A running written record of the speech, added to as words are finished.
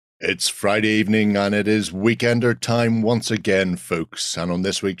It's Friday evening and it is Weekender time once again, folks. And on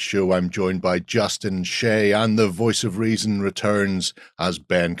this week's show, I'm joined by Justin Shea, and the voice of reason returns as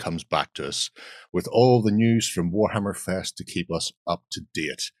Ben comes back to us with all the news from Warhammer Fest to keep us up to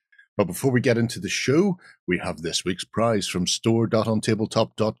date. But before we get into the show, we have this week's prize from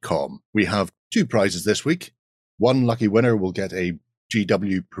store.ontabletop.com. We have two prizes this week. One lucky winner will get a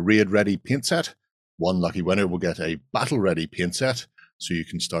GW Parade Ready paint set. One lucky winner will get a Battle Ready paint set, so you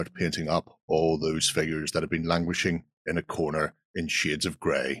can start painting up all those figures that have been languishing in a corner in shades of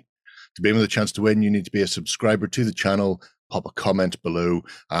grey. To be able to chance to win, you need to be a subscriber to the channel, pop a comment below,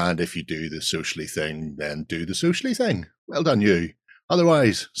 and if you do the socially thing, then do the socially thing. Well done, you.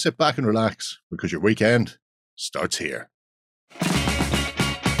 Otherwise, sit back and relax, because your weekend starts here.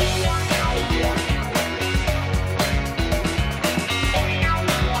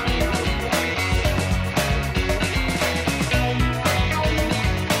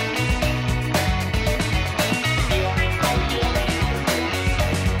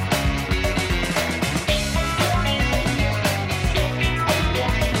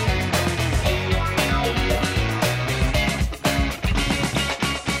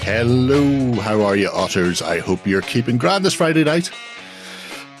 Hello, how are you, otters? I hope you're keeping grand this Friday night.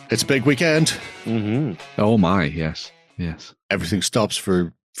 It's a big weekend. Mm-hmm. Oh my, yes. Everything stops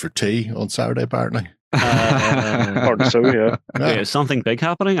for tea on Saturday, apparently. Pardon, so yeah. Wait, is something big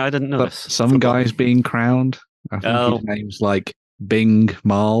happening? I didn't know this. Some guys being crowned. I think his name's like Bing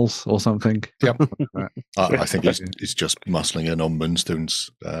Marls or something. Yep. I think he's just muscling in on Moonstone's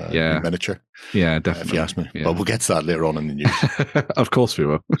miniature. Yeah, definitely. If you ask me. Yeah. But we'll get to that later on in the news. Of course we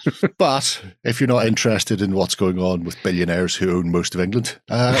will. But if you're not interested in what's going on with billionaires who own most of England,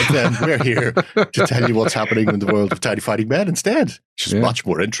 then we're here to tell you what's happening in the world of Tiny Fighting Men instead, which is much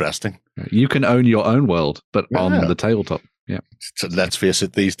more interesting. You can own your own world, but on the tabletop. Yeah. So let's face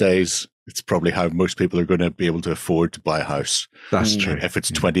it, these days, it's probably how most people are going to be able to afford to buy a house. That's true. If it's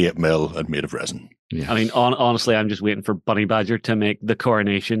 28 mil and made of resin. Yeah. I mean, honestly, I'm just waiting for Bunny Badger to make the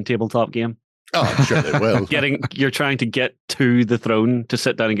Coronation tabletop game. Oh, I'm sure they will. You're trying to get to the throne to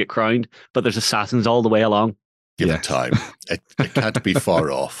sit down and get crowned, but there's assassins all the way along. Give it time. It can't be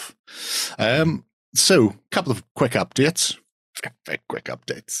far off. So, a couple of quick updates. Very quick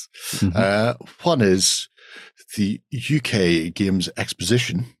updates. Mm-hmm. One is the UK Games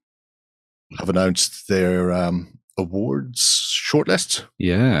Exposition have announced their awards shortlist.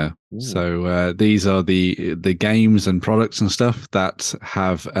 Yeah. Ooh. So these are the games and products and stuff that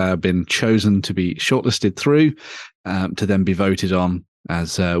have been chosen to be shortlisted through to then be voted on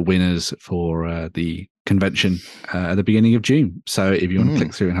as winners for the convention at the beginning of June. So if you want to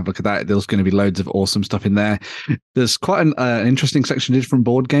click through and have a look at that, there's going to be loads of awesome stuff in there. There's quite an interesting section did from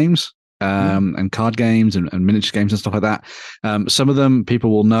board games and card games and miniature games and stuff like that. Some of them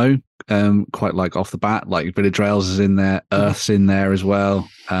people will know quite like off the bat, like Village Rails is in there, Earth's in there as well.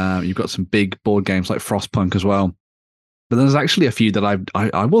 You've got some big board games like Frostpunk as well. But there's actually a few that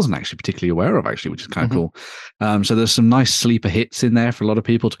I wasn't actually particularly aware of, actually, which is kind of cool. So there's some nice sleeper hits in there for a lot of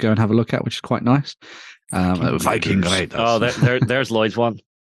people to go and have a look at, which is quite nice. Viking Raiders. Oh, there's Lloyd's one.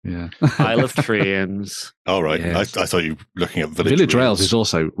 Yeah. Isle of Trains. All right. Yes. I thought you were looking at Village Rails is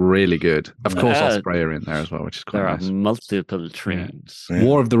also really good. Of course, Osprey are in there as well, which is quite nice. There are multiple trains. Yeah.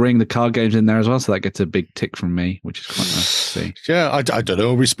 War of the Ring, the card game's in there as well, so that gets a big tick from me, which is quite nice to see. Yeah, I don't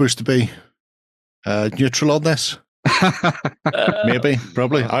know. Are we supposed to be neutral on this? Maybe,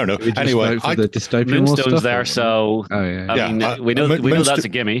 probably. I don't know. Anyway, the dystopian Moonstone's there, so I mean, we know that's a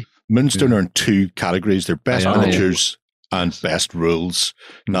gimme. Moonstone are in two categories. They're best miniatures and best rules.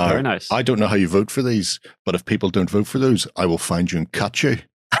 Now, very nice. I don't know how you vote for these, but if people don't vote for those, I will find you and cut you.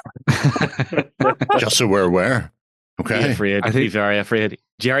 Just so we're aware. Okay. Be afraid. Be very afraid.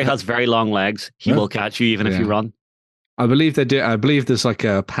 Jerry has very long legs. He will catch you even if you run. I believe they do. I believe there's like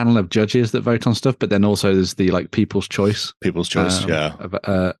a panel of judges that vote on stuff, but then also there's the like people's choice.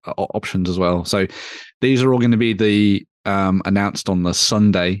 Options as well. So these are all going to be the announced on the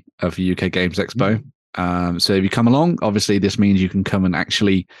Sunday of UK Games Expo. So if you come along, obviously this means you can come and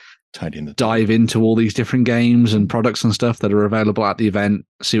actually dive into all these different games and products and stuff that are available at the event,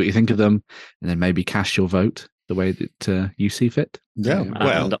 see what you think of them, and then maybe cast your vote the way that you see fit. Yeah,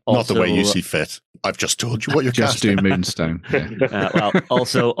 well, not the way you see fit. I've just told you what you're just casting. Do Moonstone. Yeah. Well,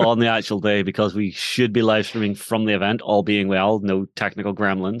 also on the actual day, because we should be live streaming from the event, all being well, no technical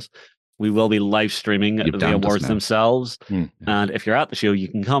gremlins. We will be live streaming the awards themselves. And if you're at the show, you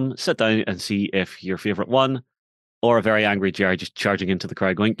can come, sit down and see if your favorite won, or a very angry Jerry just charging into the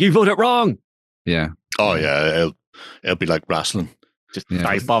crowd going, "You voted wrong!" Yeah. Oh, yeah. It'll be like wrestling. Just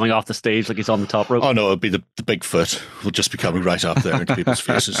dive bombing off the stage like he's on the top rope. Oh no, it'll be the Bigfoot. Will just be coming right up there into people's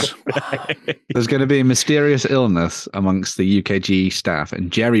faces. There's going to be a mysterious illness amongst the UKG staff,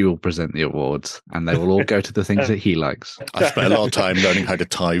 and Jerry will present the awards, and they will all go to the things that he likes. I've spent a lot of time learning how to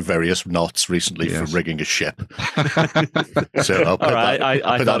tie various knots recently for rigging a ship. So I'll put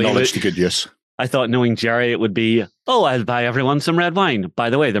that knowledge to good use. I thought, knowing Jerry, it would be, I'll buy everyone some red wine.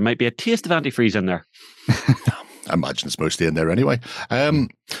 By the way, there might be a taste of antifreeze in there. I imagine it's mostly in there anyway.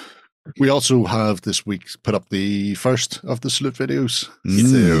 We also have this week put up the first of the salute videos.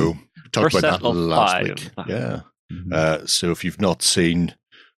 So we talked about that last week. Yeah. So if you've not seen,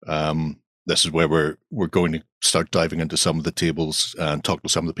 this is where we're going to start diving into some of the tables and talk to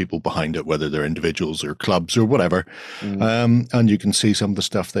some of the people behind it, whether they're individuals or clubs or whatever. And you can see some of the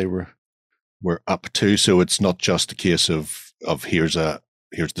stuff they were up to. So it's not just a case of here's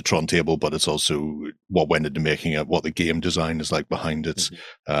the Tron table, but it's also what went into making it, what the game design is like behind it,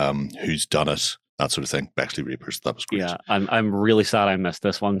 who's done it, that sort of thing. Bexley Reapers, that was great. Yeah, I'm really sad I missed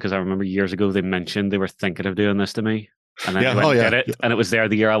this one because I remember years ago they mentioned they were thinking of doing this to me, and then they did it, and it was there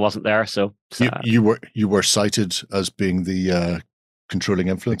the year I wasn't there. So you were cited as being the controlling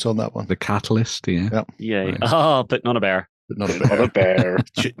influence on that one, the catalyst. Yeah. Right. Oh, but not a bear. But not a bear. Not a bear.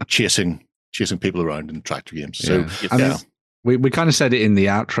 Chasing people around in tractor games. So we kind of said it in the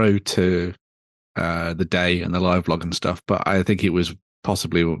outro to the day and the live vlog and stuff, but I think it was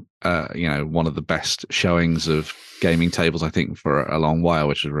possibly one of the best showings of gaming tables, I think, for a long while,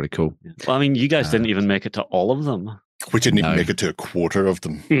 which is really cool. Well, I mean, you guys didn't even make it to all of them. We didn't even make it to a quarter of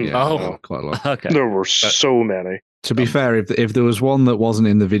them. Quite a lot. Okay. There were so many. To be fair, if there was one that wasn't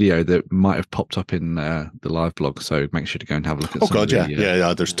in the video, that might have popped up in the live blog. So make sure to go and have a look at.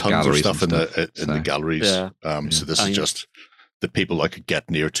 There's tons of stuff in the galleries. Yeah. So this is just the people I could get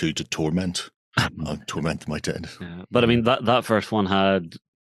near to torment. Torment my dead. Yeah. But I mean, that first one had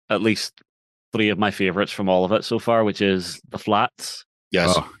at least 3 of my favorites from all of it so far, which is the flats.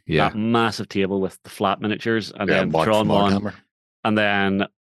 Yes. That massive table with the flat miniatures, and then Tron one, and then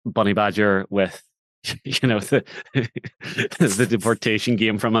Bunny Badger with the deportation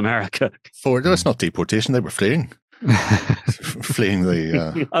game from America. It's not deportation; they were fleeing. Fleeing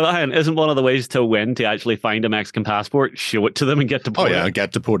the. Isn't one of the ways to win to actually find a Mexican passport, show it to them, and get deported? And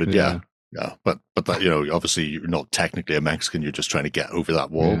get deported. Yeah. But that obviously you're not technically a Mexican. You're just trying to get over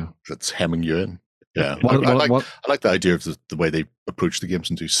that wall that's hemming you in. Yeah, I like the idea of the way they approach the games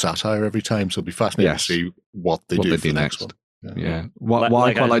and do satire every time. So it'll be fascinating to see what they do for the next one. Yeah. What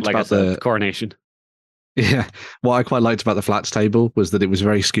I quite liked about the coronation. Yeah, what I quite liked about the flats table was that it was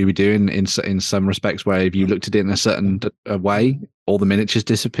very Scooby-Doo in some respects, where if you looked at it in a certain way, all the miniatures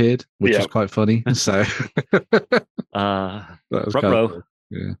disappeared, which is quite funny. So, that was front row.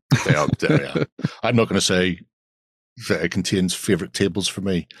 Yeah, they are. I'm not going to say that it contains favorite tables for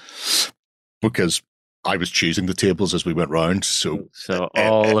me, because I was choosing the tables as we went round. So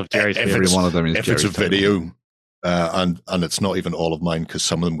all of Jerry's every one of them is. If Jerry's it's a video. And it's not even all of mine, because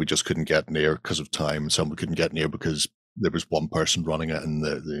some of them we just couldn't get near because of time. Some we couldn't get near because there was one person running it, and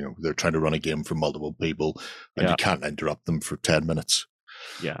they're trying to run a game for multiple people, and you can't interrupt them for 10 minutes.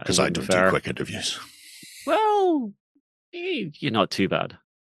 Yeah, because I don't do quick interviews. Well, you're not too bad.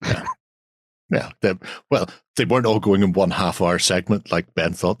 They weren't all going in 1.5 hour segment like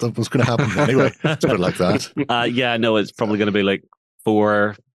Ben thought that was going to happen. Anyway, it's a bit like that. It's probably going to be like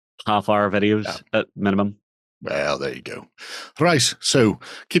 4 half-hour videos at minimum. Well, there you go. Right, so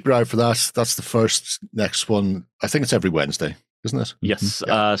keep your eye out for that. That's the first. Next one, I think it's every Wednesday, isn't it? Yes.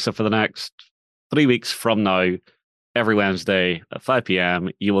 So for the next 3 weeks from now, every Wednesday at 5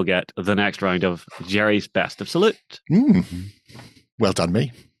 p.m, you will get the next round of Jerry's Best of Salute. Well done,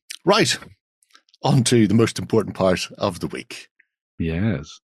 me. Right, on to the most important part of the week.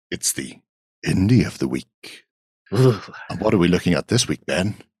 Yes. It's the Indie of the Week. And what are we looking at this week,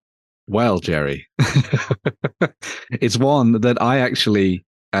 Ben? Well, Jerry, it's one that I actually,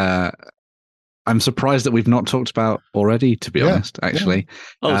 I'm surprised that we've not talked about already, to be honest, actually.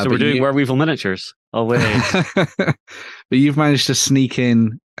 So we're doing Werewolf Miniatures. Oh, wait. But you've managed to sneak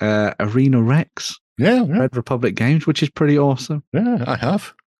in Arena Rex. Red Republic Games, which is pretty awesome. Yeah, I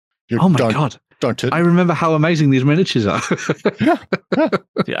have. Oh my God. I remember how amazing these miniatures are.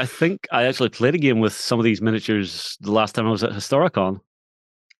 I think I actually played a game with some of these miniatures the last time I was at Historicon.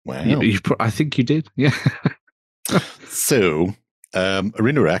 Wow. I think you did, yeah. So,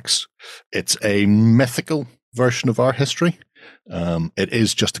 Arena Rex, it's a mythical version of our history. It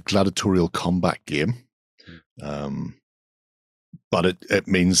is just a gladiatorial combat game. But it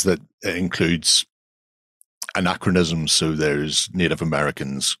means that it includes anachronisms. So there's Native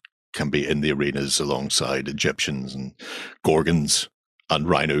Americans can be in the arenas alongside Egyptians and Gorgons and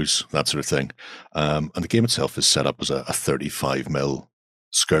rhinos, that sort of thing. And the game itself is set up as a 35mm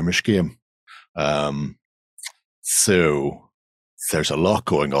skirmish game. So there's a lot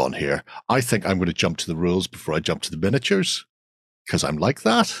going on here. I think I'm going to jump to the rules before I jump to the miniatures, because I'm like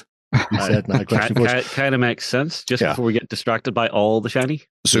that. Kind of makes sense, just before we get distracted by all the shiny.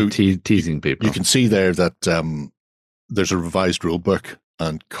 So teasing people. You can see there that there's a revised rule book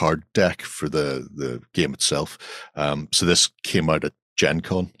and card deck for the game itself. So this came out at Gen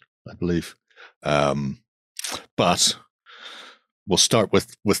Con, I believe. But we'll start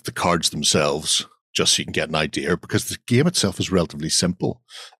with the cards themselves, just so you can get an idea, because the game itself is relatively simple.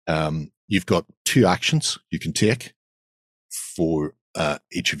 You've got 2 actions you can take for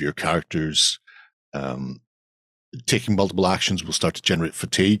each of your characters. Taking multiple actions will start to generate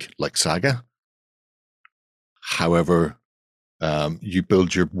fatigue, like Saga. However, you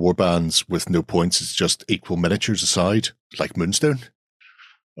build your warbands with no points. It's just equal miniatures aside, like Moonstone.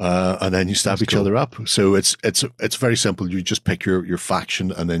 And then you stab each other up. So it's very simple. You just pick your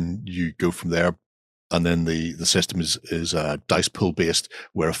faction, and then you go from there. And then the system is dice pool based,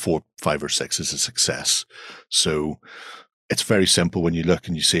 where a 4, 5, or 6 is a success. So it's very simple. When you look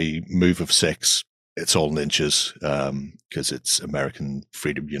and you see move of 6, it's all in inches, because it's American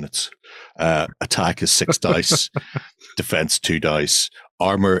freedom units. Attack is 6 dice, defense 2 dice.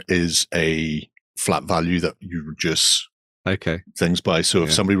 Armor is a flat value that you reduce things by. So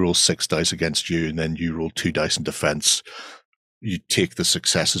if somebody rolls 6 dice against you, and then you roll 2 dice in defense, you take the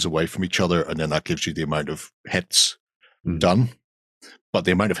successes away from each other, and then that gives you the amount of hits done. But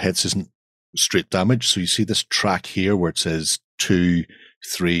the amount of hits isn't straight damage. So you see this track here where it says 2,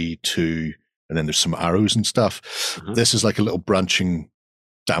 3, 2, and then there's some arrows and stuff. This is like a little branching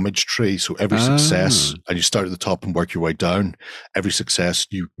damage tree. So every success, and you start at the top and work your way down. Every success,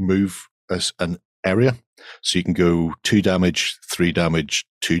 you move as an area. So you can go 2 damage, 3 damage,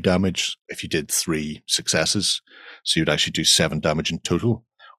 2 damage if you did 3 successes. So you'd actually do 7 damage in total.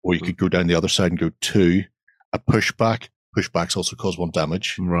 Or you could go down the other side and go 2, a pushback. Pushbacks also cause 1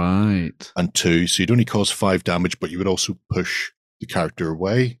 damage. Right. And 2. So you'd only cause 5 damage, but you would also push the character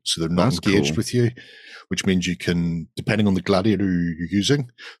away. So they're not engaged with you, which means you can, depending on the gladiator you're using,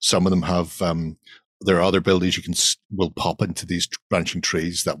 some of them have, there are other abilities will pop into these branching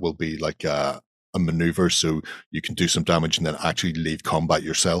trees that will be like a maneuver. So you can do some damage and then actually leave combat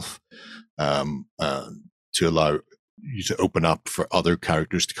yourself, to allow you to open up for other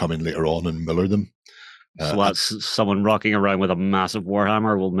characters to come in later on and miller them. So that's someone rocking around with a massive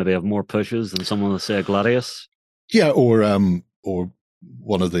Warhammer will maybe have more pushes than someone with, say, a Gladius? Yeah, or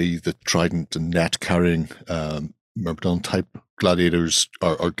one of the trident and net carrying Myrmidon type gladiators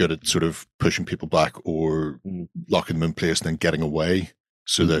are good at sort of pushing people back or locking them in place and then getting away.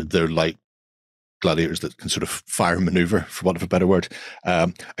 So they're like gladiators that can sort of fire and maneuver, for want of a better word.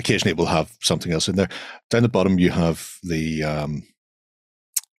 Occasionally it will have something else in there. Down the bottom you have the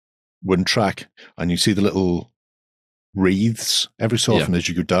wind track, and you see the little wreaths every so often as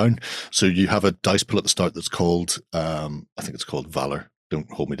you go down. So you have a dice pool at the start that's called, I think it's called Valor.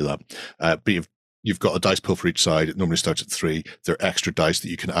 Don't hold me to that. But you've got a dice pool for each side. It normally starts at 3. They're extra dice that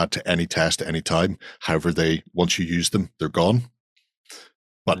you can add to any test at any time. However, once you use them, they're gone.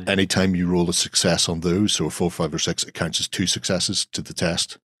 But anytime you roll a success on those, so a 4, 5, or 6, it counts as 2 successes to the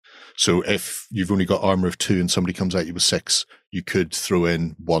test. So if you've only got armor of 2 and somebody comes at you with 6, you could throw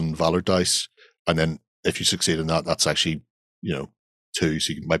in 1 Valor dice, and then if you succeed in that, that's actually 2. So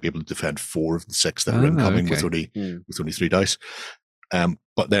you might be able to defend 4 of the 6 that are incoming with only 3 dice.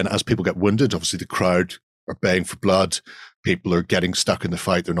 But then as people get wounded, obviously the crowd are baying for blood. People are getting stuck in the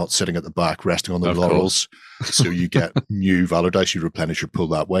fight. They're not sitting at the back, resting on their laurels. So you get new Valor dice. You replenish your pool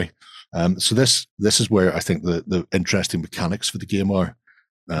that way. So this is where I think the interesting mechanics for the game are.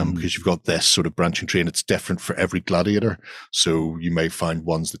 Because you've got this sort of branching tree, and it's different for every gladiator. So you may find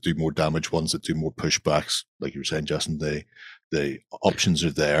ones that do more damage, ones that do more pushbacks. Like you were saying, Justin, the options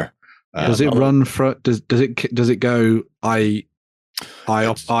are there. Does it run for? Does it go? I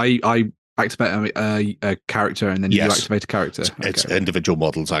activate a character, and then you activate a character. It's individual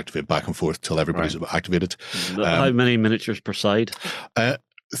models activate back and forth till everybody's activated. How many miniatures per side?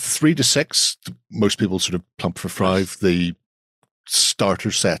 3 to 6. Most people sort of plump for 5. The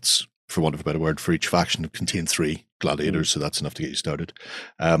starter sets, for want of a better word, for each faction contain 3 gladiators, so that's enough to get you started.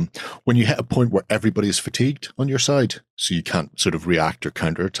 When you hit a point where everybody is fatigued on your side, so you can't sort of react or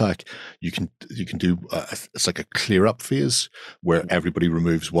counterattack, you can do it's like a clear up phase where everybody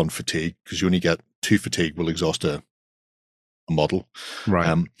removes 1 fatigue, because you only get 2 fatigue will exhaust a model.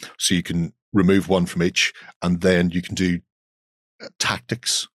 Right. So you can remove 1 from each, and then you can do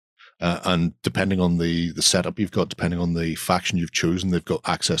tactics. And depending on the setup you've got, depending on the faction you've chosen, they've got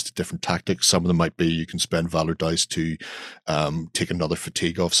access to different tactics. Some of them might be you can spend Valor dice to take another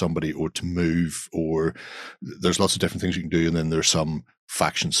fatigue off somebody, or to move, or there's lots of different things you can do. And then there's some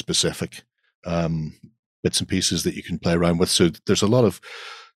faction-specific bits and pieces that you can play around with. So there's a lot of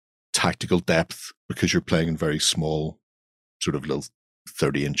tactical depth because you're playing in very small, sort of little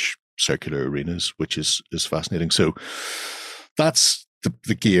 30-inch circular arenas, which is fascinating. So that's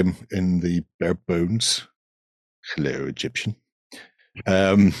the game in the bare bones. Hello, Egyptian.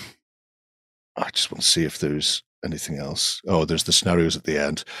 I just want to see if there's anything else. Oh, there's the scenarios at the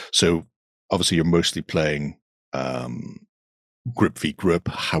end. So obviously you're mostly playing group v group.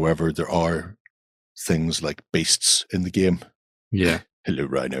 However, there are things like beasts in the game. Yeah. Hello,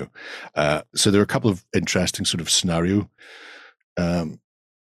 Rhino. So there are a couple of interesting sort of scenario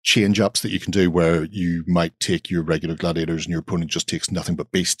change ups that you can do, where you might take your regular gladiators and your opponent just takes nothing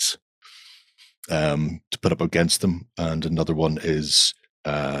but beasts to put up against them. And another one is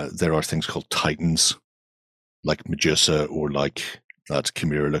there are things called titans, like Medusa, or like that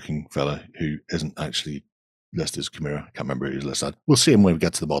Chimera looking fella who isn't actually listed as Chimera. I can't remember who he's listed. We'll see him when we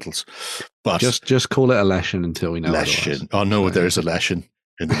get to the models. But just call it a Leshen until we know. Leshen. Oh no, there's a Leshen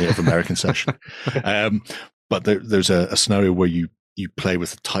in the Native American section. But there's a scenario where you play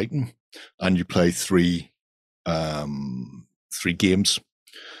with a Titan, and you play three games.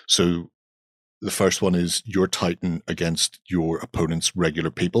 So the first one is your Titan against your opponent's regular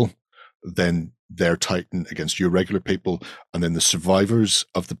people, then their Titan against your regular people, and then the survivors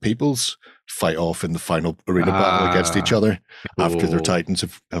of the peoples fight off in the final arena battle against each other after their Titans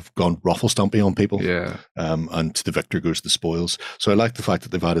have gone ruffle stomping on people. Yeah. And to the victor goes the spoils. So I like the fact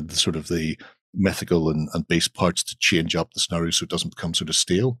that they've added the sort of the mythical and base parts to change up the scenario so it doesn't become sort of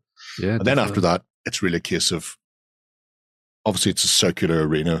stale. Yeah. And then after that, it's really a case of, obviously it's a circular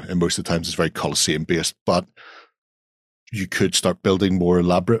arena, and most of the times it's very Colosseum based, but you could start building more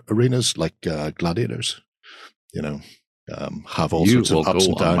elaborate arenas like gladiators, have all sorts of ups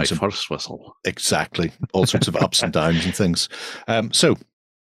and downs. My first whistle. Exactly. All sorts of ups and downs and things. So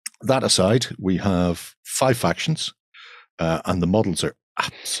that aside, we have 5 factions, and the models are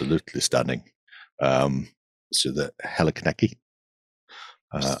absolutely stunning. So the Helikoneki.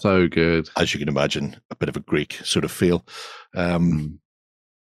 So good. As you can imagine, a bit of a Greek sort of feel. Are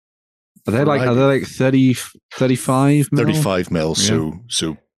they like 30, 35 mil? 35 mil. Yeah.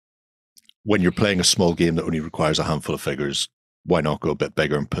 So when you're playing a small game that only requires a handful of figures, why not go a bit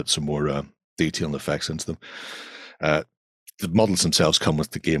bigger and put some more detail and effects into them? The models themselves come with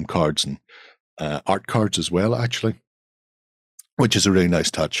the game cards and art cards as well, actually, which is a really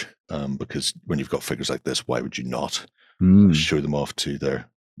nice touch, because when you've got figures like this, why would you not show them off to their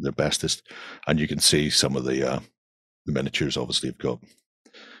bestest? And you can see some of the miniatures obviously have got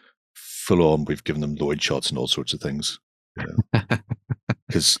full on. We've given them Lloyd shots and all sorts of things,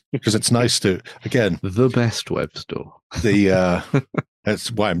 because it's nice to, again, the best web store.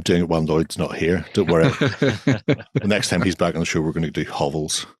 That's why I'm doing it while Lloyd's not here. Don't worry. The next time he's back on the show, we're going to do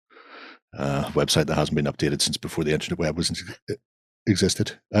Hovel's website that hasn't been updated since before the internet web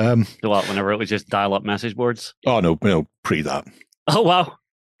existed. So what? Whenever it was just dial-up message boards? Oh no, pre that. Oh wow.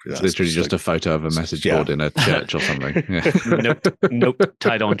 It's literally just a photo of a message board in a church or something. Yeah. Nope.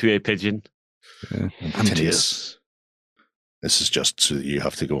 Tied onto a pigeon. Yeah. This is just so that you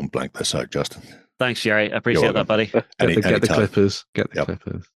have to go and blank this out, Justin. Thanks, Jerry. I appreciate that, buddy. Get the clippers. Get the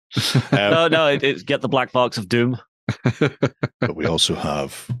clippers. No, it's get the black box of doom. But we also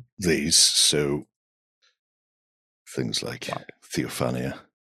have these, so things like Theophania.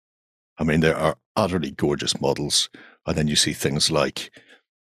 I mean, there are utterly gorgeous models, and then you see things like,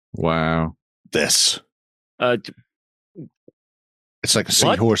 wow, this. It's like a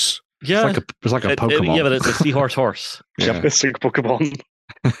seahorse. Yeah, it's like a Pokemon. Yeah, but it's a seahorse horse. Yeah, it's like a Pokemon.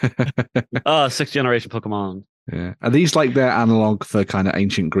 6th generation Pokemon. Yeah, are these like their analog for kind of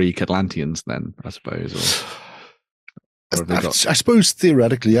ancient Greek Atlanteans? Then I suppose. Or I suppose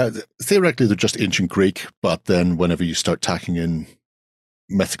theoretically, they're just ancient Greek. But then, whenever you start tacking in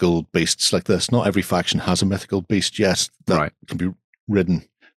mythical beasts like this, not every faction has a mythical beast. Yes, that can be ridden.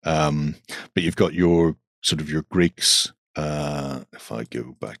 But you've got your sort of your Greeks. If I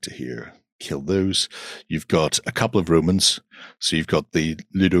go back to here, kill those. You've got a couple of Romans. So you've got the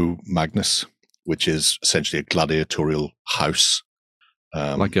Ludo Magnus, which is essentially a gladiatorial house.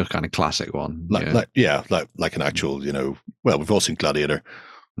 Like your kind of classic one. Like an actual, well, we've all seen Gladiator.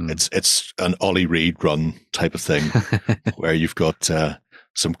 It's an Ollie Reed run type of thing where you've got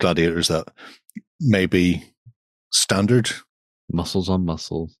some gladiators that may be standard. Muscles on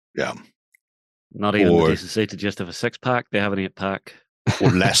muscles. Yeah. Not even the decency to just have a 6-pack. They have an 8-pack. or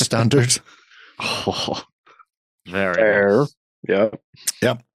less standard. Oh, very Fair. nice. Yeah.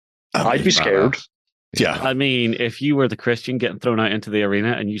 Yep. I'd be scared. Yeah. I mean, if you were the Christian getting thrown out into the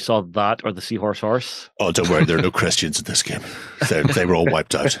arena and you saw that or the seahorse horse. Oh, don't worry. There are no Christians in this game. They were all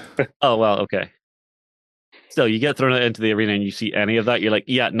wiped out. Oh, well, okay. Still, you get thrown out into the arena and you see any of that, you're like,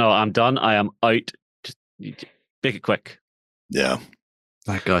 yeah, no, I'm done. I am out. Just make it quick. Yeah.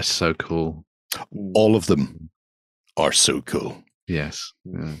 That guy's so cool. All of them are so cool. Yes.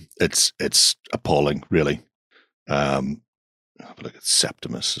 Yeah. It's appalling, really. Have a look at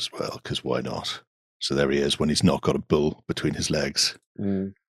Septimus as well, because why not? So there he is when he's not got a bull between his legs.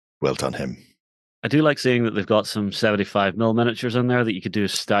 Well done, him. I do like seeing that they've got some 75mm miniatures in there that you could do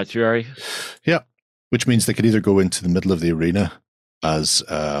as statuary. Yeah, which means they could either go into the middle of the arena as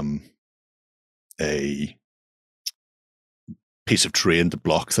a piece of terrain to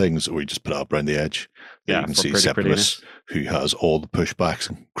block things, or you just put it up around the edge. Yeah, you can see Septimus, who has all the pushbacks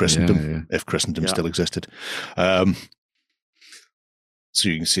in Christendom, if Christendom still existed. So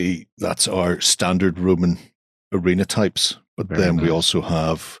you can see that's our standard Roman arena types. But then we also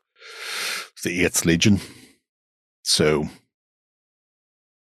have the 8th Legion. So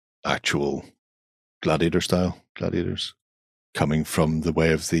actual gladiator style gladiators coming from the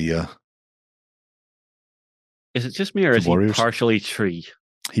way of the is it just me or is he partially tree?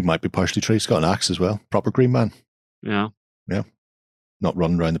 He might be partially tree. He's got an axe as well. Proper green man. Yeah. Yeah. Not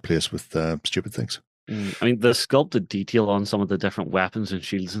running around the place with stupid things. I mean, the sculpted detail on some of the different weapons and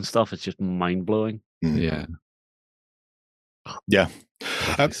shields and stuff is just mind-blowing. Yeah. Yeah.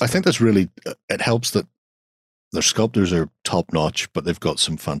 I think that's really, it helps that their sculptors are top-notch, but they've got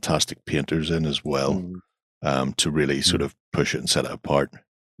some fantastic painters in as well to really sort of push it and set it apart.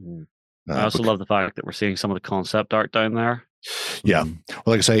 I also love the fact that we're seeing some of the concept art down there. Yeah. Well,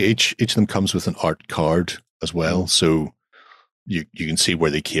 like I say, each of them comes with an art card as well, so you can see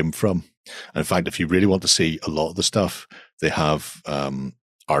where they came from. And in fact, if you really want to see a lot of the stuff, they have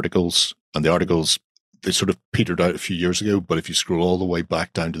articles, and the articles, they sort of petered out a few years ago, but if you scroll all the way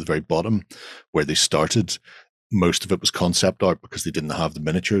back down to the very bottom where they started, most of it was concept art because they didn't have the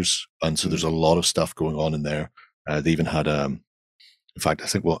miniatures. And so there's a lot of stuff going on in there. They even had, in fact, I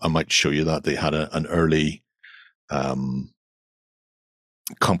think, well, I might show you that. They had an early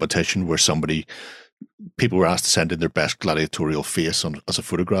competition where people were asked to send in their best gladiatorial face as a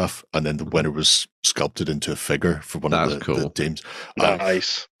photograph, and then the winner was sculpted into a figure for one of the teams.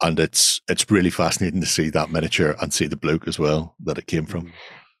 Nice. And it's really fascinating to see that miniature and see the bloke as well that it came from.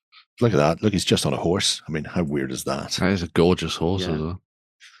 Look at that. Look, he's just on a horse. I mean, how weird is that? That is a gorgeous horse as well.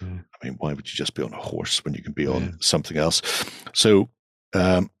 I mean, why would you just be on a horse when you can be on something else? So,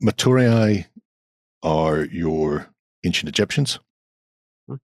 Maturii are your ancient Egyptians.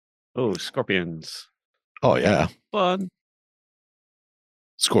 Oh, scorpions. Oh, yeah. Fun.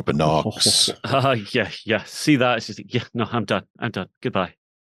 Scorpionox. Yeah. See that? It's just, no, I'm done. Goodbye.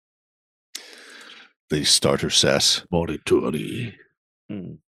 The starter set. Morituri.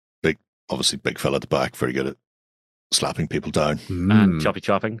 Obviously big fella at the back, very good at slapping people down. And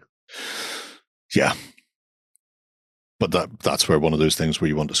chopping. Yeah. But that's where one of those things where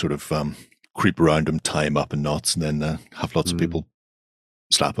you want to sort of creep around him, tie him up in knots, and then have lots of people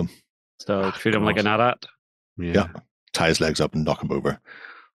slap him. So treat him like an AT-AT. Yeah. Tie his legs up and knock him over.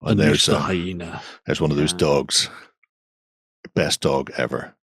 And there's the hyena. There's one of those dogs. Best dog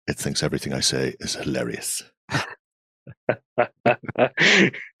ever. It thinks everything I say is hilarious.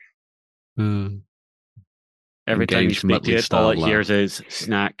 Every time you speak to it, all it hears is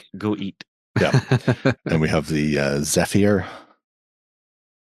snack, go eat. Yeah. And we have the Zephyr.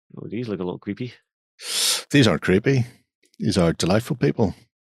 Oh, these look a little creepy. These aren't creepy. These are delightful people.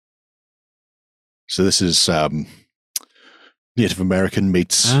 So this is Native American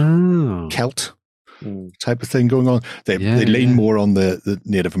meets Celt type of thing going on. They lean more on the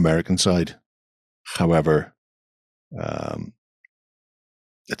Native American side. However,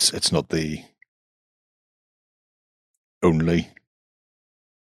 it's not the only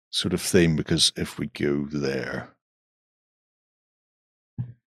sort of theme, because if we go there,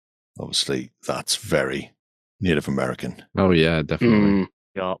 obviously that's very Native American. Oh yeah, definitely.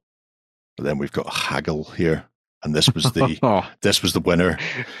 Yeah. But then we've got Haggle here, and this was the winner.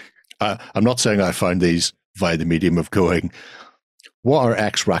 I'm not saying I found these via the medium of going, what are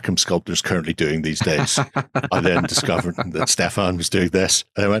ex-Rackham sculptors currently doing these days? I then discovered that Stefan was doing this,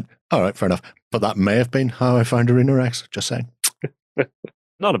 and I went, all right, fair enough. But that may have been how I found Arena Rex, just saying.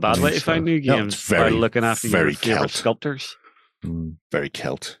 Not a bad way to find new games by looking after your favorite sculptors. Very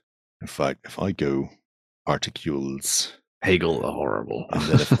Celt. In fact, if I go articules, Hegel the Horrible, and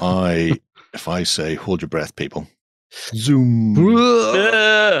then if I say hold your breath, people, Zoom.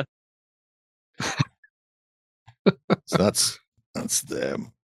 So that's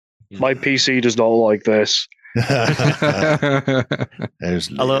them. My PC does not like this.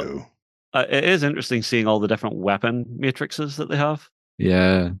 There's Leo. It is interesting seeing all the different weapon matrices that they have.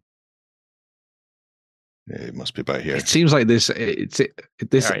 Yeah. It must be about here. It seems like this.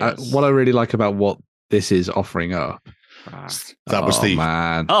 What I really like about what this is offering up. That was the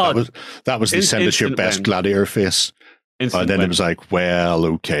man. That was the send us your best gladiator face. And then it was like, well,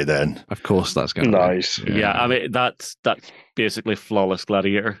 okay then. Of course, that's going to nice. Yeah, I mean that's basically flawless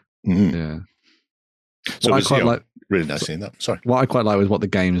gladiator. Mm-hmm. Yeah. So it's quite really nice seeing that. Sorry. What I quite like with what the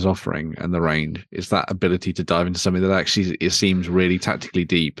game is offering and the range is that ability to dive into something that actually it seems really tactically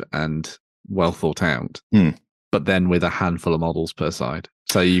deep and well thought out, but then with a handful of models per side.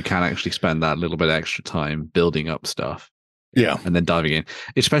 So you can actually spend that little bit extra time building up stuff. Yeah. And then diving in,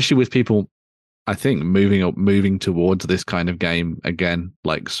 especially with people, I think, moving towards this kind of game again,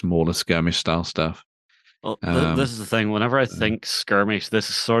 like smaller skirmish style stuff. Well, this is the thing. Whenever I think skirmish, this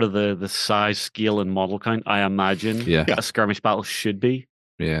is sort of the size, scale, and model count I imagine a skirmish battle should be.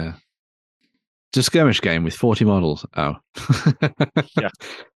 Yeah. It's a skirmish game with 40 models. Oh. Yeah.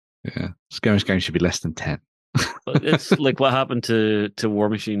 Yeah. Skirmish game should be less than 10. But it's like what happened to War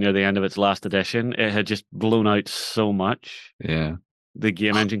Machine near the end of its last edition. It had just blown out so much. Yeah. The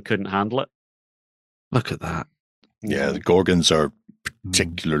game engine couldn't handle it. Look at that. Yeah, the Gorgons are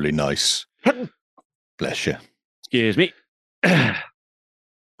particularly nice. Bless you. Excuse me.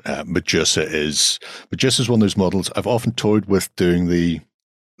 Medusa is one of those models. I've often toyed with doing the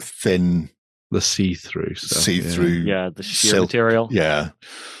thin, the see-through stuff. The sheer material. Yeah.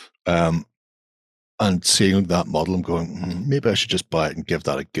 And seeing that model, I'm going, maybe I should just buy it and give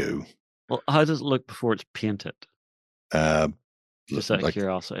that a go. Well, how does it look before it's painted? Just out of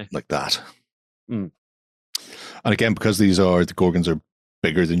curiosity. Like that. And again, because the Gorgons are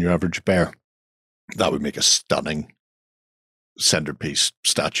bigger than your average bear, that would make a stunning centerpiece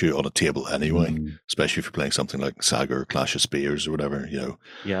statue on a table anyway, especially if you're playing something like Saga or Clash of Spears or whatever,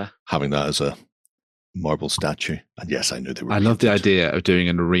 having that as a marble statue. And yes, I knew they were. I love the idea of doing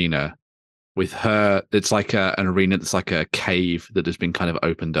an arena with her. It's like an arena that's like a cave that has been kind of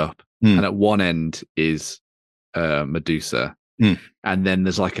opened up. And at one end is Medusa. And then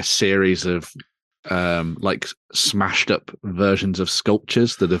there's like a series of like smashed up versions of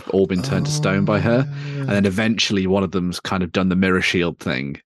sculptures that have all been turned to stone by her, and then eventually one of them's kind of done the mirror shield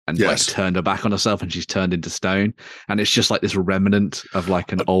thing and like turned her back on herself, and she's turned into stone, and it's just like this remnant of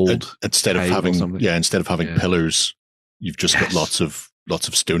like an old instead of having pillars, you've just got lots of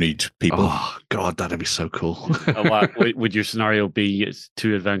stonied people. Oh god, that'd be so cool. Would your scenario be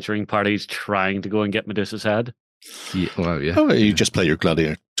two adventuring parties trying to go and get Medusa's head? Yeah, well, yeah. Oh, you just play your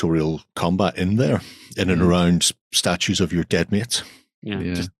gladiatorial combat in there, in and around statues of your dead mates. Yeah,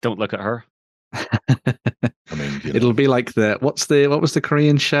 just don't look at her. I mean, it'll be like what was the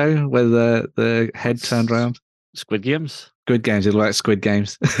Korean show where the head turned around? Squid Games. Squid Games. It'll like Squid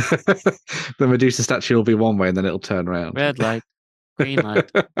Games. The Medusa statue will be one way, and then it'll turn around. Red light, green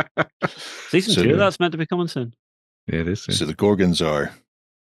light. Season 2. That's meant to be coming soon. Yeah, it is. So the Gorgons are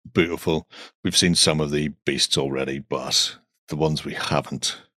beautiful. We've seen some of the beasts already, but the ones we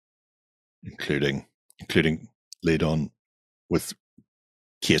haven't, including laid on with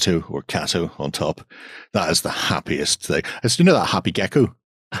Kato on top, that is the happiest thing. It's that happy gecko.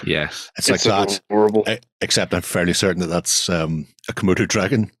 Yes, it's like that. Horrible. Except I'm fairly certain that's a Komodo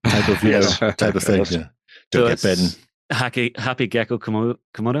dragon type of type of thing. Yeah. Don't get bitten. Happy gecko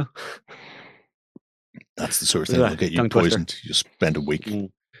Komodo. That's the sort of thing that'll get you poisoned. You spend a week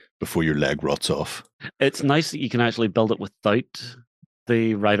before your leg rots off. It's nice that you can actually build it without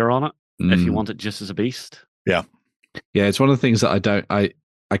the rider on it if you want it just as a beast. Yeah. Yeah, it's one of the things that I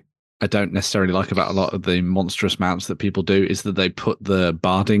don't necessarily like about a lot of the monstrous mounts that people do is that they put the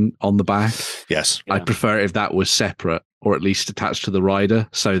barding on the back. Yes. I'd prefer if that was separate or at least attached to the rider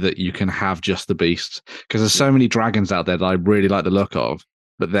so that you can have just the beasts. Because there's so many dragons out there that I really like the look of,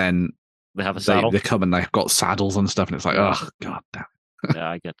 but then they have a saddle. They come and they've got saddles and stuff, and it's like, oh, god damn it. Yeah,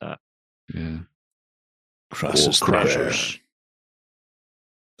 I get that. Yeah. Crashers.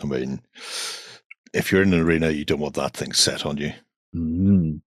 I mean, if you're in an arena, you don't want that thing set on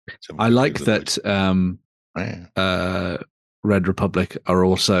you. I like that Red Republic are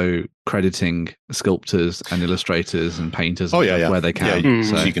also crediting sculptors and illustrators and painters where they can. Yeah,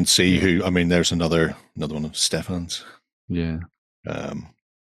 so you can see who. I mean, there's another one of Stefan's. Yeah.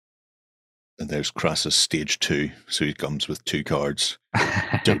 And there's Crassus stage 2, so he comes with 2 cards.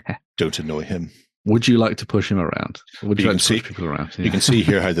 Don't annoy him. Would you like to push him around? Would you like to push people around? Yeah. You can see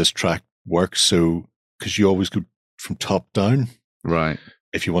here how this track works. So, because you always go from top down. Right.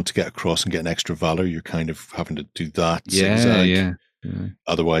 If you want to get across and get an extra valor, you're kind of having to do that. Yeah.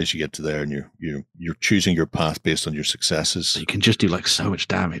 Otherwise, you get to there and you're choosing your path based on your successes. So you can just do like so much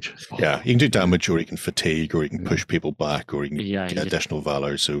damage. Yeah, you can do damage, or you can fatigue, or you can push people back, or you can get additional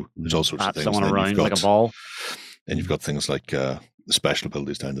valor. So there's all sorts of things. Someone around like a ball. And you've got things like the special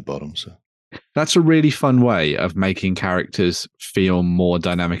abilities down the bottom. So that's a really fun way of making characters feel more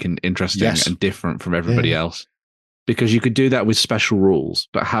dynamic and interesting and different from everybody else. Because you could do that with special rules,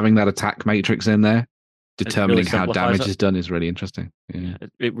 but having that attack matrix in there, determining how damage is done, is really interesting. Yeah.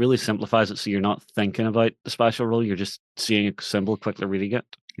 It really simplifies it, so you're not thinking about the special rule; you're just seeing a symbol, quickly reading it.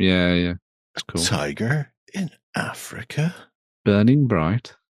 Yeah, that's cool. Tiger in Africa, burning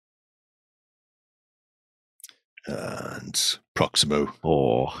bright, and Proximo.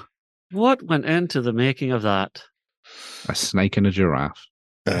 Oh, what went into the making of that? A snake and a giraffe,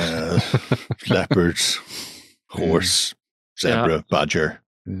 leopards. Horse, zebra, badger,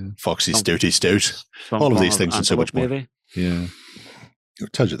 foxy, stouty, stout. All of these things and so much more. Maybe? Yeah.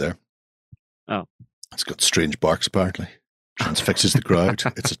 It tells you there. Oh. It's got strange barks, apparently. Transfixes the crowd.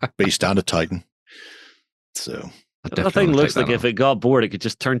 It's a beast and a titan. So. The thing looks like if it got bored, it could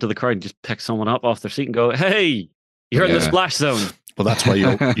just turn to the crowd and just pick someone up off their seat and go, hey, you're in the splash zone. Well, that's why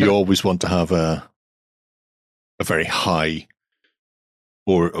you always want to have a very high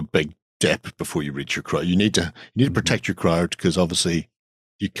or a big dip before you reach your crowd. You need to protect your crowd, because obviously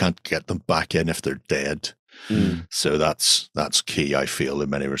you can't get them back in if they're dead. So that's key, I feel,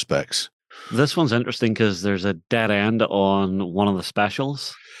 in many respects. This one's interesting because there's a dead end on one of the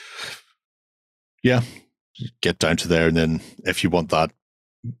specials. Yeah, get down to there, and then if you want that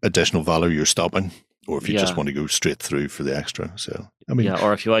additional valor, you're stopping, or if you just want to go straight through for the extra. So I mean,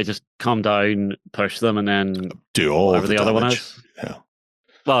 or if you just come down, push them, and then do all whatever the other one is. Yeah.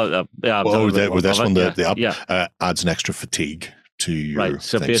 Well, with this one, the up adds an extra fatigue to your right.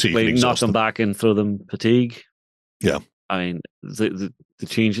 So thing. basically, knock them back and throw them fatigue. Yeah, I mean the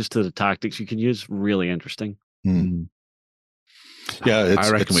changes to the tactics you can use really interesting. Yeah, I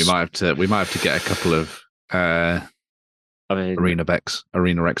reckon we might have to get a couple of Arena X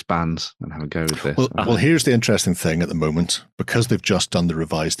bands and have a go with this. Well, here's the interesting thing at the moment, because they've just done the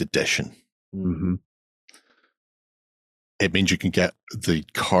revised edition. Mm-hmm. It means you can get the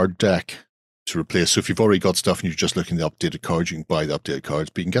card deck to replace. So if you've already got stuff and you're just looking at the updated cards, you can buy the updated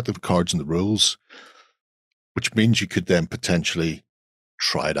cards, but you can get the cards and the rules, which means you could then potentially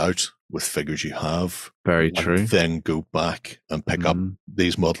try it out with figures you have. Very true. Then go back and pick up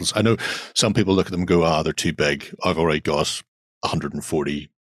these models. I know some people look at them and go, they're too big. I've already got 140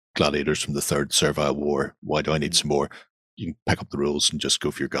 gladiators from the Third Servile War. Why do I need some more? You can pick up the rules and just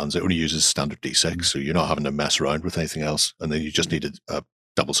go for your guns. It only uses standard D6, so you're not having to mess around with anything else. And then you just need a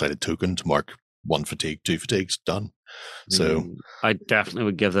double-sided token to mark 1 fatigue, 2 fatigues, done. So I definitely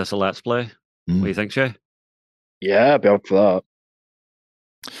would give this a let's play. What do you think, Shay? Yeah, I'd be up for that.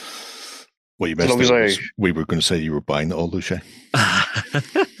 Well, you missed we were going to say you were buying the all, Shay.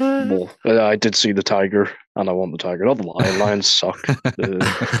 Well, I did see the tiger, and I want the tiger, not the lion. Lions suck.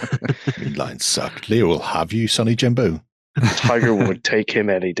 Lions suck. Leo will have you, Sonny Jimbo. The tiger would take him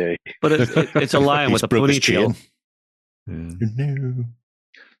any day. But it's a lion with a ponytail. No.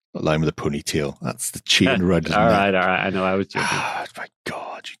 A lion with a ponytail. That's the cheating right. All right. I know. I was joking. My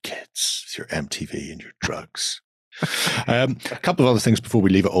God, you kids. It's your MTV and your drugs. A couple of other things before we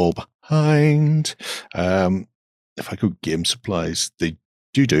leave it all behind. If I go game supplies, they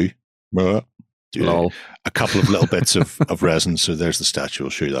do a couple of little bits of resin. So there's the statue. I'll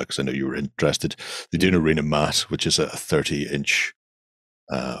show you that because I know you were interested. They do an arena mat, which is a 30-inch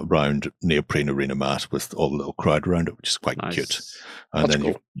round neoprene arena mat with all the little crowd around it, which is quite cute. And that's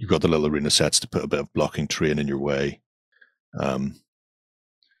then cool. You've got the little arena sets to put a bit of blocking terrain in your way.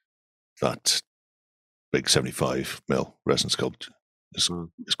 That big 75mm resin sculpt is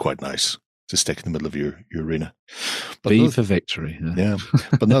quite nice to stick in the middle of your arena. But for victory. Yeah.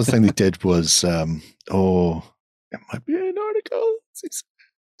 But another thing they did was, it might be an article.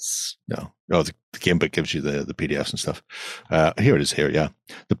 The game book gives you the PDFs and stuff. Here it is here, yeah.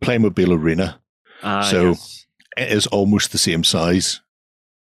 The Playmobil Arena. Yes. It is almost the same size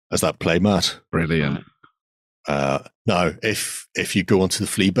as that playmat. Brilliant. Now, if you go onto the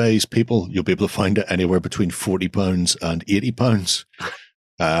flea bays, people, you'll be able to find it anywhere between £40 and £80.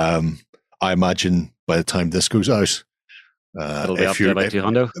 I imagine by the time this goes out, it'll be up to about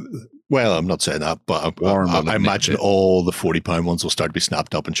 $200. Well, I'm not saying that, but I imagine all the £40 ones will start to be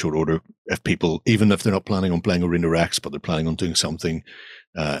snapped up in short order. If people, even if they're not planning on playing Arena Rex, but they're planning on doing something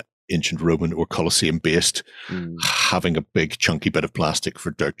ancient Roman or Colosseum based, having a big chunky bit of plastic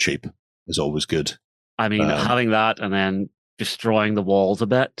for dirt cheap is always good. I mean, having that and then destroying the walls a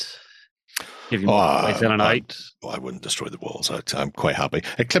bit. Give you more place in and out. I wouldn't destroy the walls. I'm quite happy.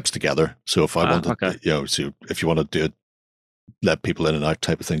 It clips together. So if I wanted, so if you want to do it, let people in and out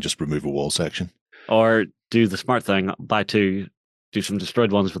type of thing, just remove a wall section. Or do the smart thing, buy 2, do some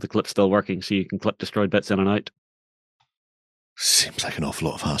destroyed ones with the clip still working so you can clip destroyed bits in and out. Seems like an awful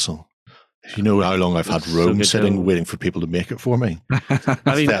lot of hassle. You know how long I've had Rome sitting waiting for people to make it for me?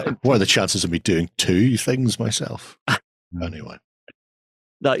 I mean, what are the chances of me doing 2 things myself? Anyway.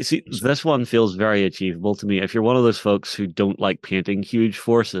 Now, you see, this one feels very achievable to me. If you're one of those folks who don't like painting huge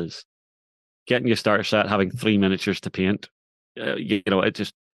forces, getting your starter set, having 3 miniatures to paint, it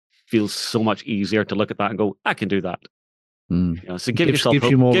just feels so much easier to look at that and go, I can do that. So give yourself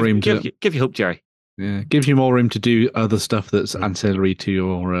hope. You more room give you hope, Jerry. Yeah, gives you more room to do other stuff that's ancillary to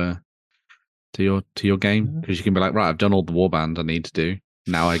your game, because you can be like, right, I've done all the warband I need to do.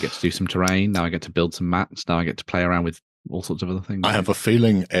 Now I get to do some terrain. Now I get to build some mats. Now I get to play around with all sorts of other things. I have a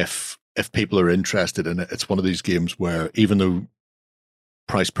feeling if people are interested in it, it's one of these games where even though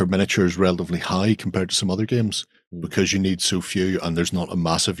price per miniature is relatively high compared to some other games, because you need so few and there's not a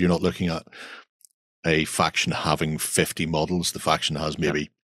massive, you're not looking at a faction having 50 models. The faction has maybe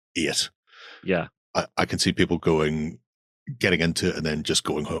 8. Yeah. I can see people getting into it and then just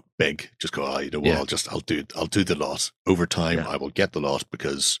going big, just go, I'll do the lot over time. I will get the lot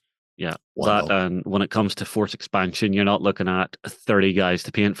because and when it comes to force expansion, you're not looking at 30 guys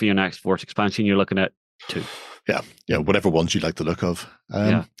to paint for your next force expansion. You're looking at 2. Yeah, whatever ones you like the look of.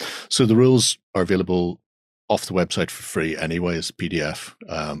 So the rules are available off the website for free anyway as PDF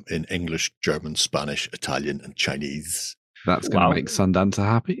in English, German, Spanish, Italian, and Chinese. That's going to make Sundancer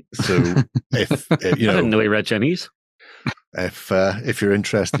happy. So if I didn't know he read Chinese. If you're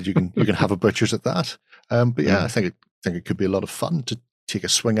interested, you can have a butcher's at that. But I think it could be a lot of fun to take a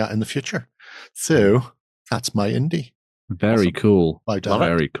swing at in the future. So that's my indie. Very cool. Bow down.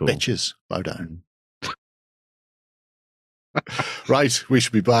 Very cool. Bitches, bow down. Right, we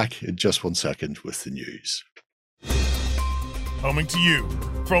should be back in just 1 second with the news. Coming to you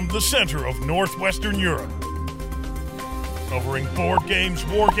from the center of Northwestern Europe. Covering board games,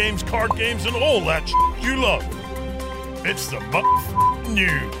 war games, card games, and all that you love. It's the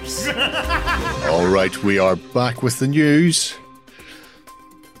news. All right, we are back with the news.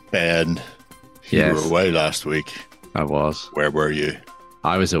 Ben, you were away last week. I was. Where were you?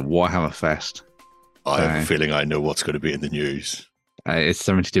 I was at Warhammer Fest. I have a feeling I know what's going to be in the news. It's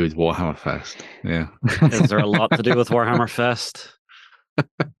something to do with Warhammer Fest. Yeah. Is there a lot to do with Warhammer Fest?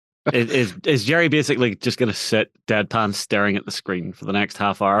 Is Jerry basically just going to sit deadpan staring at the screen for the next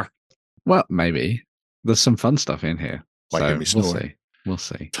half hour? Well, maybe. There's some fun stuff in here. We'll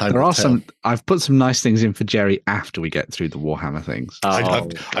see. There are some. I've put some nice things in for Jerry after we get through the Warhammer things.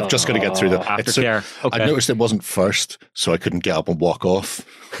 I've just got to get through the aftercare. Okay. I noticed it wasn't first, so I couldn't get up and walk off.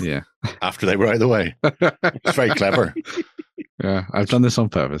 Yeah. After they were out of the way. It's very clever. Yeah, I've done this on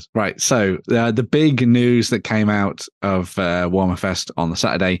purpose. Right. So the big news that came out of Warhammer Fest on the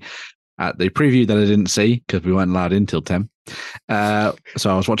Saturday at the preview that I didn't see because we weren't allowed in till 10. So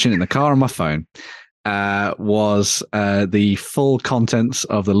I was watching it in the car on my phone. Was the full contents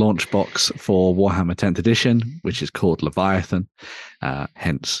of the launch box for Warhammer 10th edition, which is called Leviathan,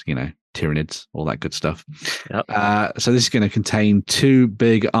 hence, Tyranids, all that good stuff. Yep. So this is going to contain 2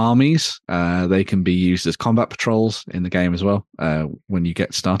 big armies. They can be used as combat patrols in the game as well when you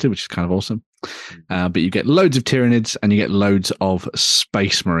get started, which is kind of awesome. But you get loads of Tyranids and you get loads of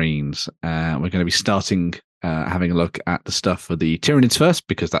Space Marines. We're going to be starting having a look at the stuff for the Tyranids first,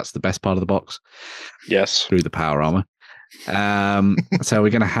 because that's the best part of the box. Yes. Through the power armor. So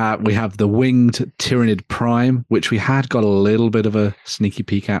we have the winged Tyranid Prime, which we had got a little bit of a sneaky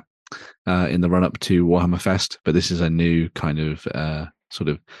peek at in the run up to Warhammer Fest, but this is a new kind of sort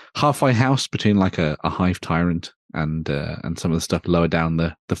of halfway house between like a hive tyrant and some of the stuff lower down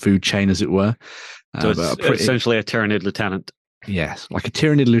the food chain, as it were. So it's essentially a Tyranid lieutenant. Yes, like a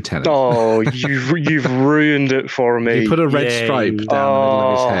Tyranid lieutenant. Oh, you've ruined it for me. You put a red stripe down the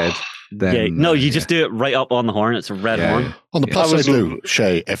middle of his head. Then, no, you just do it right up on the horn. It's a red horn. On the plus side, though,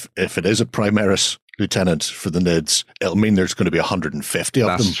 Shay, if it is a Primaris lieutenant for the Nids, it'll mean there's going to be 150 of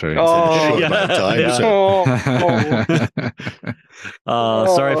them. That's true.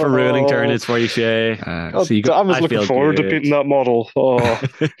 Sorry for ruining Tyranids for you, Shay. I was looking forward to painting that model.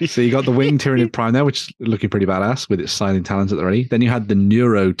 So you got the winged Tyranid Prime there, which is looking pretty badass with its silent talons at the ready. Then you had the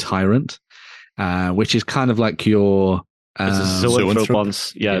Neuro Tyrant, which is kind of like your... it's a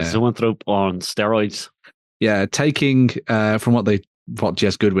zoanthrope on steroids. Yeah, taking from what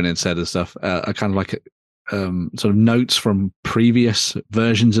Jess Goodwin had said and stuff, a kind of like sort of notes from previous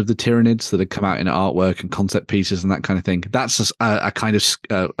versions of the Tyranids that had come out in artwork and concept pieces and that kind of thing. That's a kind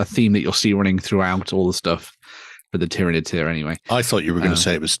of a theme that you'll see running throughout all the stuff for the Tyranids here anyway. I thought you were going to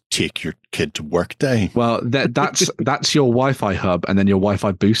say it was take your kid to work day. Well, that's your Wi-Fi hub and then your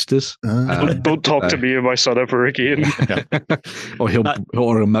Wi-Fi boosters. Don't talk to me and my son ever again. or he'll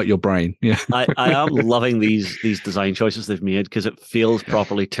melt your brain. Yeah, I am loving these design choices they've made because it feels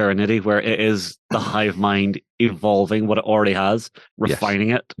properly Tyranidy, where it is the hive mind evolving what it already has, refining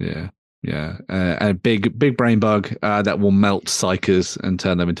it. Yeah. A big brain bug that will melt psychers and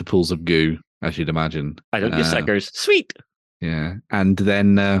turn them into pools of goo, as you'd imagine. I don't use psychers. Sweet. Yeah, and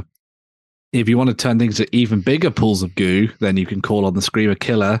then if you want to turn things to even bigger pools of goo, then you can call on the Screamer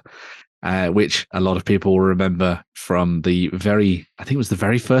Killer, which a lot of people will remember from I think it was the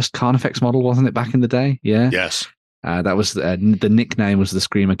very first Carnifex model, wasn't it, back in the day? Yeah. Yes. That was the nickname was the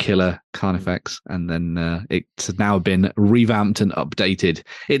Screamer Killer Carnifex, and then it's now been revamped and updated.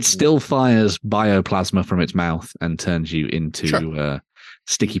 It still fires bioplasma from its mouth and turns you into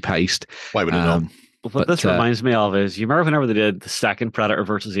sticky paste. Why would it not? What this reminds me of is, you remember whenever they did the second Predator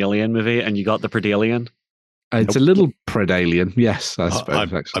versus Alien movie and you got the Predalien? It's a little Predalien, yes, I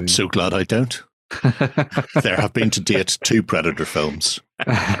suppose. I'm so glad I don't. There have been to date 2 Predator films.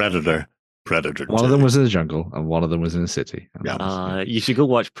 Predator. One of them was in the jungle and one of them was in the city. Yeah. You should go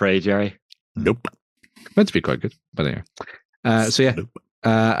watch Prey, Jerry. Nope. Meant to be quite good, but anyway.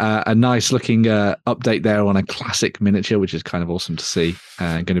 A nice looking update there on a classic miniature, which is kind of awesome to see.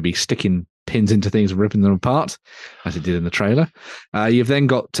 Going to be sticking pins into things and ripping them apart, as it did in the trailer. You've then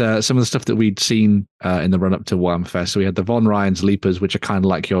got some of the stuff that we'd seen in the run-up to Warhammer Fest. So we had the Von Ryan's Leapers, which are kind of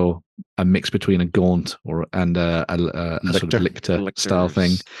like a mix between a Gaunt and a sort of Lictor style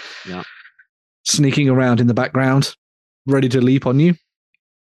thing. Yeah. Sneaking around in the background, ready to leap on you.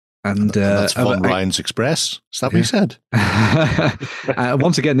 And that's Von Ryan's Express. Is that what you said?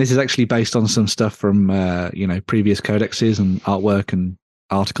 Once again, this is actually based on some stuff from previous codexes and artwork and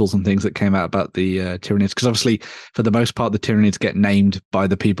articles and things that came out about the Tyranids. Because obviously, for the most part, the Tyranids get named by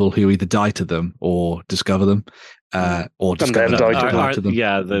the people who either die to them or discover them, or discover them. To them.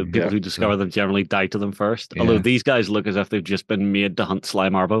 Yeah, the people who discover them generally die to them first. Although these guys look as if they've just been made to hunt Sly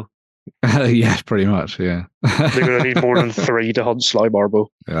Marbo. Yeah, pretty much. Yeah, they're going to need more than 3 to hunt Sly Marbo.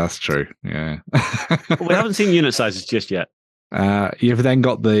 Yeah, that's true. Yeah, we haven't seen unit sizes just yet. You've then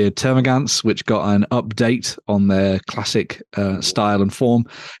got the Termagants, which got an update on their classic style and form.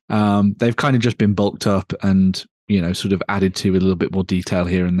 They've kind of just been bulked up and sort of added to with a little bit more detail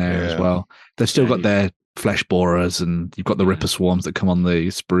here and there as well. They've still got their flesh borers, and you've got the Ripper Swarms that come on the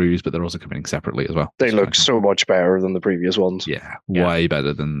sprues, but they're also coming separately as well. They look so much better than the previous ones. Yeah, way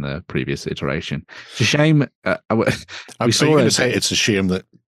better than the previous iteration. It's a shame. It's a shame that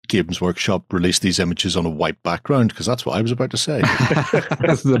Games Workshop released these images on a white background, because that's what I was about to say.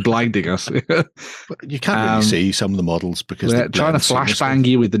 They're blinding us. But you can't really see some of the models because they're trying to flashbang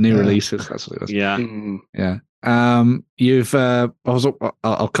you with the new releases. That's what it was. Yeah. Yeah. You've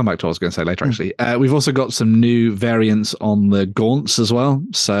I'll come back to what I was going to say later. Actually, we've also got some new variants on the Gaunts as well.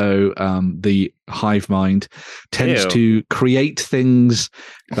 So the hive mind tends to create things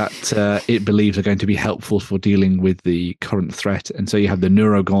that it believes are going to be helpful for dealing with the current threat. And so you have the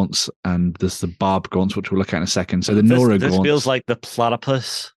Neurogaunts and there's the Barb Gaunts, which we'll look at in a second. So the Neurogaunts, this feels like the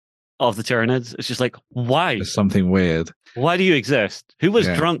platypus of the Tyranids. It's just like, why? There's something weird. Why do you exist? Who was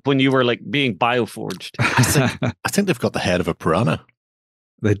drunk when you were like being bioforged? I think they've got the head of a piranha.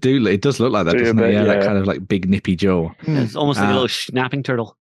 They do. It does look like that, doesn't it? Yeah, that kind of like big nippy jaw. It's almost like a little snapping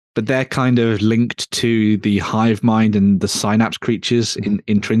turtle. But they're kind of linked to the hive mind and the synapse creatures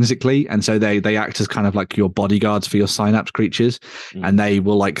intrinsically, and so they act as kind of like your bodyguards for your synapse creatures, and they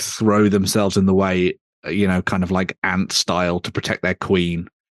will like throw themselves in the way, kind of like ant style to protect their queen.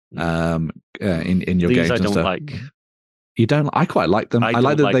 In your These games I and don't stuff. like. You don't? I quite like them. I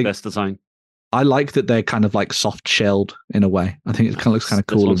like that this design. I like that they're kind of like soft shelled in a way. I think it kind of looks kind of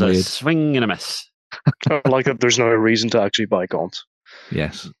cool and weird. A swing and a miss. I like that. There's no reason to actually buy Gaunts.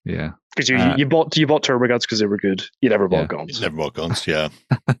 Yes, yeah. Because you bought Termagants because they were good. You never bought Gaunts. Never bought Gaunts. Yeah.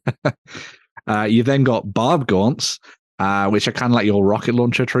 You've then got Barb Gaunts, which are kind of like your rocket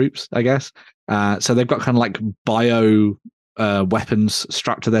launcher troops, I guess. So they've got kind of like bio weapons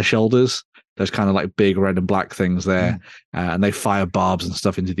strapped to their shoulders. Those kind of like big red and black things there, and they fire barbs and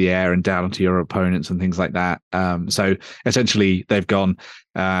stuff into the air and down onto your opponents and things like that. So essentially, they've gone,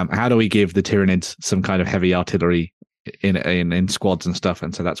 how do we give the Tyranids some kind of heavy artillery in squads and stuff?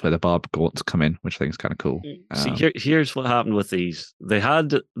 And so that's where the Barb Gaunts come in, which I think is kind of cool. See, here's what happened with these. They had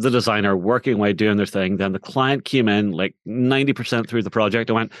the designer working away doing their thing. Then the client came in like 90% through the project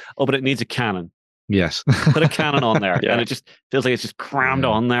and went, oh, but it needs a cannon. Yes. Put a cannon on there, and it just feels like it's just crammed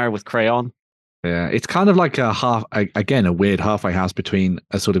on there with crayon. Yeah, it's kind of like a weird halfway house between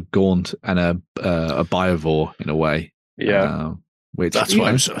a sort of Gaunt and a Biovore in a way. Yeah. Which that's why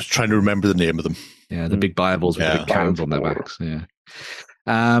I was trying to remember the name of them. Yeah, the big Biovores with the big cannons on their backs. Yeah.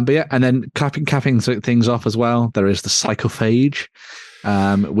 But yeah, and then capping things off as well, there is the Psychophage,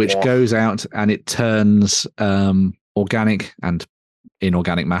 which goes out and it turns organic and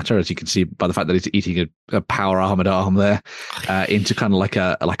inorganic matter, as you can see by the fact that it's eating a power armored arm there, into kind of like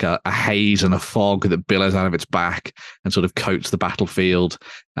a haze and a fog that billows out of its back and sort of coats the battlefield.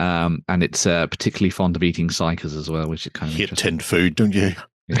 And it's particularly fond of eating psychers as well, which is kind of hate tinned food, don't you?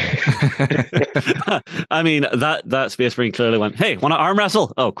 Yeah. I mean, that Space Marine clearly went, "Hey, want to arm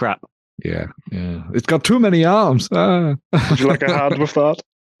wrestle?" Oh crap! Yeah. It's got too many arms. Would you like a hand with that?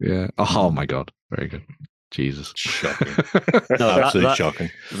 Yeah. Oh my god, very good. Jesus, shocking. No, absolutely shocking.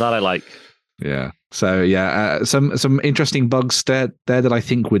 That I like. Yeah. So yeah, some interesting bugs there that I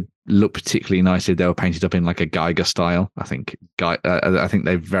think would look particularly nice if they were painted up in like a Geiger style. I think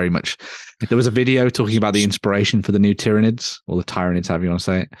they very much. There was a video talking about the inspiration for the new Tyranids, or the Tyranids, however you want to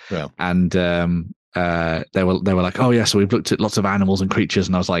say it. Yeah. And they were like, oh yeah, so we've looked at lots of animals and creatures,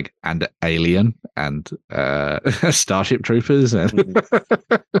 and I was like, and Alien and Starship Troopers. And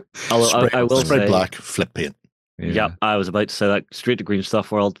I will spray say, black, flip paint. Yeah, I was about to say that. Straight to Green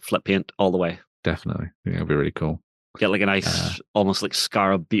Stuff World, flip paint all the way. Definitely, yeah, it'd be really cool. Get like a nice, almost like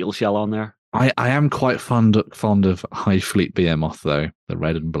Scarab beetle shell on there. I am quite fond of High Fleet Behemoth though, the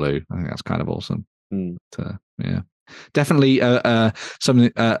red and blue. I think that's kind of awesome. Yeah. Definitely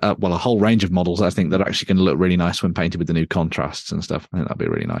something. A whole range of models I think that are actually going to look really nice when painted with the new contrasts and stuff. I think that'd be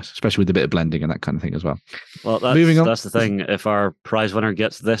really nice, especially with a bit of blending and that kind of thing as well. Well, moving on. That's the thing. If our prize winner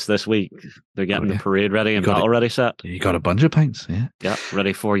gets this week, they're getting the parade ready and battle ready set. You got a bunch of paints, yeah,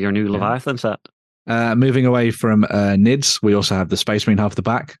 ready for your new Leviathan set. Moving away from NIDS, we also have the Space Marine half the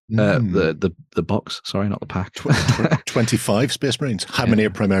back, the box. Sorry, not the pack. 25 Space Marines. How many are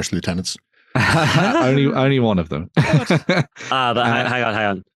Primaris Lieutenants? only one of them. But hang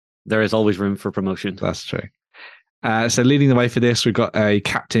on. There is always room for promotion. That's true. So leading the way for this, we've got a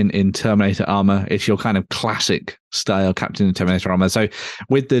captain in Terminator armor. It's your kind of classic style captain in Terminator armor. So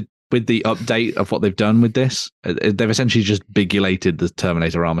with the update of what they've done with this, they've essentially just bigulated the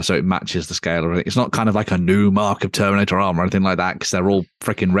Terminator armor so it matches the scale of it. It's not kind of like a new mark of Terminator armor or anything like that, because they're all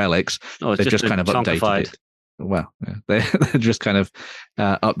freaking relics. No, they've just kind of updated it. Well, yeah, they just kind of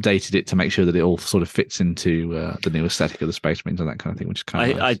updated it to make sure that it all sort of fits into the new aesthetic of the Space Marines and that kind of thing, which is kind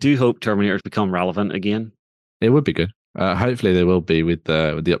of nice. I do hope Terminators become relevant again. It would be good. Hopefully they will be with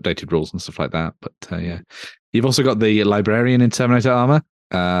the updated rules and stuff like that. But yeah, you've also got the Librarian in Terminator armor,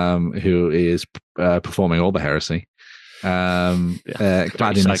 who is performing all the heresy,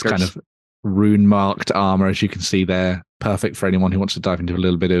 clad in this kind of rune-marked armor, as you can see there. Perfect for anyone who wants to dive into a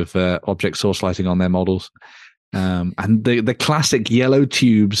little bit of object source lighting on their models. And the classic yellow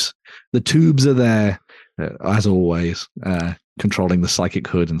tubes, the tubes are there, as always, controlling the psychic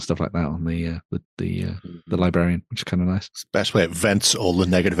hood and stuff like that on the Librarian, which is kind of nice. It's the best way it vents all the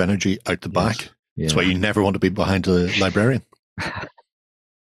negative energy out the back. Yeah. That's why you never want to be behind a Librarian.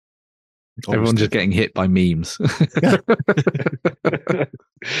 Everyone's just getting hit by memes.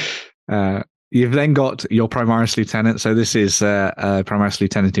 You've then got your Primaris Lieutenant. So this is Primaris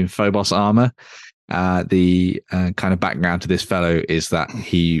Lieutenant in Phobos armor. The kind of background to this fellow is that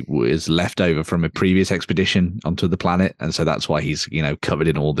he was left over from a previous expedition onto the planet, and so that's why he's covered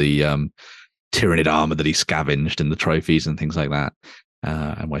in all the Tyranid armor that he scavenged and the trophies and things like that.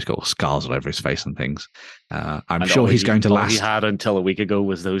 And where he's got all scars all over his face and things. I'm sure he's going to last. All he had until a week ago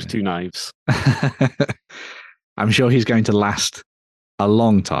was those two knives. I'm sure he's going to last a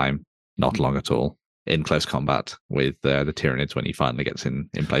long time, not long at all, in close combat with the Tyranids when he finally gets in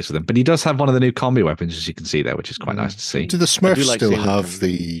place with them. But he does have one of the new combi weapons, as you can see there, which is quite nice to see. Do the Smurfs still have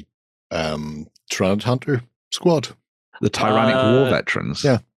the Tyranid Hunter squad? The Tyrannic War Veterans?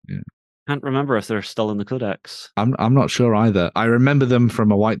 Yeah. Can't remember if they're still in the Codex. I'm not sure either. I remember them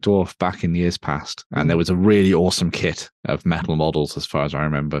from a White Dwarf back in years past, and there was a really awesome kit of metal models as far as I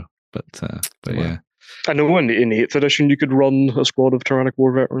remember. But yeah. I know in 8th edition you could run a squad of Tyrannic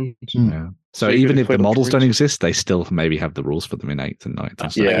War Veterans. Yeah. So even if the models don't exist, they still maybe have the rules for them in 8th and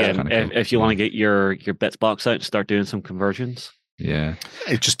 9th. And if you want to get your bits box out and start doing some conversions. Yeah.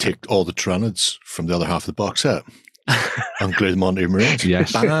 Just take all the Tyranids from the other half of the box set and glue them onto your Marines.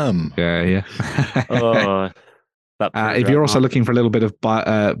 Yes. Bam. Yeah. If you're also looking for a little bit of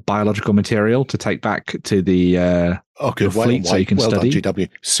biological material to take back to the fleet so you can study. Done, GW.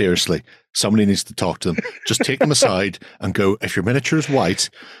 Seriously, somebody needs to talk to them. Just take them aside and go, if your miniature is white,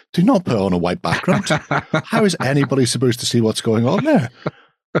 do not put on a white background. How is anybody supposed to see what's going on there?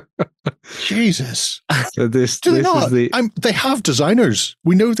 Jesus. So they have designers.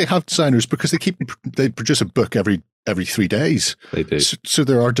 We know they have designers because they produce a book every 3 days. They do. So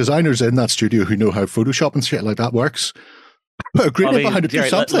there are designers in that studio who know how Photoshop and shit like that works. Put a green behind it, do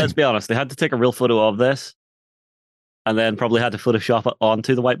something. Let's be honest. They had to take a real photo of this and then probably had to Photoshop it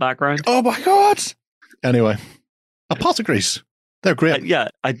onto the white background. Oh my God. Anyway, apothecaries. They're great.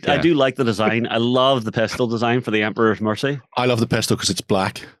 I do like the design. I love the pistol design for the Emperor's Mercy. I love the pistol because it's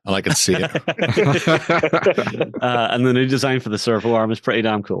black and I can see it. And the new design for the servo arm is pretty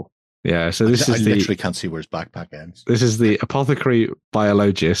damn cool. Yeah, so I literally can't see where his backpack ends. This is the Apothecary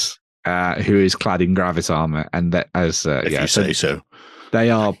Biologist, who is clad in Gravis armor, and that as if you say so,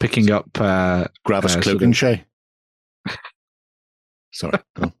 they are picking up Gravis cloaking, Shay. Sorry.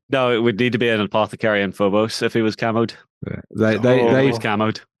 No, it would need to be an apothecary in Phobos if he was camoed. They was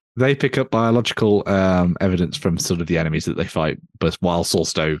camoed. They pick up biological evidence from sort of the enemies that they fight, but whilst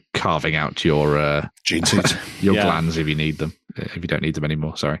also carving out your gene suits, your glands if you need them. If you don't need them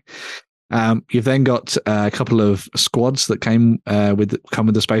anymore, sorry. You've then got a couple of squads that come with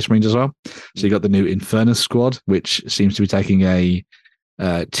the Space Marines as well. So you got the new Infernus squad, which seems to be taking a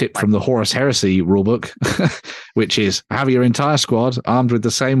tip from the Horus Heresy rulebook, which is have your entire squad armed with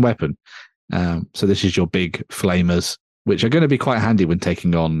the same weapon. So this is your big flamers, which are going to be quite handy when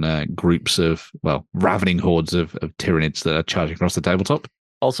taking on groups of, ravening hordes of Tyranids that are charging across the tabletop.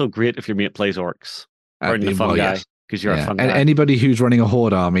 Also great if your mate plays orcs. Or the fun guy, because you're a fun guy. And anybody who's running a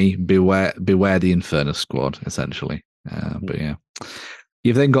horde army, beware the Infernus squad, essentially. But yeah.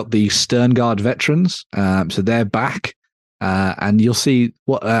 You've then got the Sternguard veterans. So they're back. And you'll see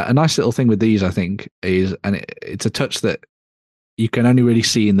what a nice little thing with these, I think, is, and it's a touch that you can only really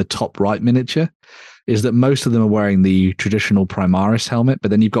see in the top right miniature, is that most of them are wearing the traditional Primaris helmet, but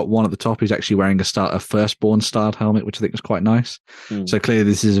then you've got one at the top who's actually wearing a Firstborn styled helmet, which I think is quite nice. So clearly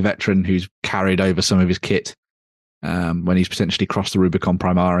this is a veteran who's carried over some of his kit when he's potentially crossed the Rubicon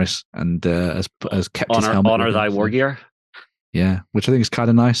Primaris and has kept his helmet. Honor thy war gear. Yeah, which I think is kind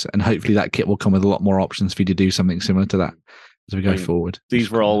of nice, and hopefully that kit will come with a lot more options for you to do something similar to that as we go forward.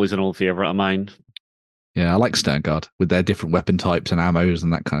 These were always an old favourite of mine. Yeah, I like Sternguard with their different weapon types and ammos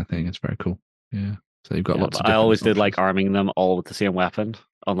and that kind of thing. It's very cool. Yeah, so you've got lots of. I always did like arming them all with the same weapon,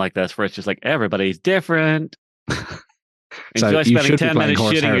 unlike this, where it's just like everybody's different. Enjoy spending 10 minutes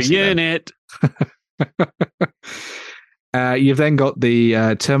shooting your unit. You've then got the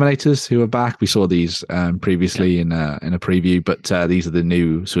Terminators who are back. We saw these previously in a preview, but these are the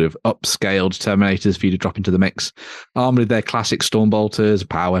new sort of upscaled Terminators for you to drop into the mix, armed with their classic Stormbolters,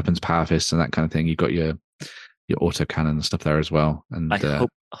 power weapons, power fists, and that kind of thing. You've got your autocannon and stuff there as well. And I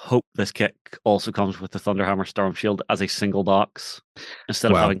hope this kit also comes with the Thunderhammer Storm Shield as a single box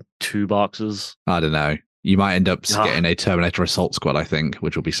instead of having 2 boxes. I don't know. You might end up getting a Terminator Assault Squad, I think,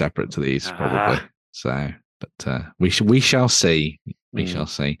 which will be separate to these probably. So. But we shall see. We shall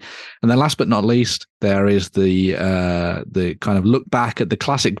see. And then last but not least, there is the kind of look back at the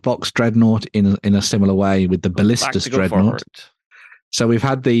classic box Dreadnought in a similar way with the Ballistus Dreadnought. Forward. So we've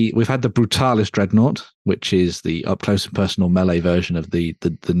had the Brutalis Dreadnought, which is the up close and personal melee version of the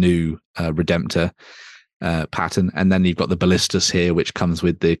new Redemptor pattern, and then you've got the Ballistus here, which comes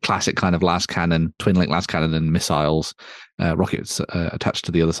with the classic kind of las cannon, twin link las cannon, and missiles, rockets attached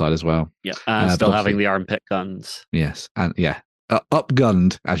to the other side as well. Yeah, and still having the armpit guns. Yes, and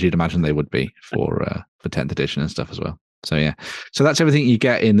upgunned as you'd imagine they would be for 10th edition and stuff as well. So yeah, so that's everything you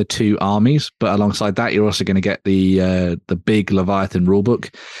get in the 2 armies. But alongside that, you're also going to get the big Leviathan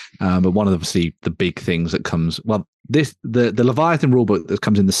rulebook. But one of the big things that comes, the Leviathan rulebook that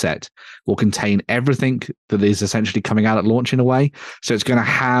comes in the set will contain everything that is essentially coming out at launch in a way. So it's going to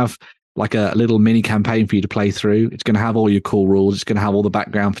have like a little mini campaign for you to play through. It's going to have all your cool rules. It's going to have all the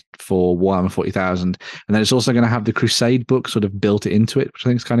background for Warhammer 40,000. And then it's also going to have the Crusade book sort of built into it, which I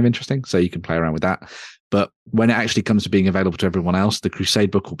think is kind of interesting. So you can play around with that. But when it actually comes to being available to everyone else, the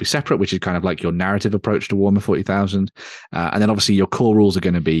Crusade book will be separate, which is kind of like your narrative approach to Warhammer 40,000. And then obviously your core rules are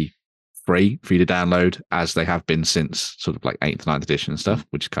going to be free for you to download, as they have been since sort of like 8th, 9th edition and stuff,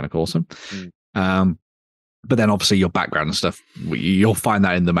 which is kind of awesome. But then obviously your background and stuff, you'll find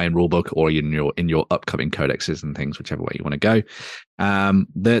that in the main rulebook or in your upcoming codexes and things, whichever way you want to go.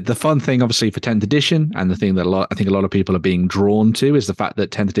 The fun thing, obviously, for 10th edition, and the thing that I think a lot of people are being drawn to, is the fact that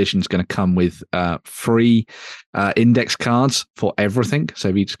 10th edition is going to come with free index cards for everything. So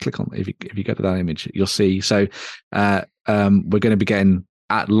if you just click on, if you go to that image, you'll see. So we're going to be getting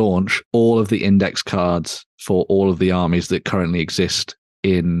at launch all of the index cards for all of the armies that currently exist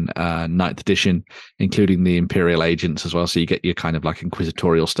in 9th edition, including the Imperial agents as well. So you get your kind of like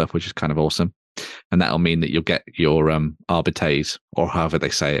inquisitorial stuff, which is kind of awesome. And that'll mean that you'll get your arbites, or however they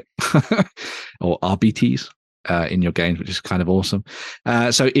say it, or RBTs in your games, which is kind of awesome.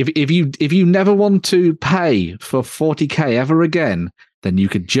 So if you never want to pay for 40k ever again, then you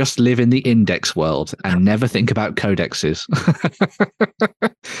could just live in the index world and never think about codexes.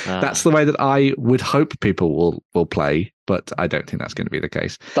 That's the way that I would hope people will play, but I don't think that's going to be the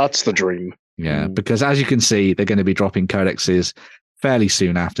case. That's the dream. Yeah, because as you can see, they're going to be dropping codexes fairly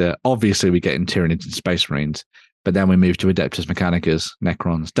soon after. Obviously, we get in Tyranids and Space Marines, but then we move to Adeptus Mechanicus,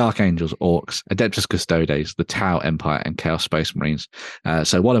 Necrons, Dark Angels, Orcs, Adeptus Custodes, the Tau Empire, and Chaos Space Marines.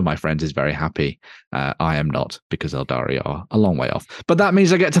 So one of my friends is very happy. I am not, because Eldari are a long way off. But that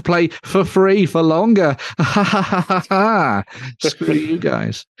means I get to play for free for longer. Screw you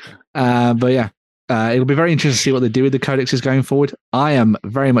guys. But yeah, it'll be very interesting to see what they do with the codexes going forward. I am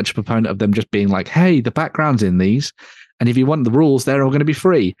very much a proponent of them just being like, hey, the background's in these, and if you want the rules, they're all going to be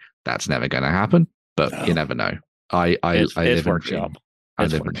free. That's never going to happen, but you never know. It's workshop.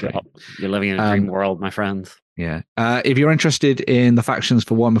 You're living in a dream world, my friends. Yeah. If you're interested in the factions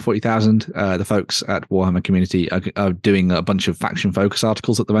for Warhammer 40,000, the folks at Warhammer Community are doing a bunch of faction focus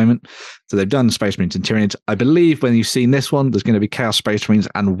articles at the moment. So they've done Space Marines and Tyranids. I believe when you've seen this one, there's going to be Chaos Space Marines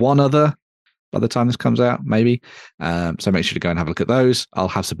and one other by the time this comes out, maybe. So make sure to go and have a look at those. I'll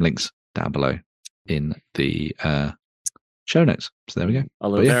have some links down below in the show notes. So there we go.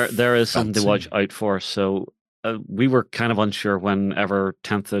 Although there is something to watch out for. So we were kind of unsure whenever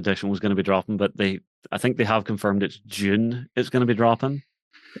 10th edition was going to be dropping, but I think they have confirmed it's June it's going to be dropping.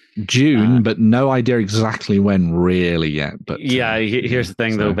 June, but no idea exactly when really yet. But yeah, here's the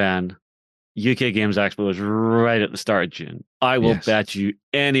thing though, Ben. UK Games Expo is right at the start of June. I will bet you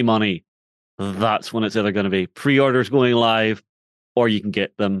any money that's when it's either going to be pre-orders going live, or you can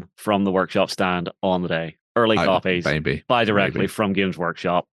get them from the workshop stand on the day. Early copies, buy directly from Games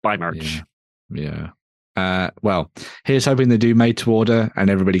Workshop, buy merch. Yeah. Well, here's hoping they do made to order and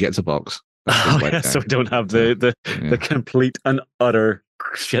everybody gets a box. So we don't have the complete and utter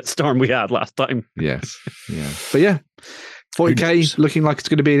shitstorm we had last time. Yes. Yeah. But yeah, 40k looking like it's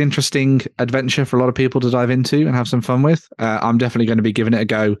going to be an interesting adventure for a lot of people to dive into and have some fun with. I'm definitely going to be giving it a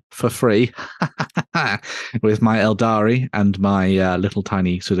go for free with my Eldari and my little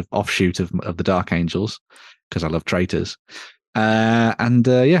tiny sort of offshoot of the Dark Angels, because I love traitors.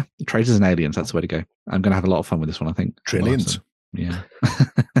 Yeah, traitors and aliens, that's the way to go. I'm going to have a lot of fun with this one, I think. Trillions. Yeah.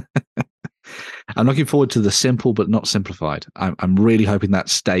 I'm looking forward to the simple but not simplified. I'm really hoping that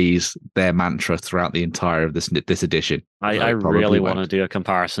stays their mantra throughout the entire of this edition. I really want to do a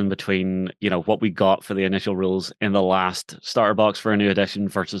comparison between what we got for the initial rules in the last starter box for a new edition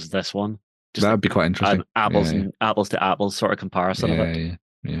versus this one. That would be quite interesting. Apples to apples sort of comparison of it.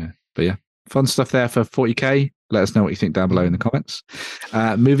 Yeah. But yeah, fun stuff there for 40k. Let us know what you think down below in the comments.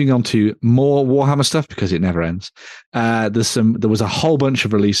 Moving on to more Warhammer stuff, because it never ends. There was a whole bunch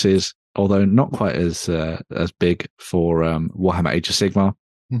of releases, although not quite as big for Warhammer Age of Sigmar.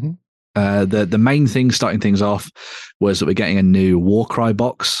 Mm-hmm. The main thing starting things off was that we're getting a new Warcry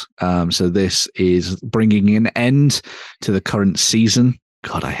box. So this is bringing an end to the current season.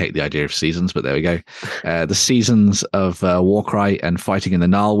 God, I hate the idea of seasons, but there we go. The seasons of Warcry and fighting in the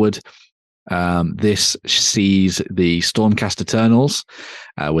Gnarlwood. This sees the Stormcast Eternals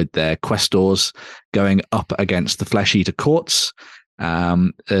with their Questors going up against the Flesh Eater Courts.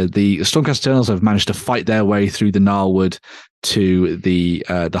 The Stormcast Eternals have managed to fight their way through the Gnarlwood to the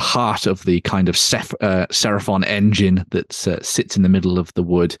heart of the kind of Seraphon engine that sits in the middle of the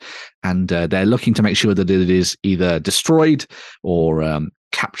wood, and they're looking to make sure that it is either destroyed or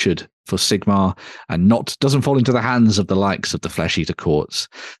captured for Sigmar and doesn't fall into the hands of the likes of the Flesh Eater Courts.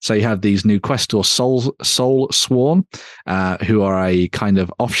 So you have these new Questor Soul Sworn, who are a kind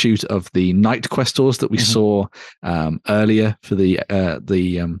of offshoot of the Night Questors that we saw earlier for the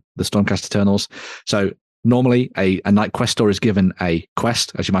Stormcast Eternals. So normally a Night Questor is given a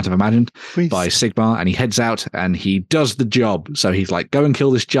quest, as you might have imagined, by Sigmar, and he heads out and he does the job. So he's like, go and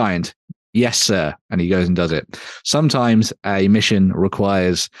kill this giant. Yes, sir. And he goes and does it. Sometimes a mission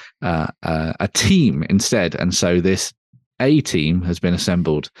requires a team instead. And so this a team has been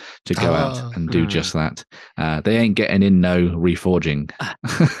assembled to go out and do just that. They ain't getting in no reforging.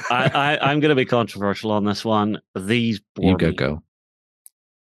 I'm going to be controversial on this one. These bore me. Go.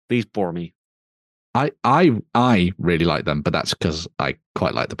 These bore me. I really like them, but that's because I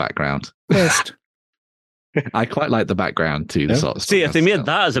quite like the background. Best. I quite like the background to the sort of See, if they made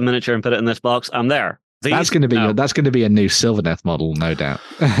that as a miniature and put it in this box, I'm there. That's going to be a new Sylvaneth model, no doubt.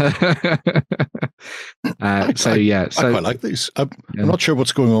 I quite like these. I'm not sure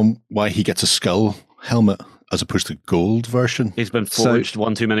what's going on. Why he gets a skull helmet as opposed to gold version? He's been forged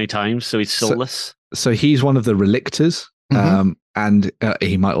one too many times, so he's soulless. So he's one of the relictors. And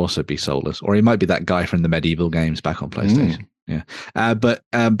he might also be soulless, or he might be that guy from the medieval games back on PlayStation. Yeah, but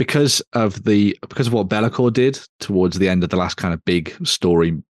because of what Be'lakor did towards the end of the last kind of big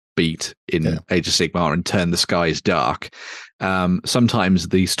story beat in Age of Sigmar and turn the skies dark, sometimes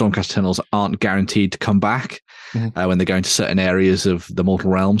the Stormcast Eternals aren't guaranteed to come back when they go into certain areas of the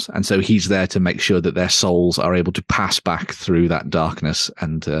mortal realms, and so he's there to make sure that their souls are able to pass back through that darkness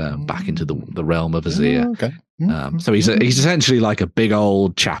and back into the realm of Azir. Okay. So he's essentially like a big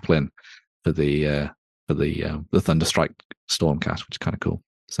old chaplain for the Thunderstrike Stormcast, which is kind of cool.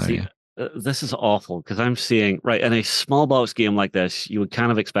 So this is awful because I'm seeing in a small box game like this, you would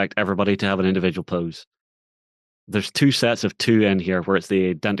kind of expect everybody to have an individual pose. There's 2 sets of 2 in here where it's the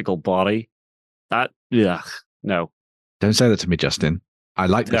identical body. No. Don't say that to me, Justin. I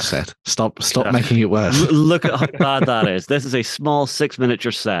like this set. Stop making it worse. Look at how bad that is. This is a small 6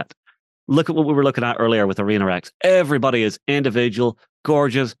 miniature set. Look at what we were looking at earlier with Arena Rex. Everybody is individual,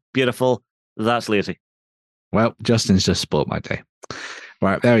 gorgeous, beautiful. That's lazy. Well, Justin's just spoiled my day.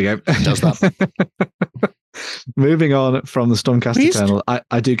 Right, there we go. Does that. Moving on from the Stormcast Eternal,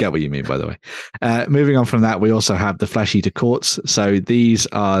 I do get what you mean, by the way. Moving on from that, we also have the Flesh Eater Courts. So these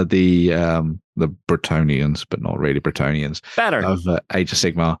are the Bretonnians, but not really Bretonnians, of Age of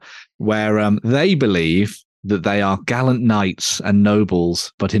Sigmar, where they believe that they are gallant knights and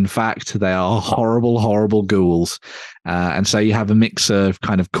nobles, but in fact they are horrible, horrible ghouls. And so you have a mix of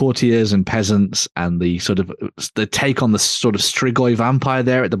kind of courtiers and peasants, and the take on the sort of Strigoi vampire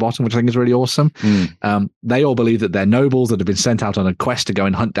there at the bottom, which I think is really awesome. They all believe that they're nobles that have been sent out on a quest to go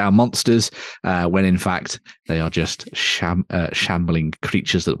and hunt down monsters, when in fact they are just shambling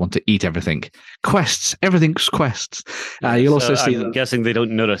creatures that want to eat everything. Quests, everything's quests. You'll also see. I'm guessing they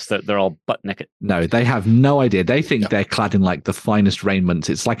don't notice that they're all butt naked. No, they have no idea. They think they're clad in like the finest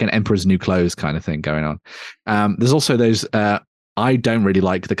raiment. It's like an emperor's new clothes kind of thing going on. There's also those. I don't really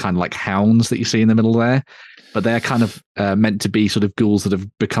like the kind of like hounds that you see in the middle there, but they're kind of meant to be sort of ghouls that have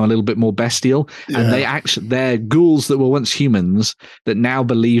become a little bit more bestial, and they're ghouls that were once humans that now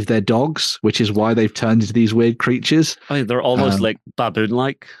believe they're dogs, which is why they've turned into these weird creatures. I mean, they're almost like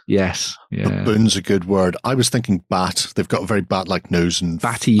baboon-like. Yes, baboon's a good word. I was thinking bat. They've got a very bat-like nose and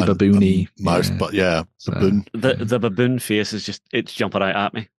batty, baboony mouth, but baboon. The baboon face is it's jumping out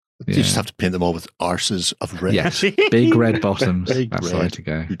at me. You just have to paint them all with arses of red. Yes, big red bottoms. That's the way to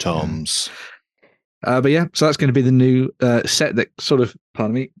go. Toms. But so that's going to be the new set that sort of,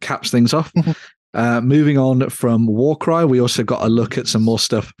 caps things off. Moving on from Warcry, we also got a look at some more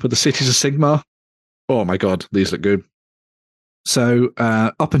stuff for the Cities of Sigmar. Oh my god, these look good. So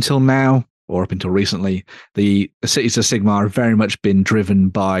up until now, or up until recently, the Cities of Sigmar have very much been driven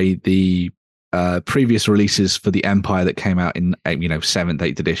by the previous releases for the Empire that came out in 7th,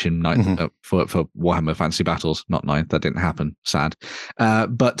 8th edition, 9th, for Warhammer Fantasy Battles, not 9th, that didn't happen, sad.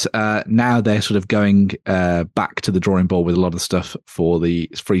 But now they're sort of going back to the drawing board with a lot of the stuff for the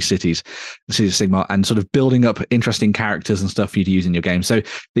free cities, the Cities of Sigmar, and sort of building up interesting characters and stuff for you to use in your game. So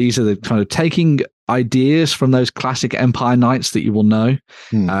these are the kind of taking ideas from those classic Empire Knights that you will know,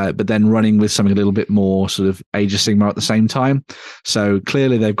 but then running with something a little bit more sort of Age of Sigmar at the same time. So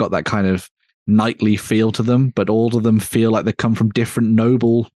clearly they've got that kind of knightly feel to them, but all of them feel like they come from different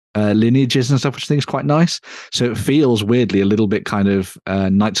noble lineages and stuff, which I think is quite nice. So it feels weirdly a little bit kind of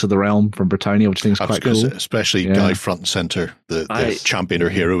Knights of the Realm from Bretonnia, which I think is quite cool. Especially Guy front and center. The champion or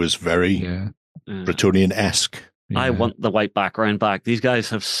hero is very Bretonnian-esque. I want the white background back. These guys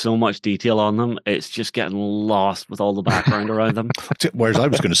have so much detail on them. It's just getting lost with all the background around them. Whereas I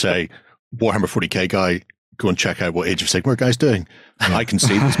was going to say, Warhammer 40k guy, go and check out what Age of Sigmar guy's doing. I can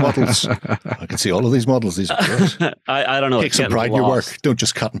see these models. I can see all of these models. These are great. I don't know. Take some pride in your work. Don't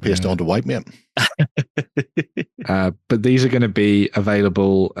just cut and paste onto white, mate. But these are going to be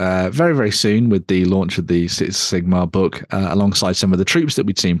available very, very soon with the launch of the Cities of Sigmar book, alongside some of the troops that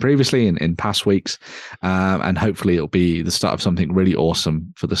we'd seen previously in past weeks. And hopefully it'll be the start of something really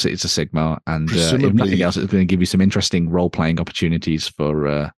awesome for the Cities of Sigmar. And if nothing else, it's going to give you some interesting role-playing opportunities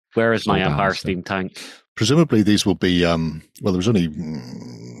for... Where is my Empire steam tank? presumably these will be, well, there was only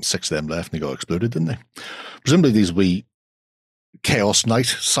 6 of them left and they got exploded, didn't they? Presumably these will be Chaos Knight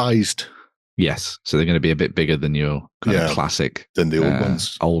sized. Yes, so they're going to be a bit bigger than your kind of classic, than the old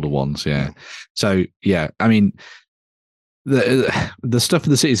ones, older ones. Yeah. So I mean, the stuff in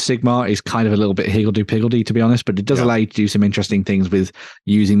the City of Sigmar is kind of a little bit higgledy-piggledy, to be honest, but it does allow you to do some interesting things with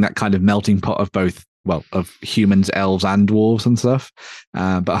using that kind of melting pot of both, well, of humans, elves, and dwarves and stuff.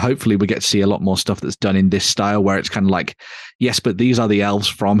 But hopefully we get to see a lot more stuff that's done in this style, where it's kind of like, yes, but these are the elves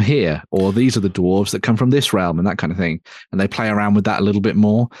from here, or these are the dwarves that come from this realm, and that kind of thing. And they play around with that a little bit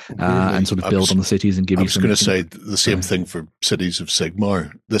more, and sort of build on the cities and give you some... I was going to say the same thing for Cities of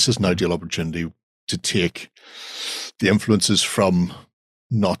Sigmar. This is an ideal opportunity to take the influences from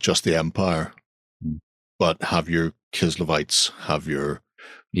not just the Empire, but have your Kislevites, have your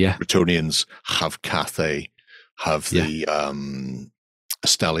Bretonnians, have Cathay, have the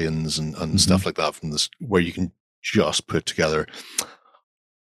Estalians and stuff like that from this, where you can just put together,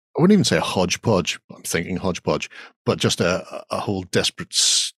 I wouldn't even say a hodgepodge, I'm thinking hodgepodge, but just a whole desperate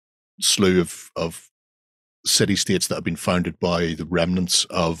slew of city-states that have been founded by the remnants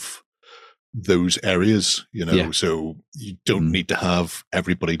of those areas, so you don't need to have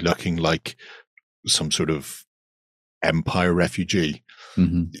everybody looking like some sort of empire refugee.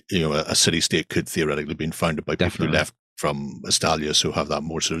 A city-state could theoretically have been founded by people who left from Estalia, so have that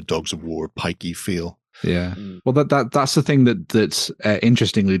more sort of Dogs of War, pikey feel. Yeah. Well, that's the thing that's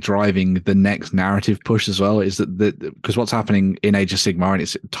interestingly driving the next narrative push as well, is that because what's happening in Age of Sigmar, and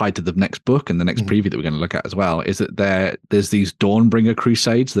it's tied to the next book and the next preview that we're going to look at as well, is that there's these Dawnbringer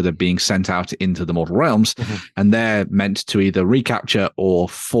crusades that are being sent out into the mortal realms, and they're meant to either recapture or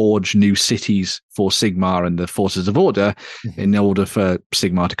forge new cities for Sigmar and the Forces of Order, in order for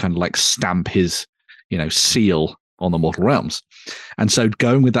Sigmar to kind of like stamp his, seal on the mortal realms. And so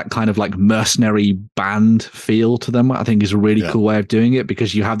going with that kind of like mercenary band feel to them, I think is a really cool way of doing it,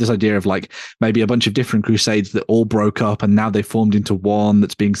 because you have this idea of like maybe a bunch of different crusades that all broke up and now they formed into one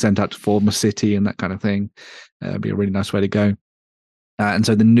that's being sent out to form a city and that kind of thing. It'd be a really nice way to go. And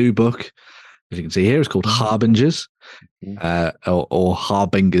so the new book, as you can see here, is called Harbingers, or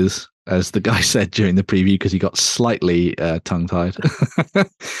Harbingers, as the guy said during the preview, because he got slightly tongue-tied.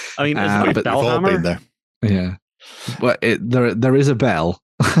 I mean, it's like Bellhammer. There. Yeah. Well, there is a bell.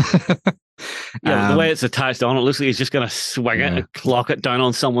 The way it's attached on, it looks like he's just going to swing it and clock it down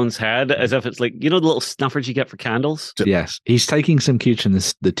on someone's head, as if it's like, the little snuffers you get for candles. Yes, he's taking some cues from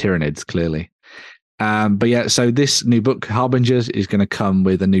the Tyranids, clearly. But so this new book, Harbingers, is going to come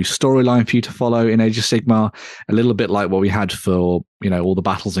with a new storyline for you to follow in Age of Sigmar, a little bit like what we had for, all the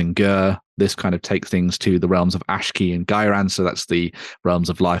battles in Gur. This kind of takes things to the realms of Ashki and Gairan, so that's the realms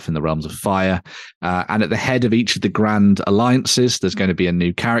of life and the realms of fire. And at the head of each of the grand alliances, there's going to be a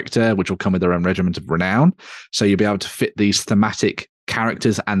new character, which will come with their own regiment of renown. So you'll be able to fit these thematic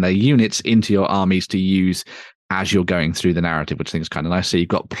characters and their units into your armies to use as you're going through the narrative, which I think is kind of nice. So you've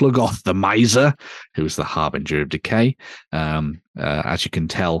got Plugoth the Miser, who's the Harbinger of Decay, as you can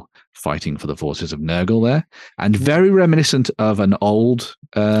tell, fighting for the forces of Nurgle there, and very reminiscent of an old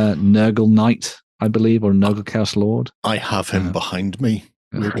Nurgle Knight, I believe, or Nurgle Chaos Lord. I have him behind me.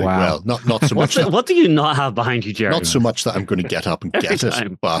 Weirdly. Wow. Well, not so much. What do you not have behind you, Jerry? Not so much that I'm going to get up and get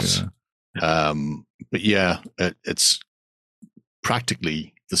it, but it's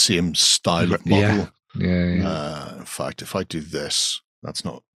practically the same style of model. In fact, if I do this, that's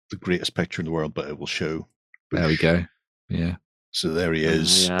not the greatest picture in the world, but it will show. There we go. Yeah. So there he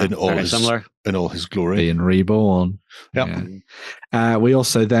is in all his glory. Being reborn. Yeah. We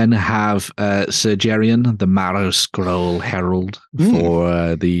also then have Sir Gerion, the Marrow Scroll Herald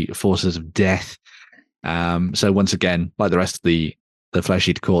for the Forces of Death. So once again, like the rest of the Flesh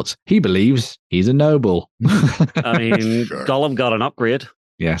Eater Courts, he believes he's a noble. I mean, Gollum got an upgrade.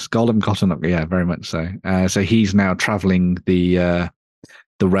 Yes, Gollum got an upgrade. Yeah, very much so. So he's now traveling the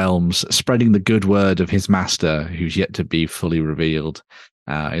realms, spreading the good word of his master, who's yet to be fully revealed.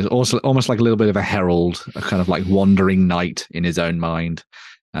 He's also almost like a little bit of a herald, a kind of like wandering knight in his own mind,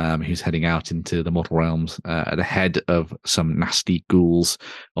 who's heading out into the mortal realms at the head of some nasty ghouls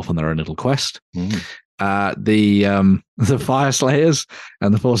off on their own little quest. The Fire Slayers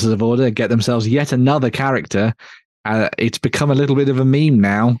and the Forces of Order get themselves yet another character. It's become a little bit of a meme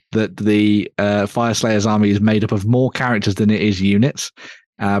now that the Fire Slayers army is made up of more characters than it is units.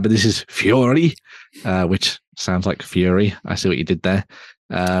 But this is Fury, which sounds like Fury. I see what you did there.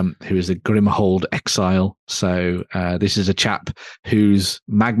 who is a Grimhold exile. So this is a chap whose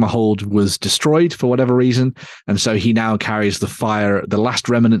magma hold was destroyed for whatever reason, and so he now carries the last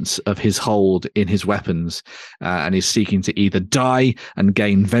remnants of his hold in his weapons, and is seeking to either die and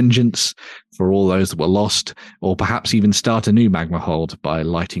gain vengeance for all those that were lost, or perhaps even start a new magma hold by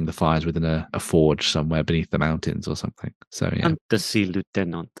lighting the fires within a forge somewhere beneath the mountains or something. So yeah. Fantasy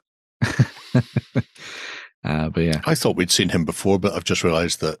Lieutenant. But yeah, I thought we'd seen him before, but I've just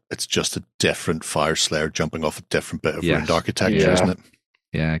realized that it's just a different Fire Slayer jumping off a different bit of ruined architecture, isn't it?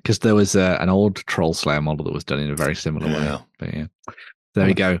 Yeah, because there was an old Troll Slayer model that was done in a very similar way. But yeah, there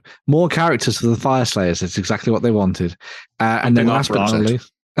we go. More characters for the Fire Slayers. It's exactly what they wanted. And then last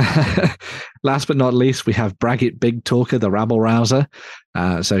but not least, we have Braggett Big Talker, the Rabble Rouser.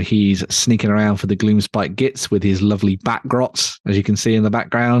 So he's sneaking around for the Gloomspike Gits with his lovely bat grots, as you can see in the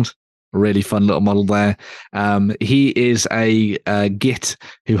background. Really fun little model there. He is a Git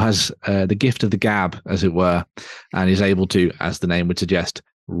who has the gift of the gab, as it were, and is able to, as the name would suggest,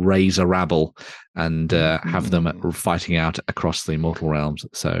 raise a rabble and have them fighting out across the Immortal Realms.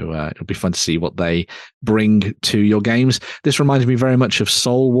 So it'll be fun to see what they bring to your games. This reminds me very much of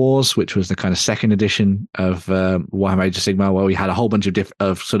Soul Wars, which was the kind of second edition of Warhammer Age of Sigmar, where we had a whole bunch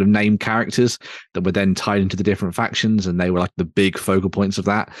of sort of named characters that were then tied into the different factions, and they were like the big focal points of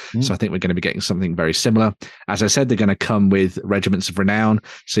that. So I think we're going to be getting something very similar. As I said, they're going to come with regiments of renown,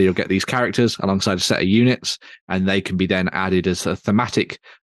 so you'll get these characters alongside a set of units, and they can be then added as a thematic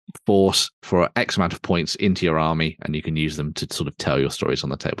force for X amount of points into your army, and you can use them to sort of tell your stories on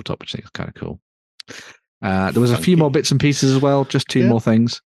the tabletop, which I think is kind of cool. There was a few more bits and pieces as well, just two more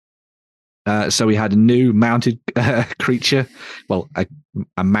things. So we had a new mounted creature, well,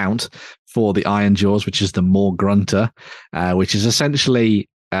 a mount for the Iron Jaws, which is the Maw Grunter, which is essentially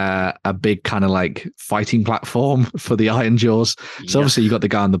a big kind of like fighting platform for the Iron Jaws. So obviously you've got the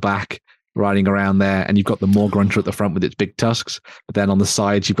guy on the back riding around there, and you've got the Maw Grunter at the front with its big tusks, but then on the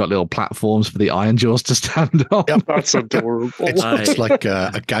sides you've got little platforms for the Iron Jaws to stand on. Yep, that's adorable. It's like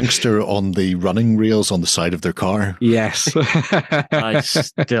a gangster on the running rails on the side of their car. Yes. I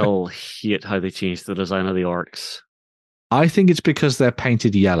still hate how they changed the design of the orcs. I think it's because they're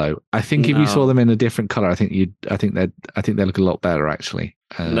painted yellow. I think if you saw them in a different color, I think they look a lot better actually.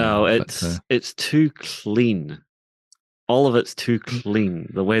 It's too clean. All of it's too clean.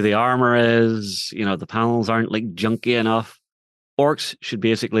 The way the armor is, the panels aren't like junky enough. Orcs should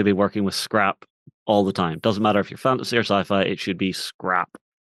basically be working with scrap all the time. Doesn't matter if you're fantasy or sci-fi, it should be scrap.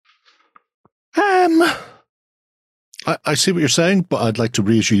 I see what you're saying, but I'd like to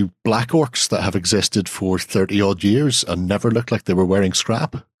raise you black orcs that have existed for 30 odd years and never looked like they were wearing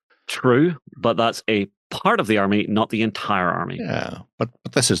scrap. True, but that's a part of the army, not the entire army. Yeah, but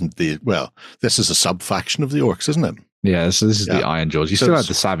this isn't this is a sub-faction of the orcs, isn't it? Yeah, so this is the Iron Jaws. You still have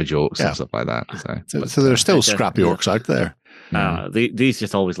the Savage Orcs and stuff like that. So there's still scrappy orcs out there. These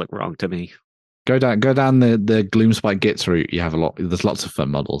just always look wrong to me. Go down the Gloomspike Gits route. You have there's lots of fun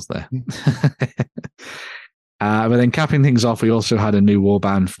models there. But then capping things off, we also had a new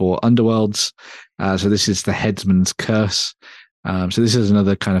warband for Underworlds. So this is the Headsman's Curse. So this is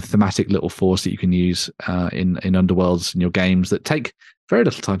another kind of thematic little force that you can use in Underworlds in your games that take very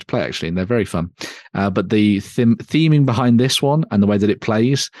little time to play, actually, and they're very fun. But the theming behind this one and the way that it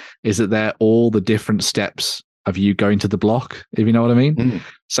plays is that they're all the different steps of you going to the block, if you know what I mean.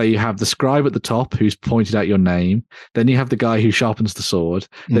 So you have the scribe at the top who's pointed out your name, then you have the guy who sharpens the sword,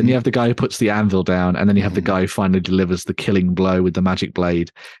 then you have the guy who puts the anvil down, and then you have the guy who finally delivers the killing blow with the magic blade,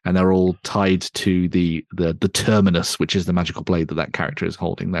 and they're all tied to the terminus, which is the magical blade that character is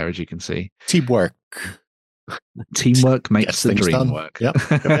holding there, as you can see. Teamwork makes the dream work. Yep.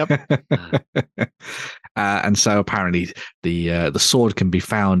 And so apparently the sword can be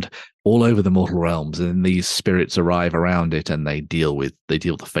found all over the mortal realms, and these spirits arrive around it and they deal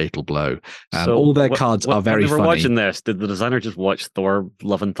the fatal blow. So all their cards are very funny. When we were watching this, did the designer just watch Thor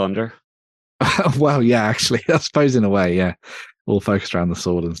Love and Thunder? Well, yeah, actually, I suppose in a way, yeah. All focused around the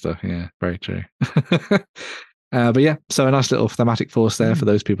sword and stuff. Yeah, very true. But yeah, so a nice little thematic force there for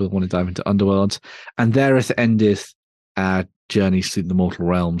those people who want to dive into Underworlds. And thereth endeth our journeys through the mortal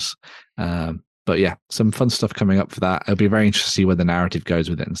realms. But yeah, some fun stuff coming up for that. It'll be very interesting to see where the narrative goes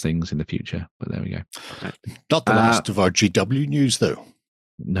with it and things in the future. But there we go. Not the last of our GW news, though.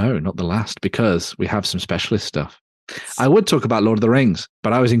 No, not the last, because we have some specialist stuff. I would talk about Lord of the Rings,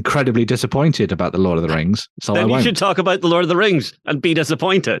 but I was incredibly disappointed about the Lord of the Rings. So then you should talk about the Lord of the Rings and be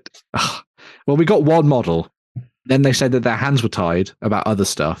disappointed. Well, we got one model. Then they said that their hands were tied about other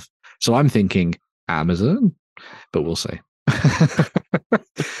stuff. So I'm thinking Amazon, but we'll see.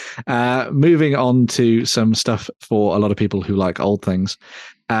 Moving on to some stuff for a lot of people who like old things.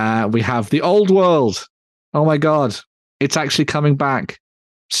 We have the Old World. Oh my God. It's actually coming back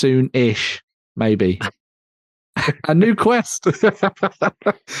soon-ish, maybe. A new quest.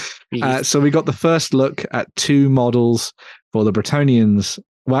 So we got the first look at 2 models for the Bretonnians.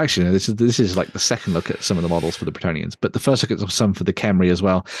 Well, actually, no, this is like the second look at some of the models for the Bretonnians, but the first look at some for the Khemri as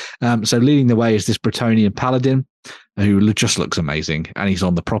well. So leading the way is this Bretonnian paladin who just looks amazing, and he's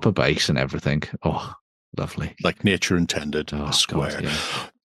on the proper base and everything. Oh, lovely. Like nature intended, a square. God, yeah.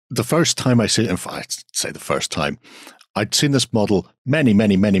 The first time I see it, in fact, I'd say the first time, I'd seen this model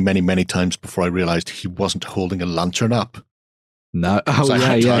many times before I realized he wasn't holding a lantern up. No. Oh,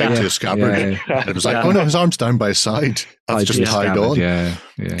 tied to a scabbard. And it was like, oh no, his arm's down by his side. That's just tied on. Yeah.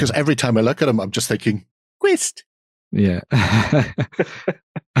 Because every time I look at him, I'm just thinking, quest. Yeah.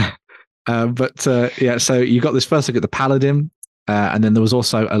 So you got this first look at the Paladin, and then there was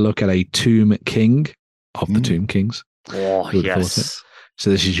also a look at a Tomb King of the Tomb Kings. Oh, yes. So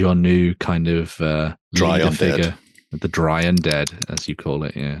this is your new kind of dry undead figure. The dry undead, as you call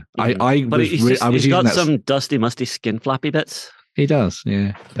it, yeah. He's got some dusty, musty skin flappy bits. He does,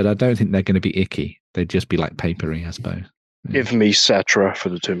 yeah. But I don't think they're going to be icky. They'd just be like papery, I suppose. Yeah. Give me Cetra for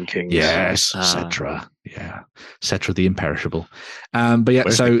the Tomb Kings. Yes, Cetra. Yeah. Cetra the Imperishable. But yeah,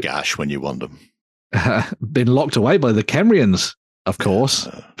 where's the gash when you want them? Been locked away by the Khemrians, of course,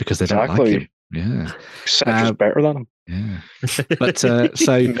 because they don't like him. Yeah. Cetra's better than him. Yeah. But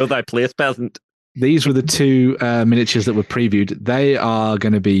so you know that place peasant. These were the 2 miniatures that were previewed. They are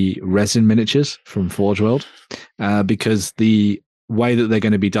going to be resin miniatures from Forge World, because the way that they're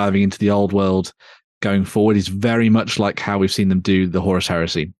going to be diving into the Old World going forward is very much like how we've seen them do the Horus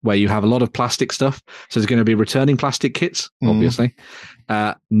Heresy, where you have a lot of plastic stuff. So there's going to be returning plastic kits, obviously,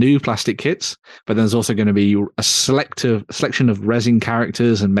 new plastic kits, but then there's also going to be a selection of resin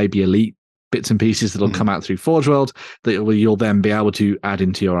characters and maybe elite bits and pieces that'll come out through Forge World that you'll then be able to add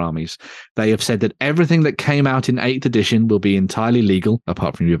into your armies. They have said that everything that came out in 8th edition will be entirely legal,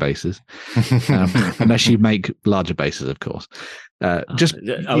 apart from your bases, unless you make larger bases, of course. I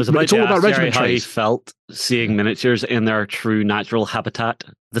was about to ask Jerry how he felt seeing miniatures in their true natural habitat,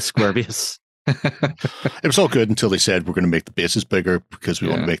 the square base. It was all good until they said we're going to make the bases bigger because we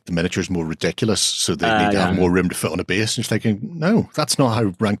want to make the miniatures more ridiculous, so they need to have more room to fit on a base. And you're thinking, no, that's not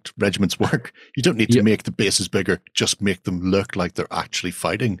how ranked regiments work. You don't need to make the bases bigger, just make them look like they're actually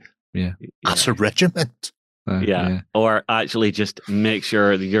fighting as a regiment. Or actually just make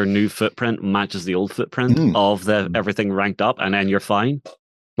sure that your new footprint matches the old footprint of everything ranked up, and then you're fine.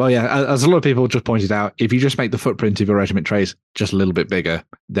 Well, yeah, as a lot of people just pointed out, if you just make the footprint of your regiment trays just a little bit bigger,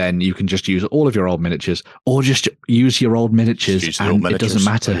 then you can just use all of your old miniatures, or just use your old miniatures, it doesn't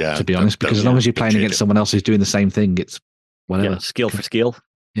matter, to be honest, because as long as you're playing against someone else who's doing the same thing, it's whatever. Yeah, skill for skill.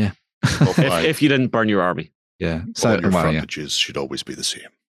 Yeah. if you didn't burn your army. Yeah. So your frontages should always be the same.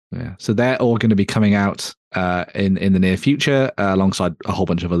 Yeah, so they're all going to be coming out in the near future, alongside a whole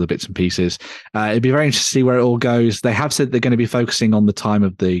bunch of other bits and pieces. It'd be very interesting to see where it all goes. They have said they're going to be focusing on the time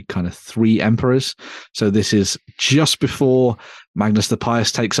of the kind of 3 emperors. So this is just before Magnus the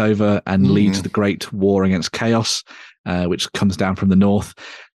Pious takes over and leads the great war against chaos, which comes down from the north.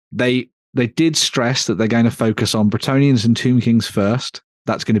 They did stress that they're going to focus on Bretonnians and Tomb Kings first.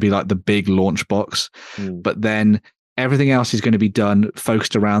 That's going to be like the big launch box. But then everything else is going to be done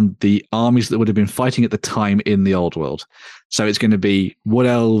focused around the armies that would have been fighting at the time in the Old World. So it's going to be Wood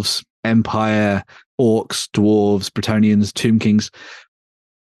Elves, Empire, Orcs, Dwarves, Bretonnians, Tomb Kings.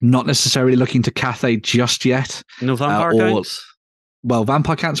 Not necessarily looking to Cathay just yet. No Vampire Counts? Well,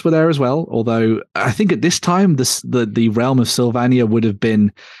 Vampire Counts were there as well, although I think at this time the realm of Sylvania would have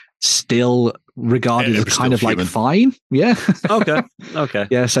been still regarded as kind of like fine. Yeah. Okay.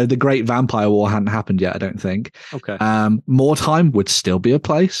 Yeah. So the Great Vampire War hadn't happened yet, I don't think. Okay. Mordheim would still be a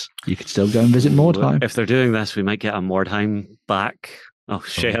place. You could still go and visit Mordheim. If they're doing this, we might get a Mordheim back. Oh,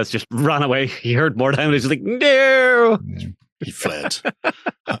 Shay has just ran away. He heard Mordheim and he's like, no. Yeah. He fled.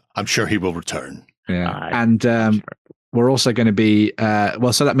 I'm sure he will return. Yeah. And we're also going to be,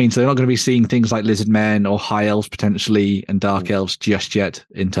 so that means they're not going to be seeing things like Lizard Men or High Elves potentially and Dark Elves just yet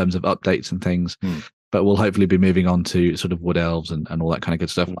in terms of updates and things. But we'll hopefully be moving on to sort of Wood Elves and all that kind of good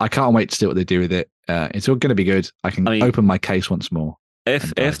stuff. I can't wait to see what they do with it. It's all going to be good. I can open my case once more.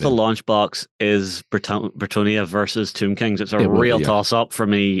 If the launch box is Bretonnia versus Tomb Kings, it's a real toss-up for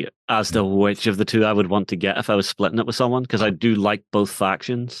me as to which of the two I would want to get if I was splitting it with someone, because I do like both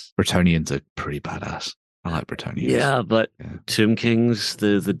factions. Bretonnians are pretty badass. I like Bretonnians. Yeah, but Tomb Kings,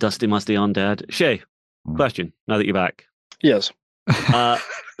 the dusty musty undead. Shay, question, now that you're back. Yes.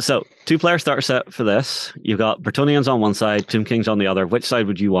 So 2-player starter set for this. You've got Bretonnians on one side, Tomb Kings on the other. Which side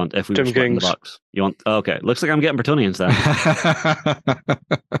would you want if we were splitting the box? You want? Okay, looks like I'm getting Bretonnians then.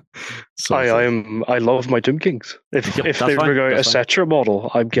 I love my Tomb Kings. If they were going a Cetra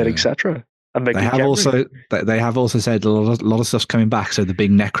model, I'm getting Cetra. They have also said a lot of stuff's coming back. So the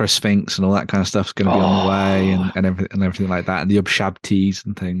big Necrosphinx and all that kind of stuff's going to be on the way, and everything like that, and the Ubshabtis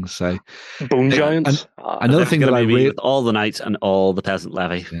and things. So Bone Giants. Another thing that I really with all the knights and all the peasant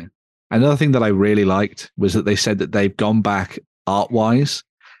levy. Yeah. Another thing that I really liked was that they said that they've gone back art wise,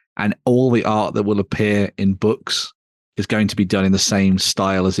 and all the art that will appear in books is going to be done in the same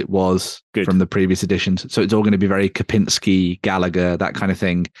style as it was from the previous editions. So it's all going to be very Kapinski, Gallagher, that kind of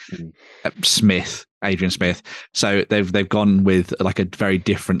thing. Smith, Adrian Smith. So they've gone with like a very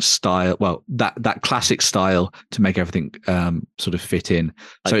different style. Well, that classic style to make everything sort of fit in.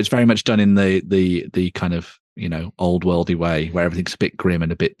 So it's very much done in the kind of, old worldy way where everything's a bit grim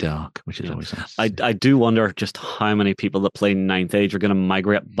and a bit dark, which is always nice. I do wonder just how many people that play 9th Age are going to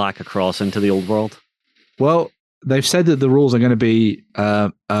migrate back across into the old world. Well, they've said that the rules are going to be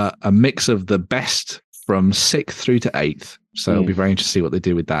a mix of the best from 6th through to 8th. So it'll be very interesting to see what they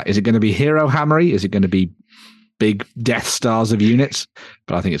do with that. Is it going to be hero hammery? Is it going to be big Death Stars of units?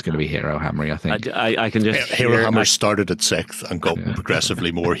 But I think it's going to be hero hammery, I think. I can just Hero hammer started at 6th and got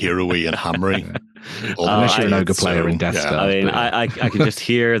progressively more hero-y and hammery. Unless you're an ogre player in Death Star. I mean, I can just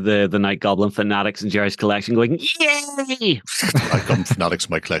hear the Night Goblin fanatics in Jerry's collection going, yay! Night Goblin fanatics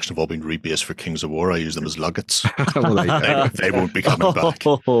in my collection have all been rebased for Kings of War. I use them as luggets. They won't be coming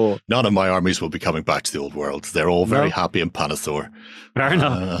back. None of my armies will be coming back to the old world. They're all very happy in Panathor. Fair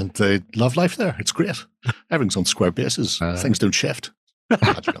enough. And they love life there. It's great. Everything's on square bases. Things don't shift.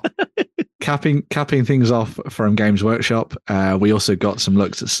 Magical. Capping things off from Games Workshop, we also got some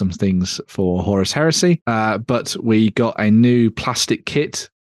looks at some things for Horus Heresy, but we got a new plastic kit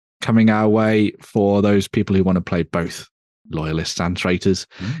coming our way for those people who want to play both Loyalists and Traitors.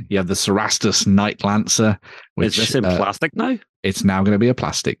 You have the Cerastus Knight Lancer. Which, is this in plastic now? It's now going to be a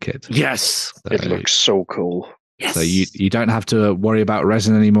plastic kit. Yes! So, it looks so cool. Yes. So you don't have to worry about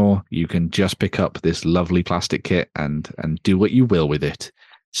resin anymore. You can just pick up this lovely plastic kit and do what you will with it.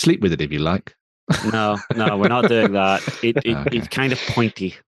 Sleep with it if you like. No, we're not doing that. It's kind of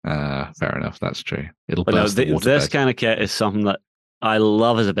pointy. Fair enough. That's true. It'll but burst the this kind of kit is something that I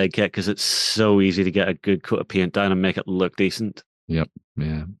love as a big kit because it's so easy to get a good coat of paint down and make it look decent. Yep.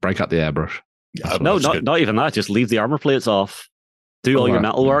 Yeah. Break out the airbrush. No, not even that. Just leave the armor plates off. Do all your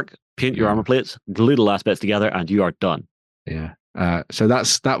metal work. Paint your armor plates. Glue the last bits together, and you are done. Yeah. So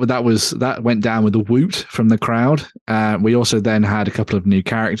that went down with a woot from the crowd. We also then had a couple of new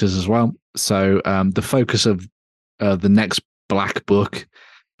characters as well. So the focus of the next black book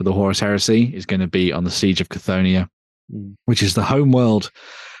for the Horus Heresy is going to be on the Siege of Chthoniya, which is the home world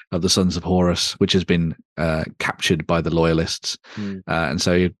of the Sons of Horus, which has been captured by the Loyalists. And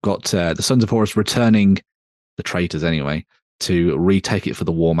so you've got the Sons of Horus returning, the traitors anyway, to retake it for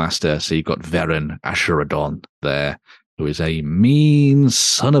the War Master. So you've got Veren Asheradon there, who is a mean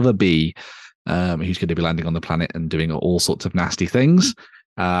son of a bee, who's going to be landing on the planet and doing all sorts of nasty things.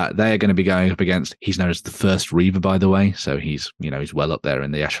 They are going to be going up against, he's known as the first Reaver, by the way, so he's well up there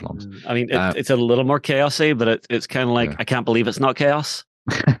in the echelons. I mean, it's a little more chaosy, but it's kind of like, I can't believe it's not chaos.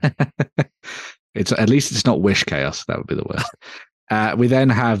 At least it's not Wish chaos. That would be the worst. We then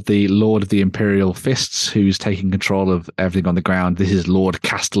have the Lord of the Imperial Fists, who's taking control of everything on the ground. This is Lord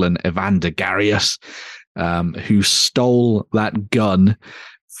Castellan Evander Garius, who stole that gun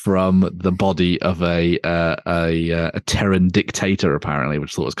from the body of a Terran dictator, apparently,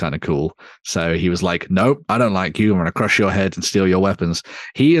 which I thought was kind of cool. So he was like, nope, I don't like you. I'm going to crush your head and steal your weapons.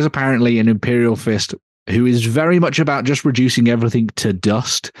 He is apparently an Imperial Fist who is very much about just reducing everything to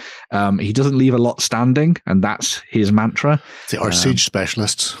dust. He doesn't leave a lot standing, and that's his mantra. They are siege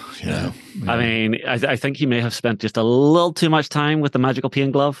specialists. Yeah. I mean, I think he may have spent just a little too much time with the magical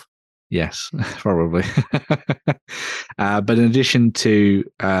pain glove. Yes, probably. But in addition to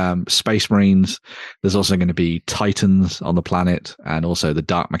Space Marines, there's also going to be Titans on the planet, and also the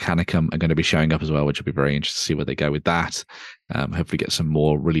Dark Mechanicum are going to be showing up as well, which will be very interesting to see where they go with that. Hopefully get some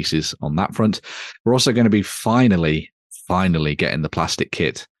more releases on that front. We're also going to be finally getting the plastic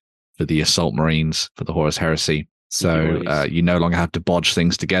kit for the Assault Marines for the Horus Heresy. So you no longer have to bodge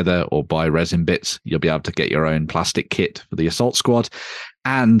things together or buy resin bits. You'll be able to get your own plastic kit for the Assault Squad.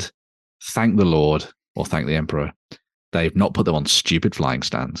 And thank the Lord, or thank the Emperor, they've not put them on stupid flying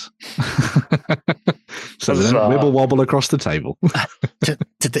stands. So they don't wibble wobble across the table.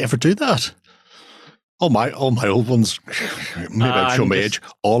 Did they ever do that? All my old ones, maybe I've shown my age.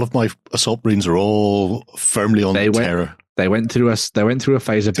 All of my Assault Marines are all firmly on Terra. They went through a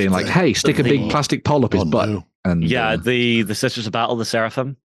phase of being like, "Hey, stick a big plastic pole up his butt." No. And the Sisters of Battle, the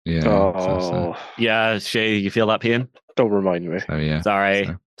Seraphim. Yeah. Oh, Yeah, Shay, you feel that pain? don't remind me. So yeah.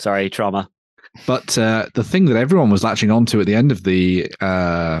 Sorry, trauma. But the thing that everyone was latching onto at the end of the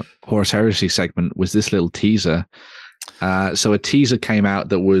Horus Heresy segment was this little teaser. So a teaser came out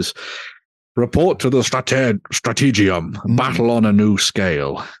that was report to the Strategium, battle on a new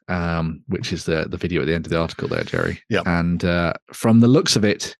scale, which is the video at the end of the article there, Jerry. Yeah. And from the looks of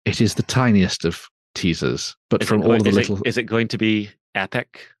it, it is the tiniest of teasers. But from all the little... Is it going to be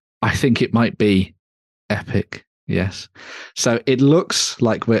epic? I think it might be epic. Yes. So it looks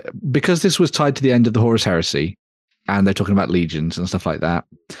like because this was tied to the end of the Horus Heresy and they're talking about legions and stuff like that.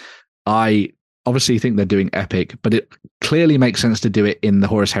 I obviously think they're doing epic, but it clearly makes sense to do it in the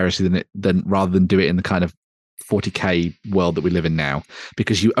Horus Heresy than rather than do it in the kind of 40k world that we live in now,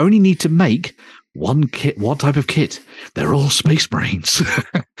 because you only need to make one type of kit. They're all Space Marines.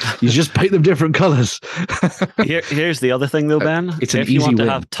 You just paint them different colors. Here's the other thing though, Ben. It's an if easy you want win.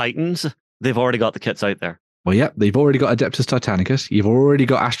 to have Titans, they've already got the kits out there. Well, yeah, they've already got Adeptus Titanicus. You've already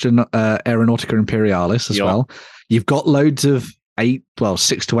got Aeronautica Imperialis as well. You've got loads of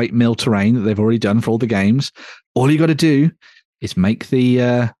 6 to 8 mil terrain that they've already done for all the games. All you got to do is make the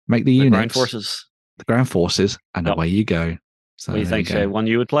units, the ground forces, and away you go. So what do you think, Shay? One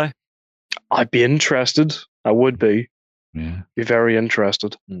you would play? I'd be interested. I would be. Yeah. Be very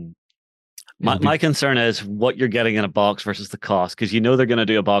interested. My concern is what you're getting in a box versus the cost, because you know they're going to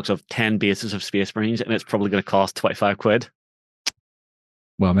do a box of 10 bases of Space Marines, and it's probably going to cost 25 quid.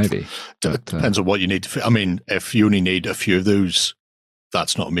 Well, maybe. Depends on what you need. I mean, if you only need a few of those,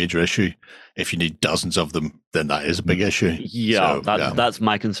 that's not a major issue. If you need dozens of them, then that is a big issue. Yeah, that's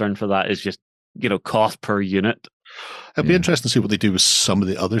my concern for that, is just, cost per unit. It'd be interesting to see what they do with some of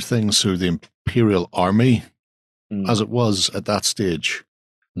the other things. So the Imperial Army, as it was at that stage,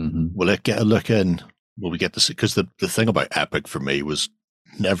 will it get a look in? Will we get to see? Because the thing about Epic for me was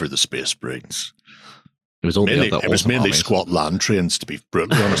never the Space Marines. It was all it was mainly squat land trains, to be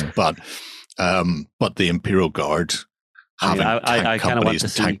brutally honest. But the Imperial Guard having tank companies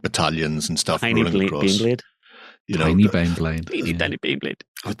and tank battalions and stuff tiny rolling across. Baneblade. Tiny Baneblade. Tiny Baneblade.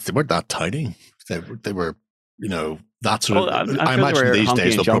 They weren't that tiny. They were, that sort of. I sure imagine these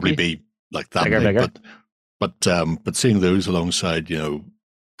days they'll probably chunky. be like that Bigger. But seeing those alongside,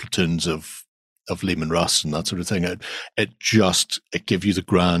 platoons of Lehman Russ and that sort of thing, it gives you the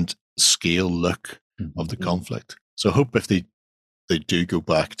grand scale look of the conflict. So I hope if they do go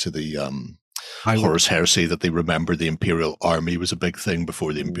back to the Horus Heresy, that they remember the Imperial Army was a big thing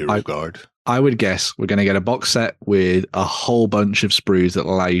before the Imperial Guard. I would guess we're going to get a box set with a whole bunch of sprues that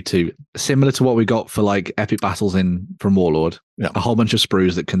allow you to, similar to what we got for like epic battles from Warlord, a whole bunch of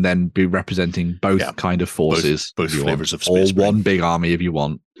sprues that can then be representing both kind of forces, both flavors of Space or one big army if you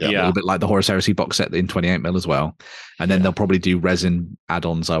want. A little bit like the Horus Heresy box set in 28 mil as well. And then they'll probably do resin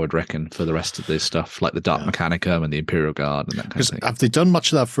add-ons, I would reckon, for the rest of this stuff, like the Dark Mechanicum and the Imperial Guard and that kind of thing. Have they done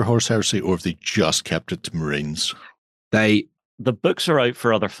much of that for Horus Heresy, or have they just kept it to Marines? The books are out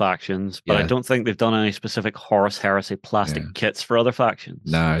for other factions, but I don't think they've done any specific Horus Heresy plastic kits for other factions.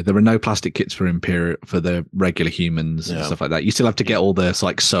 No, there are no plastic kits for the regular humans and stuff like that. You still have to get all the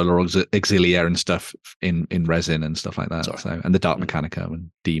Solar Auxiliaire and stuff in resin and stuff like that. So, and the Dark Mechanica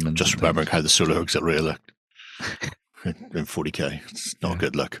and Demons. Just remembering how the Solar Auxiliaire looked in 40k. It's not a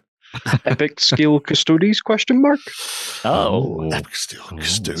good look. Epic Scale Custodes ? Epic Scale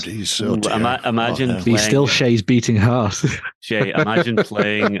Custodes. Imagine he's still Shay's beating heart. Shay, imagine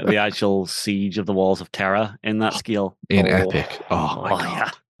playing the actual Siege of the Walls of Terra in that scale. In Epic. Oh my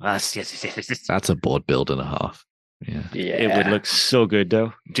God. Yeah. That's a board build and a half. Yeah. It would look so good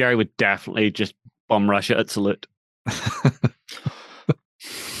though. Jerry would definitely just bum rush it at Salute.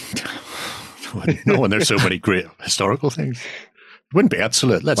 No, when there's so many great historical things. It wouldn't be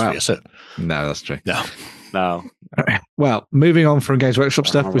absolute, let's face it. No, that's true. No. Well, moving on from Games Workshop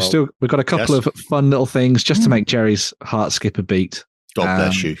stuff, we've got a couple of fun little things just to make Jerry's heart skip a beat. God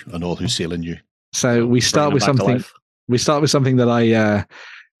bless you and all who sail in you. So we start with something. We start with something that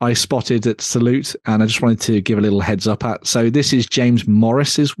I spotted at Salute, and I just wanted to give a little heads up at. So this is James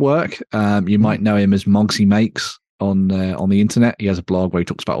Morris's work. You might know him as Mogsy Makes on the internet. He has a blog where he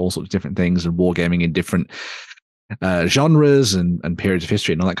talks about all sorts of different things and wargaming in different genres and periods of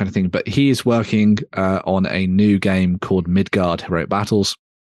history and all that kind of thing. But he is working on a new game called Midgard Heroic Battles.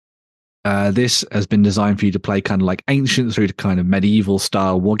 This has been designed for you to play kind of like ancient through to kind of medieval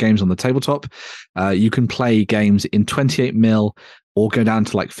style war games on the tabletop. You can play games in 28 mil or go down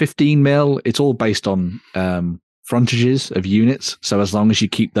to like 15 mil. It's all based on frontages of units. So as long as you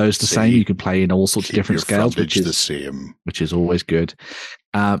keep those the same, you can play in all sorts of different scales, which is the same, which is always good.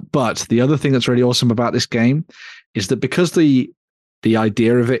 But the other thing that's really awesome about this game is that because the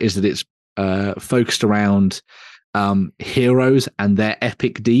idea of it is that it's focused around heroes and their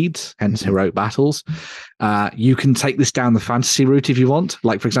epic deeds, hence heroic battles. You can take this down the fantasy route if you want.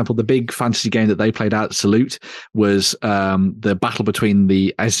 Like, for example, the big fantasy game that they played out at Salute was the battle between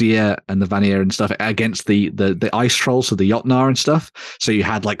the Azir and the Vanir and stuff against the ice trolls, so the Jotnar and stuff. So you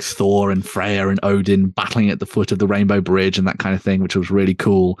had like Thor and Freya and Odin battling at the foot of the Rainbow Bridge and that kind of thing, which was really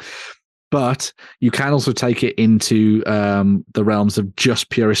cool. But you can also take it into the realms of just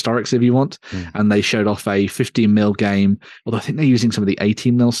pure historics if you want. And they showed off a 15mm game, although I think they're using some of the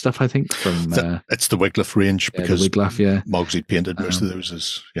 18mm stuff, I think. It's the Wiglaf range, because Wiglaf, Mogsy painted most of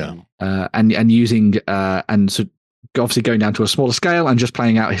those. And using, and so obviously going down to a smaller scale and just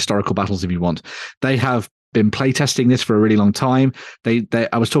playing out historical battles if you want. They have been playtesting this for a really long time.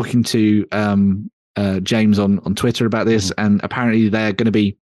 I was talking to James on Twitter about this, and apparently they're going to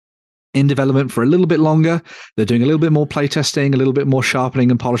be in development for a little bit longer. They're doing a little bit more playtesting, a little bit more sharpening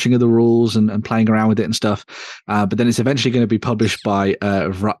and polishing of the rules and playing around with it and stuff. But then it's eventually going to be published by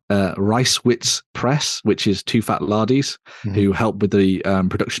Ricewitz Press, which is Two Fat Lardies, who help with the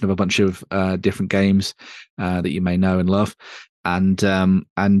production of a bunch of different games that you may know and love. And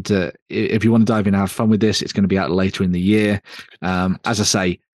if you want to dive in and have fun with this, it's going to be out later in the year. As I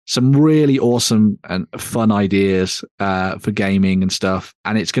say, some really awesome and fun ideas for gaming and stuff,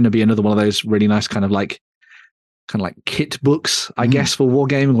 and it's going to be another one of those really nice kind of like kit books, I guess, for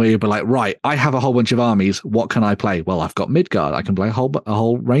wargaming, where you'll be like, right, I have a whole bunch of armies. What can I play? Well, I've got Midgard. I can play a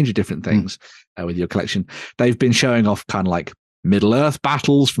whole range of different things with your collection. They've been showing off kind of like Middle Earth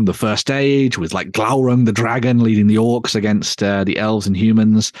battles from the First Age, with like Glaurung the dragon leading the orcs against the elves and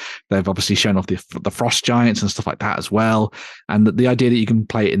humans. They've obviously shown off the frost giants and stuff like that as well. And the idea that you can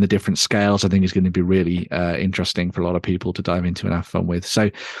play it in the different scales, I think, is going to be really interesting for a lot of people to dive into and have fun with.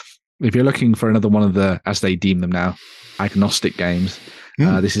 So if you're looking for another one of the, as they deem them now, agnostic games,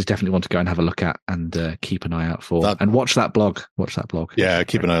 this is definitely one to go and have a look at and keep an eye out for. And watch that blog. Yeah,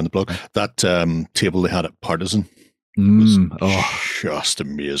 keep an eye on the blog. That table they had at Partisan was just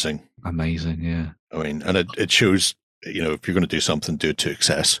amazing. Yeah. I mean, and it shows, if you're going to do something, do it to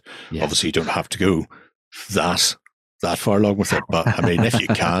excess. Yeah. Obviously, you don't have to go that far along with it, but I mean, if you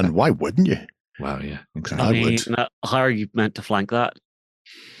can, why wouldn't you? Well, yeah, exactly. How are you meant to flank that?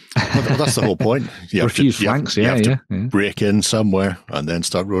 Well, that's the whole point. You have flanks, you have to break in somewhere and then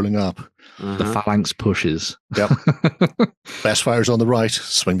start rolling up. The phalanx pushes. Yep. Best fires on the right,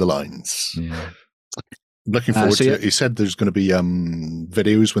 swing the lines. Yeah. Looking forward to it. You said there's going to be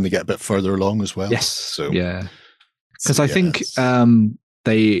videos when they get a bit further along as well. Yes. So yeah. Because I think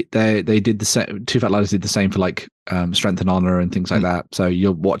they did the same. Two Fat Lardies did the same for like Strength and Honor and things like that. So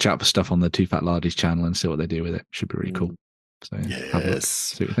you'll watch out for stuff on the Two Fat Lardies channel and see what they do with it. Should be really cool. So yes,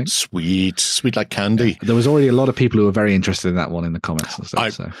 see what you think. Sweet like candy. There was already a lot of people who were very interested in that one in the comments and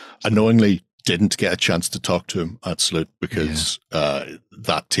stuff. I knowingly didn't get a chance to talk to him at Salute because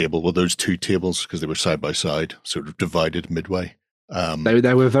that table, well, those two tables, because they were side by side, sort of divided midway.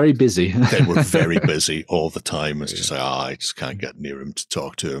 They were very busy. They were very busy all the time. It's just like, I just can't get near him to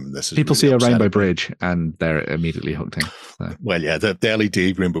talk to him. This is people really see a Rainbow Bridge and they're immediately hooked in. So. Well, yeah, the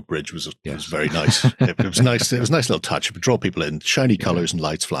LED Rainbow Bridge was very nice. It was nice. It was a nice little touch. It would draw people in, shiny colors and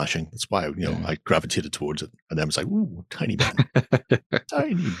lights flashing. That's why I gravitated towards it. And then I was like, ooh, tiny man,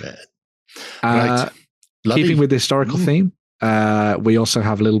 tiny man. Right. Keeping with the historical theme, we also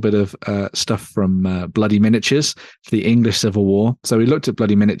have a little bit of stuff from Bloody Miniatures for the English Civil War. So we looked at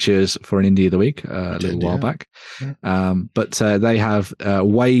Bloody Miniatures for an Indie of the Week a little while back. But they have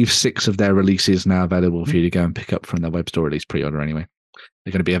Wave 6 of their releases now available for you to go and pick up from their web store, release pre-order anyway.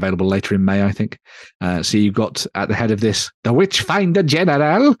 They're going to be available later in May, I think. So you've got at the head of this, the Witchfinder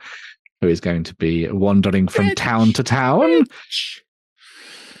General, who is going to be wandering from town to town.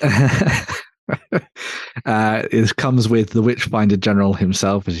 It comes with the Witchfinder General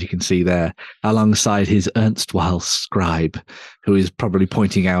himself, as you can see there, alongside his erstwhile scribe, who is probably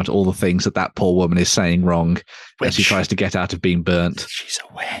pointing out all the things that poor woman is saying wrong as she tries to get out of being burnt. She's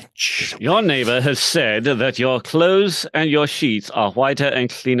a witch. Your neighbor has said that your clothes and your sheets are whiter and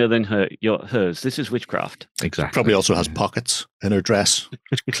cleaner than hers. This is witchcraft. Exactly. Probably also has pockets in her dress.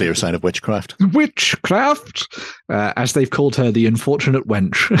 Clear sign of witchcraft. Witchcraft! As they've called her, the unfortunate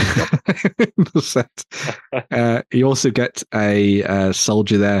wench. In the set. You also get a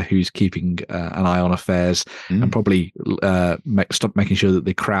soldier there who's keeping an eye on affairs and probably stop making sure that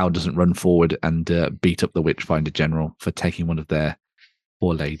the crowd doesn't run forward and beat up the Witchfinder General for taking one of their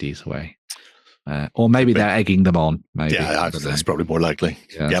poor ladies away. Or maybe they're egging them on. Maybe. Yeah, that's probably more likely.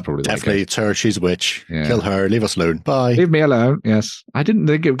 Yeah, probably definitely. It's her. She's a witch. Yeah. Kill her. Leave us alone. Bye. Leave me alone. Yes. I didn't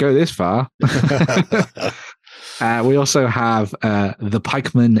think it would go this far. We also have the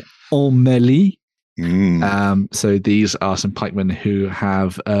pikemen en mêlée. So these are some pikemen who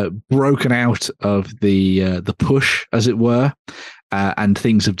have broken out of the push, as it were, and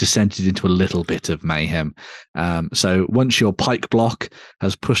things have descended into a little bit of mayhem. So once your pike block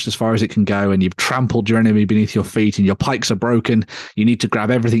has pushed as far as it can go and you've trampled your enemy beneath your feet and your pikes are broken, you need to grab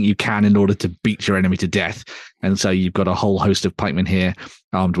everything you can in order to beat your enemy to death. And so you've got a whole host of pikemen here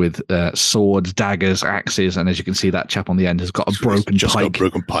armed with swords, daggers, axes, and as you can see, that chap on the end has got a broken just pike. Got a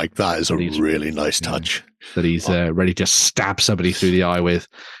broken pike. That is a really nice touch. That he's ready to stab somebody through the eye with.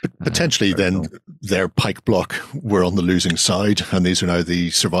 Potentially then their pike block were on the losing side, and these are now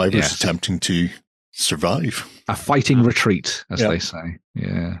the survivors attempting to survive. A fighting retreat, as they say.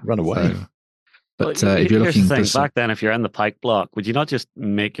 Yeah. Run away. So, but if you're looking back then, if you're in the pike block, would you not just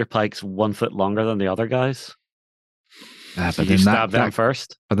make your pikes 1 foot longer than the other guys? But you stab them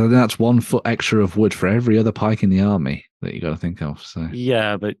first. But then that's 1 foot extra of wood for every other pike in the army that you got to think of. So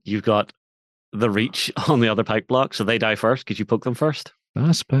yeah, but you've got the reach on the other pike block, so they die first. Could you poke them first?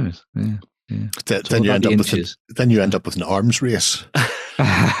 I suppose. Yeah. Then you end up with an arms race.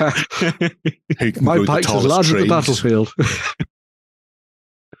 My pike's as large as the battlefield.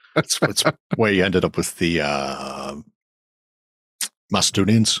 That's where you ended up with the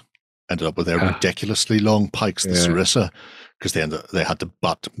Macedonians. Ended up with their ridiculously long pikes, the Sarissa, because they had to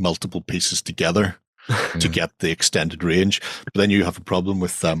butt multiple pieces together to get the extended range. But then you have a problem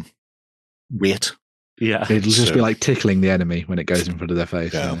with weight. Yeah, it'll just be like tickling the enemy when it goes in front of their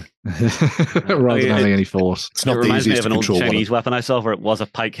face, rather than having any force. It reminds me of an old Chinese weapon I saw where it was a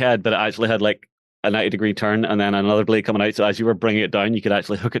pike head, but it actually had like a 90-degree turn and then another blade coming out. So as you were bringing it down, you could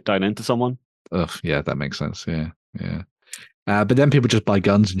actually hook it down into someone. Oh, yeah, that makes sense. Yeah. But then people just buy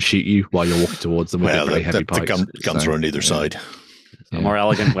guns and shoot you while you're walking towards them with their very heavy pikes. The guns are on either side. A more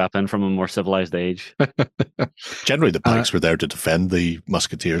elegant weapon from a more civilized age. Generally, the pikes were there to defend the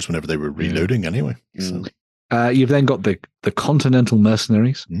musketeers whenever they were reloading anyway. So. You've then got the Continental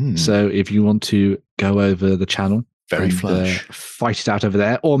Mercenaries. So if you want to go over the channel fight it out over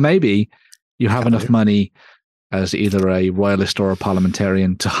there, or maybe you have enough money as either a royalist or a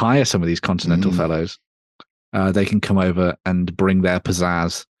parliamentarian to hire some of these Continental fellows, they can come over and bring their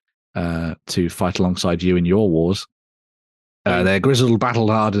pizzazz to fight alongside you in your wars. They're grizzled,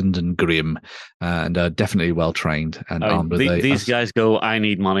 battle-hardened, and grim, and definitely well-trained and armed with these guys go, I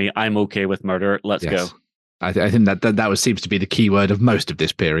need money, I'm okay with murder, let's go. I think that seems to be the key word of most of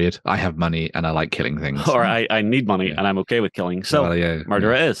this period. I have money and I like killing things. Or I need money and I'm okay with killing. So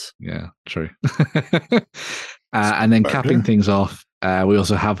murder it is. Yeah, true. And then capping things off, we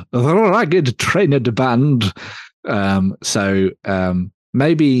also have the Ragged Trained Band.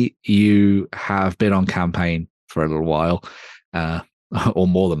 Maybe you have been on campaign for a little while, or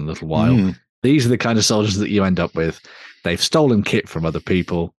more than a little while. These are the kind of soldiers that you end up with. They've stolen kit from other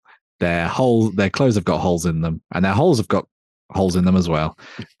people. Their clothes have got holes in them, and their holes have got holes in them as well.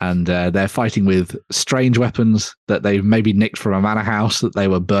 And they're fighting with strange weapons that they've maybe nicked from a manor house that they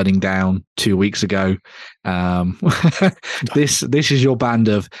were burning down 2 weeks ago. This is your band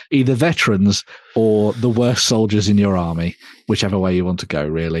of either veterans or the worst soldiers in your army, whichever way you want to go,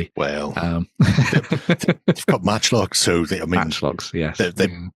 really. Well, they've got matchlocks, so matchlocks, yes.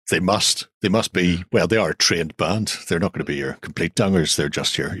 They must be, well, they are a trained band. They're not going to be your complete dungers. They're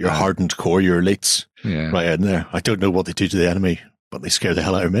just your hardened core, your elites right in there. I don't know what they do to the enemy, but they scare the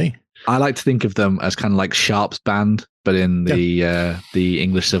hell out of me. I like to think of them as kind of like Sharp's band, but in the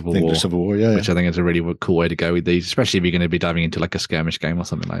English Civil War. English Civil War, yeah. Which I think is a really cool way to go with these, especially if you're going to be diving into like a skirmish game or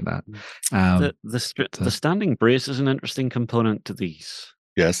something like that. The standing brace is an interesting component to these.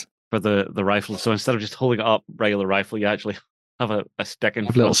 Yes. For the rifle. So instead of just holding it up, regular rifle, you actually have a stick in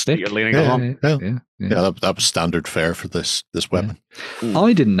front. A little stick. You're leaning on. Yeah, that was standard fare for this weapon. Yeah.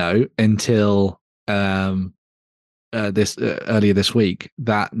 I didn't know until earlier this week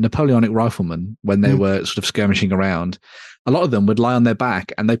that Napoleonic riflemen, when they were sort of skirmishing around, a lot of them would lie on their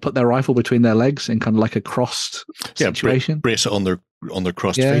back and they put their rifle between their legs in kind of like a crossed situation. Brace it on their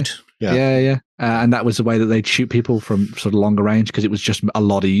crossed feet. Yeah. And that was the way that they'd shoot people from sort of longer range, because it was just a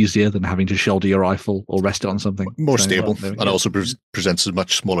lot easier than having to shoulder your rifle or rest it on something. More stable, and also presents a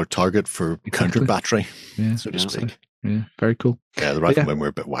much smaller target for counter battery, so to speak. Yeah, very cool. Yeah, the riflemen were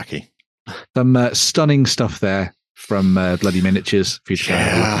a bit wacky. Some stunning stuff there from Bloody Miniatures for you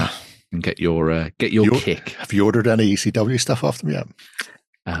to and get your kick. Have you ordered any ECW stuff off them yet?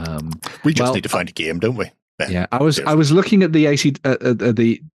 We just need to find a game, don't we? Yeah, I was looking at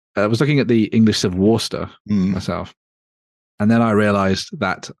the I was looking at the English Civil War stuff myself, and then I realised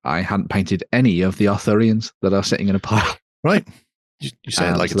that I hadn't painted any of the Arthurians that are sitting in a pile. Right. You say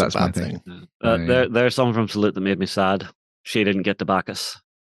it like so it's a bad thing. There's someone from Salute that made me sad. She didn't get to Bacchus.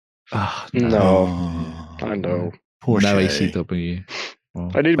 Oh, no. I know. Poor no Shay. ACW.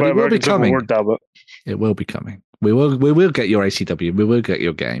 Well, I need my American Civil War, damn it. It will be coming. We will get your ACW. We will get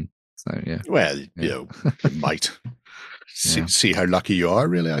your game. So yeah. Well, you know, it might. See how lucky you are,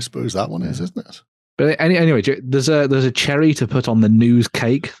 really, I suppose that one is, isn't it? But anyway, there's a cherry to put on the news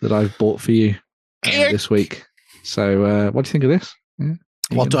cake that I've bought for you this week. So what do you think of this? Yeah.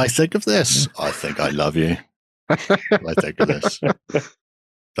 What do I think of this? I think I love you. I think of this.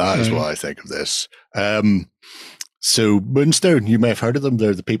 That is what I think of this. So Moonstone, you may have heard of them.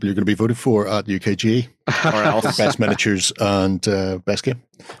 They're the people you're going to be voting for at UKG. Or else. Best miniatures and best game.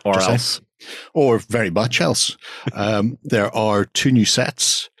 Or else. Or very much else. There are 2 new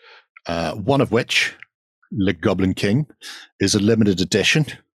sets, one of which, Le Goblin King, is a limited edition.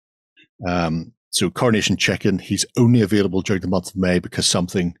 So Coronation Chicken, he's only available during the month of May because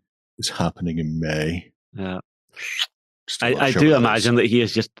something is happening in May. Yeah. I do imagine that he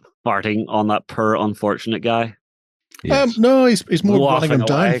is just farting on that poor unfortunate guy. Yes. No, he's more running him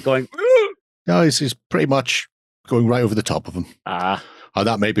down. Going, no, he's pretty much going right over the top of him. And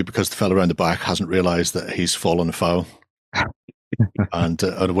that may be because the fellow around the back hasn't realised that he's fallen afoul. and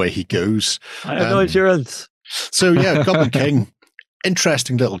away he goes. I have no insurance. So yeah, Goblin King,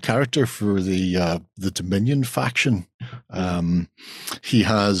 interesting little character for the Dominion faction. He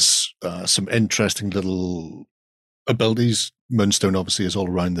has some interesting little abilities. Moonstone obviously is all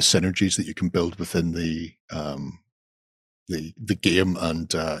around the synergies that you can build within the game,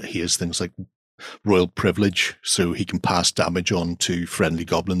 and he has things like royal privilege, so he can pass damage on to friendly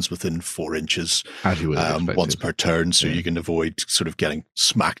goblins within 4 inches once per turn, so you can avoid sort of getting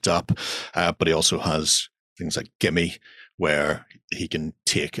smacked up. But he also has things like gimme, where he can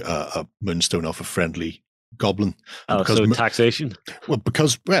take a moonstone off a friendly goblin. So taxation? Well,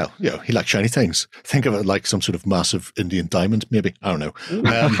 because, he likes shiny things. Think of it like some sort of massive Indian diamond, maybe. I don't know.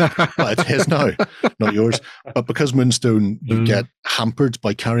 But it's his now, not yours. But because Moonstone, you get hampered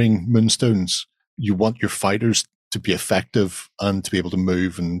by carrying Moonstones, you want your fighters to be effective and to be able to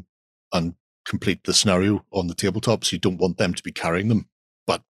move and complete the scenario on the tabletop. So you don't want them to be carrying them,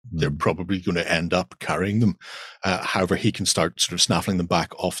 but they're probably going to end up carrying them. However, he can start sort of snaffling them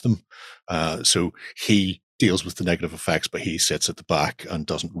back off them. So he deals with the negative effects, but he sits at the back and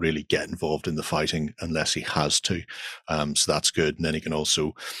doesn't really get involved in the fighting unless he has to. So that's good. And then he can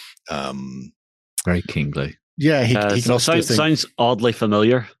also... very kingly. Yeah, he can also sounds oddly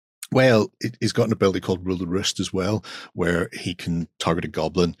familiar. Well, he's got an ability called Rule the Roost as well, where he can target a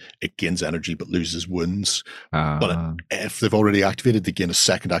goblin. It gains energy but loses wounds. But if they've already activated, they gain a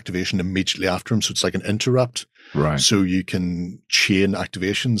second activation immediately after him. So it's like an interrupt. Right. So you can chain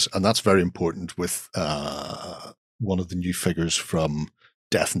activations, and that's very important with one of the new figures from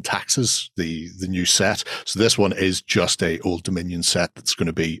Death and Taxes, the new set. So this one is just a Old Dominion set that's going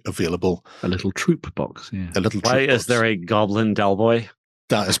to be available. A little troop box, yeah. Why is there a Goblin Delboy?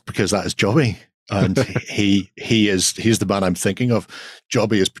 That is because that is Jobby, and he's the man I'm thinking of.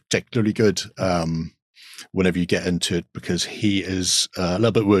 Jobby is particularly good whenever you get into it because he is a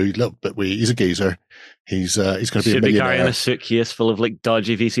little bit wee. He's a geezer. He's going to be a millionaire. Should be carrying a suitcase full of like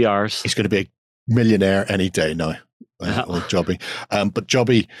dodgy VCRs. He's going to be a millionaire any day now. Old Jobby, but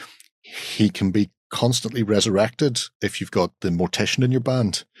Jobby, he can be constantly resurrected if you've got the Mortician in your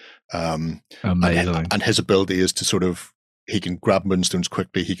band. Amazing. And his ability is to sort of. He can grab moonstones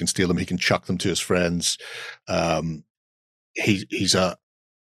quickly. He can steal them. He can chuck them to his friends. He's going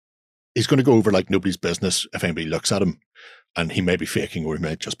to go over like nobody's business if anybody looks at him, and he may be faking or he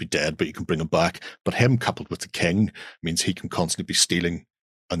may just be dead, but you can bring him back. But him coupled with the king means he can constantly be stealing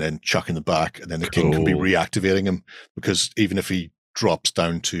and then chucking them back, and then the king can be reactivating him, because even if he drops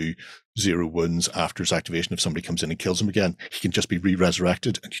down to 0 wounds after his activation, if somebody comes in and kills him again, he can just be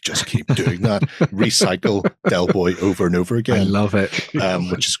re-resurrected, and you just keep doing that. Recycle Del Boy over and over again. I love it.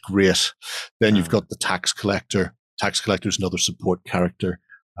 Which is great. Then you've got the Tax Collector. Tax Collector is another support character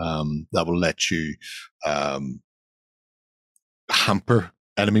that will let you hamper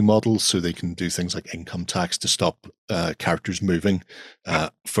enemy models so they can do things like income tax to stop characters moving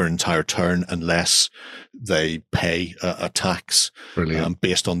for an entire turn unless they pay a tax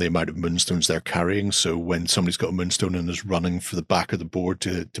based on the amount of moonstones they're carrying. So when somebody's got a moonstone and is running for the back of the board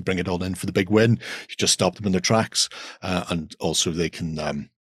to bring it all in for the big win, you just stop them in their tracks. And also they can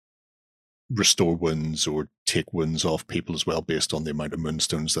restore wounds or take wounds off people as well based on the amount of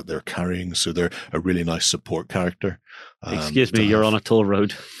moonstones that they're carrying. So they're a really nice support character. Excuse me, you're on a toll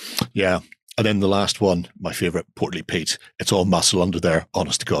road. Yeah. And then the last one, my favourite, Portly Pete. It's all muscle under there,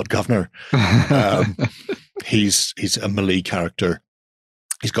 honest to God, Governor. He's a melee character.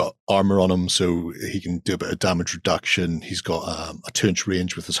 He's got armour on him, so he can do a bit of damage reduction. He's got a 2-inch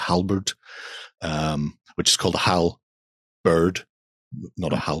range with his halberd, which is called a halberd.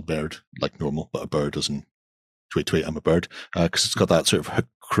 Not a halberd like normal, but a bird as in tweet, tweet, I'm a bird. Because it's got that sort of hook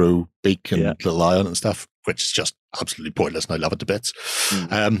crow beak and little eye on it and stuff, which is just absolutely pointless, and I love it to bits.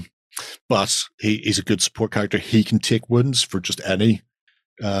 But he's a good support character. He can take wounds for just any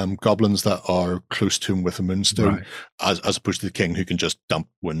goblins that are close to him with a moonstone, as opposed to the king who can just dump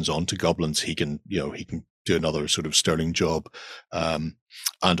wounds onto goblins. He can do another sort of sterling job.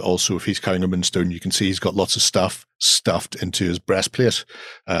 And also, if he's carrying a moonstone, you can see he's got lots of stuff stuffed into his breastplate,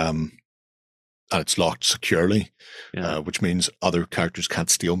 and it's locked securely, which means other characters can't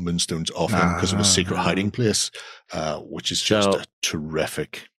steal moonstones off him because of his secret hiding place, which is just a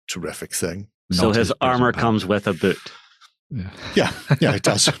terrific thing. So his armor comes with a boot. Yeah, it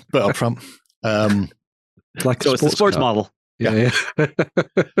does. But up front, like so it's the sports model. Yeah.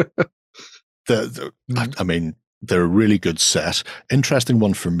 I mean, they're a really good set. Interesting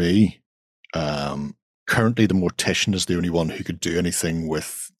one for me. Currently, the Mortician is the only one who could do anything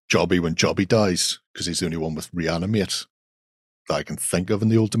with Jobby when Jobby dies, because he's the only one with Reanimate that I can think of in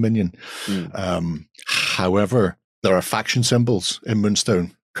the Old Dominion. However, there are faction symbols in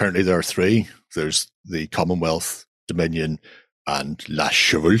Moonstone. Currently, there are 3. There's the Commonwealth, Dominion, and La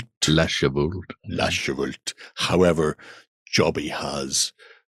Chevault. However, Jobby has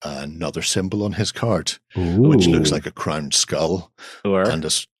another symbol on his card, which looks like a crowned skull.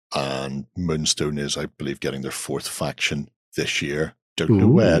 And Moonstone is, I believe, getting their 4th faction this year. Don't know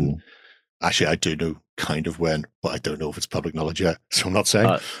when. Actually, I do know kind of when, but I don't know if it's public knowledge yet, so I'm not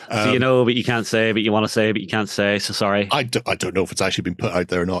saying. So you know, but you can't say, but you want to say, but you can't say, so sorry. I don't know if it's actually been put out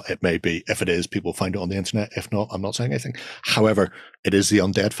there or not. It may be. If it is, people find it on the internet. If not, I'm not saying anything. However, it is the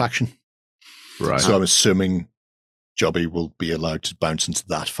undead faction. Right. So I'm assuming Jobby will be allowed to bounce into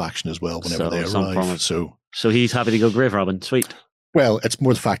that faction as well whenever they arrive. So he's happy to go grave robbing. Sweet. Well, it's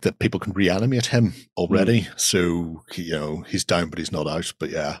more the fact that people can reanimate him already. So, he's down, but he's not out. But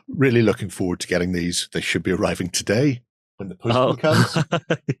yeah, really looking forward to getting these. They should be arriving today when the postman comes,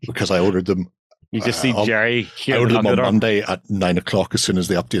 because I ordered them. You just see Jerry. I ordered them on Monday at 9:00 as soon as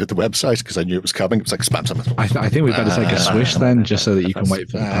they updated the website, because I knew it was coming. It was like spam. I think we better take a swish then, just so that you can wait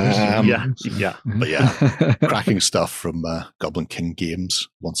for the post. Yeah. But yeah, cracking stuff from Goblin King Games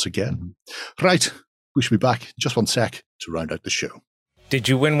once again. Right. We should be back in just one sec to round out the show. Did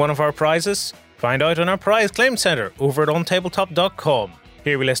you win one of our prizes? Find out on our prize claim center over at ontabletop.com.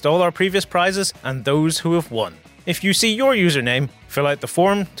 Here we list all our previous prizes and those who have won. If you see your username, fill out the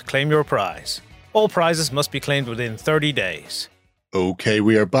form to claim your prize. All prizes must be claimed within 30 days. Okay,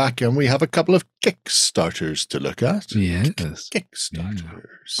 we are back and we have a couple of Kickstarters to look at. Yes.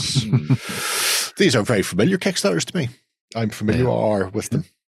 Kickstarters. These are very familiar Kickstarters to me. I'm familiar with them.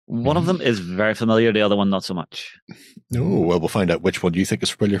 One of them is very familiar, the other one not so much. Oh, well, we'll find out which one you think is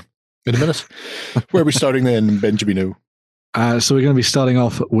familiar in a minute. Where are we starting then, Benjamin? So we're going to be starting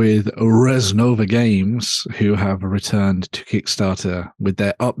off with Resnova Games, who have returned to Kickstarter with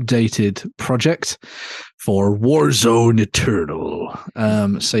their updated project for Warzone Eternal.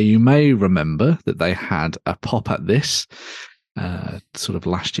 So you may remember that they had a pop at this sort of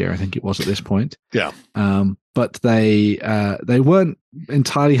last year, I think it was at this point. Yeah. But they weren't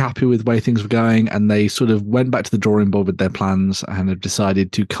entirely happy with the way things were going, and they sort of went back to the drawing board with their plans and have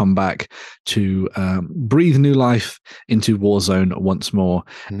decided to come back to breathe new life into Warzone once more.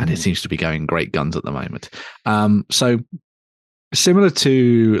 And it seems to be going great guns at the moment. So similar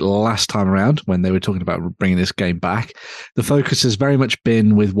to last time around when they were talking about bringing this game back, the focus has very much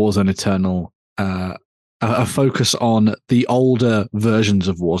been with Warzone Eternal, a focus on the older versions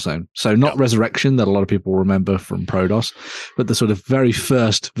of Warzone. So not Resurrection that a lot of people remember from Prodos, but the sort of very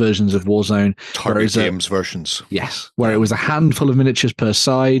first versions of Warzone. Target Games versions. Yes, where it was a handful of miniatures per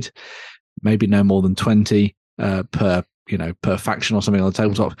side, maybe no more than 20 per faction or something on the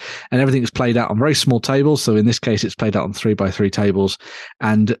tabletop, and everything is played out on very small tables. So in this case, it's played out on 3x3 tables,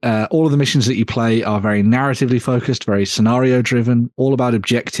 and all of the missions that you play are very narratively focused, very scenario driven, all about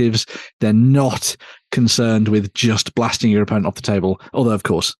objectives. They're not concerned with just blasting your opponent off the table, although of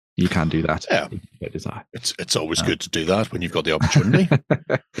course you can do that. Yeah, it's always good to do that when you've got the opportunity.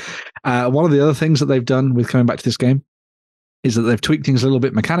 One of the other things that they've done with coming back to this game is that they've tweaked things a little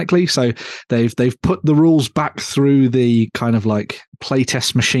bit mechanically. So they've put the rules back through the kind of like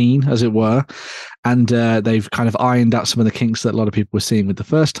playtest machine, as it were. And they've kind of ironed out some of the kinks that a lot of people were seeing with the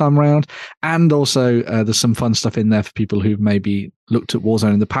first time round. And also there's some fun stuff in there for people who've maybe looked at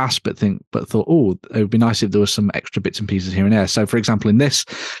Warzone in the past, but thought, oh, it would be nice if there was some extra bits and pieces here and there. So, for example, in this,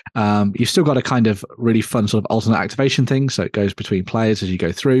 you've still got a kind of really fun sort of alternate activation thing. So it goes between players as you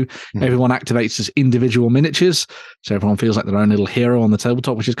go through. Everyone activates as individual miniatures. So everyone feels like their own little hero on the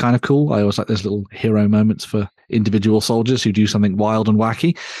tabletop, which is kind of cool. I always like those little hero moments for individual soldiers who do something wild and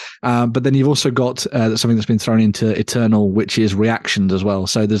wacky. But then you've also got something that's been thrown into Eternal, which is reactions as well.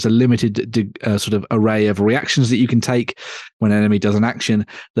 So there's a limited sort of array of reactions that you can take when an enemy does an action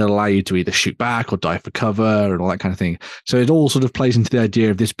that allow you to either shoot back or dive for cover and all that kind of thing. So it all sort of plays into the idea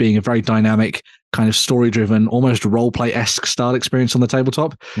of this being a very dynamic, kind of story-driven, almost role-play-esque style experience on the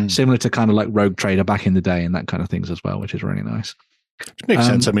tabletop, similar to kind of like Rogue Trader back in the day and that kind of things as well, which is really nice. Which makes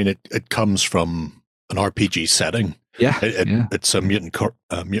sense. I mean, it comes from an RPG setting. Yeah, it's a Mutant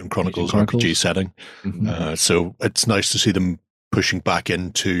Chronicles RPG setting. So it's nice to see them pushing back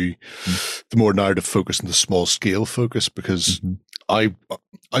into the more narrative focus and the small scale focus, because I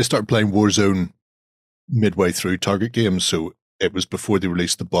started playing Warzone midway through Target Games, so it was before they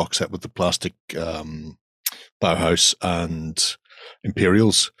released the box set with the plastic Bauhaus and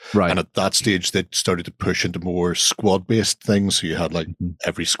Imperials. Right. And at that stage, they started to push into more squad-based things. So you had like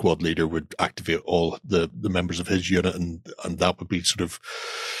every squad leader would activate all the members of his unit, and that would be sort of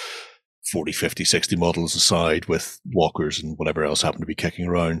 40, 50, 60 models aside with walkers and whatever else happened to be kicking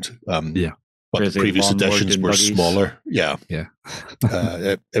around. But the previous editions were smaller. Yeah.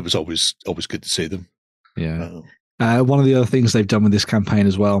 It was always good to see them. Yeah. One of the other things they've done with this campaign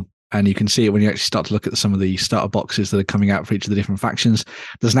as well, and you can see it when you actually start to look at some of the starter boxes that are coming out for each of the different factions.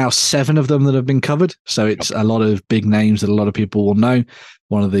 There's now 7 of them that have been covered, so it's a lot of big names that a lot of people will know.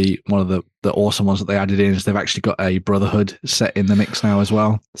 One of the awesome ones that they added in is they've actually got a Brotherhood set in the mix now as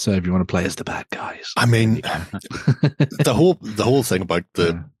well. So if you want to play as the bad guys, I mean, the whole thing about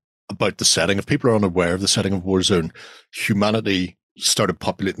the setting, if people are unaware of the setting of Warzone, humanity started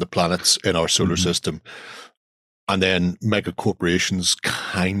populating the planets in our solar system. And then mega corporations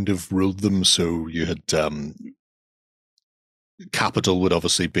kind of ruled them. So you had Capital would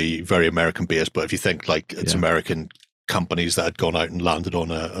obviously be very American based, but if you think like it's American companies that had gone out and landed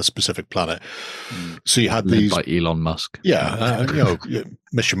on a specific planet. So you had these by Elon Musk.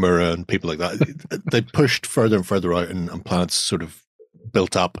 Mishimura and people like that. They pushed further and further out, and planets sort of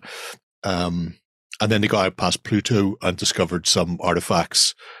built up. And then they got out past Pluto and discovered some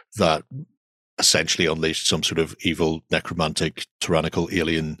artifacts that essentially unleashed some sort of evil, necromantic, tyrannical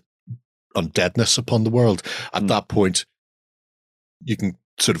alien undeadness upon the world. At that point, you can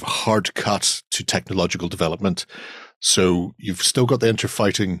sort of hard cut to technological development. So you've still got the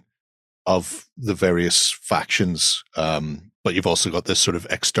interfighting of the various factions, but you've also got this sort of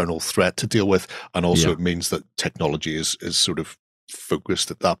external threat to deal with. And also it means that technology is sort of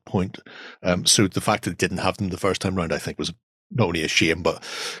focused at that point. So the fact that it didn't have them the first time round, I think, was not only a shame, but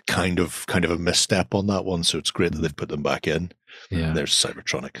kind of a misstep on that one. So it's great that they've put them back in. Yeah. There's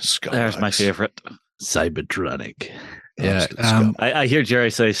Cybertronic. Scumbags. There's my favorite. Cybertronic. Yeah. I hear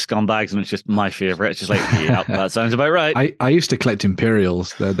Jerry say scumbags, and it's just my favorite. It's just like, yeah, that sounds about right. I used to collect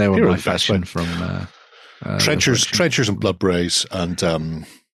Imperials. They were my fashion from trenchers and blood brays, and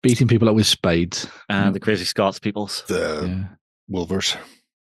beating people up with spades. And the crazy Scots peoples. The Wolvers.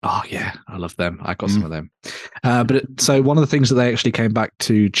 Oh yeah, I love them. I got some of them. So one of the things that they actually came back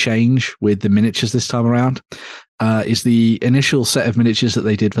to change with the miniatures this time around is the initial set of miniatures that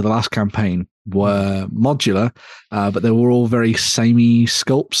they did for the last campaign were modular, but they were all very samey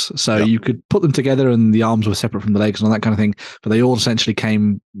sculpts. So you could put them together and the arms were separate from the legs and all that kind of thing, but they all essentially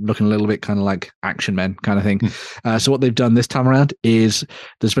came looking a little bit kind of like action men kind of thing. So what they've done this time around is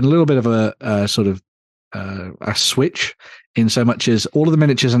there's been a little bit of a sort of a switch in so much as all of the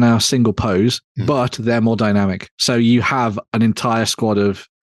miniatures are now single pose, but they're more dynamic. So you have an entire squad of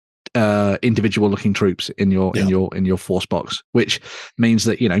individual looking troops in your force box, which means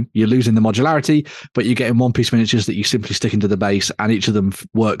that you're losing the modularity, but you're getting one piece miniatures that you simply stick into the base, and each of them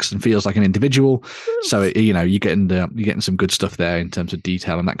works and feels like an individual. So you're getting some good stuff there in terms of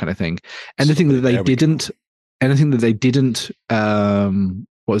detail and that kind of thing. Anything that they didn't anything that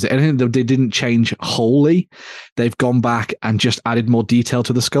they didn't change wholly, they've gone back and just added more detail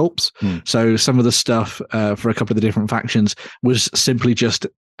to the sculpts. So some of the stuff for a couple of the different factions was simply just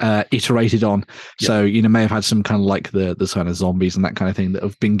iterated on. So may have had some kind of like the kind of zombies and that kind of thing that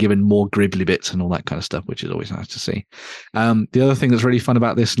have been given more gribbly bits and all that kind of stuff, which is always nice to see. The other thing that's really fun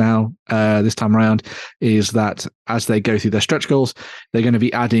about this now, this time around, is that as they go through their stretch goals, they're going to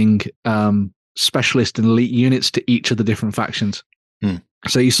be adding specialist and elite units to each of the different factions.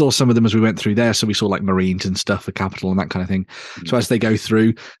 So you saw some of them as we went through there. So we saw like Marines and stuff for capital and that kind of thing. So as they go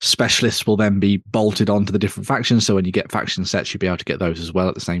through, specialists will then be bolted onto the different factions. So when you get faction sets, you'll be able to get those as well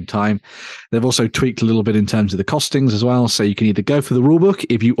at the same time. They've also tweaked a little bit in terms of the costings as well. So you can either go for the rulebook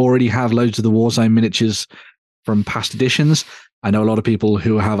if you already have loads of the Warzone miniatures from past editions. I know a lot of people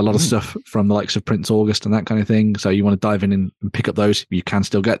who have a lot of stuff from the likes of Prince August and that kind of thing. So you want to dive in and pick up those. You can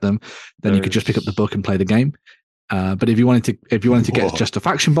still get them. Then you could just pick up the book and play the game. But if you wanted to get just a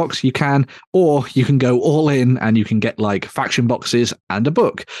faction box, you can, or you can go all in and you can get like faction boxes and a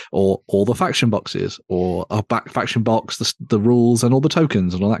book, or all the faction boxes, or a back faction box, the rules and all the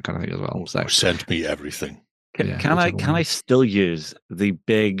tokens and all that kind of thing as well. So send me everything. Can I still use the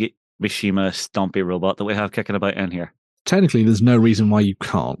big Mishima Stompy robot that we have kicking about in here? Technically, there's no reason why you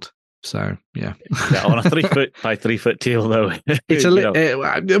can't. So yeah, on a 3 foot by 3 foot table though. It's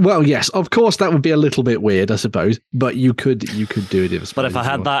well, yes, of course that would be a little bit weird, I suppose, but you could do it. But if I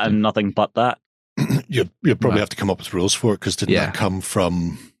had that and nothing but that, you'd probably have to come up with rules for it, because didn't that come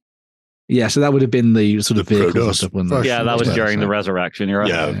from? Yeah, so that would have been the sort of vehicles stuff, that was during the Resurrection era.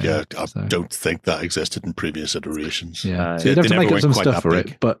 Yeah. I don't think that existed in previous iterations. Yeah, so you'd have to make up some stuff for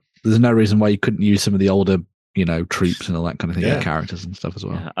it, but there's no reason why you couldn't use some of the older, troops and all that kind of thing, characters and stuff as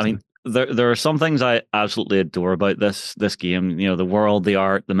well. Yeah, I mean, there are some things I absolutely adore about this game. The world, the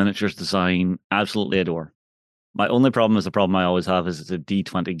art, the miniatures design, absolutely adore. My only problem is the problem I always have is it's a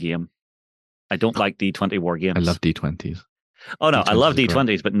D20 game. I don't like D20 war games. I love D20s. Oh no, I love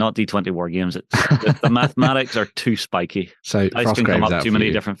D20s, but not D20 war games. The mathematics are too spiky. So I can come up too many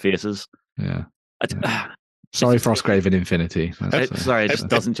different faces. Yeah. Sorry, Frostgrave in Infinity. It just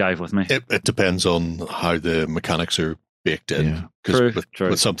doesn't jive with me. It depends on how the mechanics are baked in. Because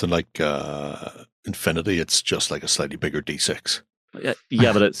with something like Infinity, it's just like a slightly bigger D6.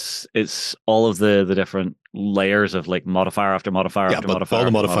 Yeah, but it's all of the different layers of like modifier after modifier after modifier. All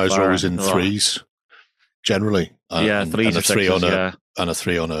the modifiers are always in threes, generally. Threes or sixes, and a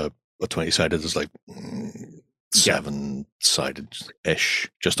 3 on a 20-sided is like 7-sided-ish,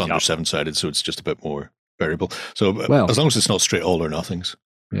 just under 7-sided, so it's just a bit more variable. So as long as it's not straight all or nothings.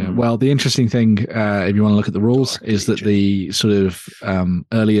 Yeah. Well, the interesting thing, if you want to look at the rules, is that the sort of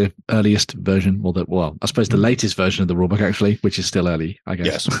earliest version, I suppose the latest version of the rulebook, actually, which is still early, I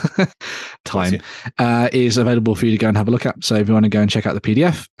guess, is available for you to go and have a look at. So if you want to go and check out the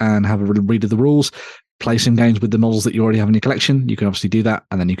PDF and have a read of the rules, play some games with the models that you already have in your collection, you can obviously do that,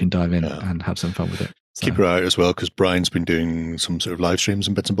 and then you can dive in and have some fun with it. So. Keep your eye out as well, because Brian's been doing some sort of live streams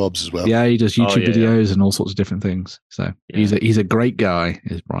and bits and bobs as well. Yeah, he does YouTube videos and all sorts of different things. So he's a great guy,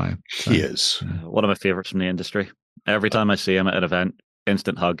 is Brian. So, he is. One of my favorites from the industry. Every time I see him at an event,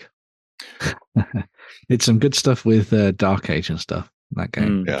 instant hug. It's some good stuff with Dark Age and stuff. That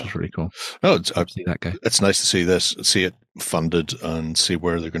game, which is really cool. No, see that guy. It's nice to see it funded and see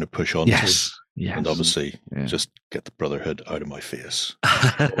where they're going to push on. Yes. And obviously, just get the Brotherhood out of my face.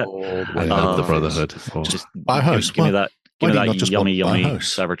 I love the Brotherhood. Just Bauhaus. Give me that yummy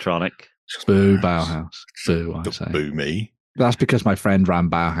Cybertronic. Boo Bauhaus. Boo, I say. Boo me. That's because my friend ran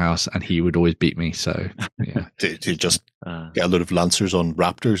Bauhaus and he would always beat me. So, yeah. Did you just get a load of Lancers on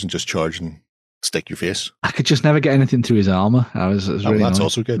Raptors and just charge and stick your face? I could just never get anything through his armor. It was really that's annoying.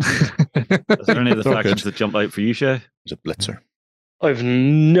 also good. Is there any of the factions that jump out for you, Shay? It's a Blitzer. I've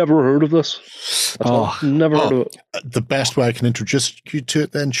never heard of this. Never heard of it. The best way I can introduce you to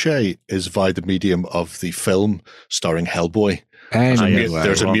it then, Shay, is via the medium of the film starring Hellboy. There's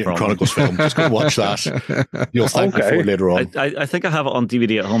a Mutant Chronicles film. Just go watch that. You'll thank me for it later on. I think I have it on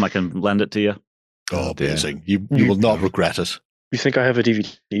DVD at home. I can lend it to you. Oh, amazing. You will not regret it. You think I have a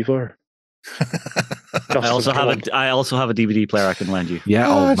DVD player? I also have a DVD player I can lend you. Yeah,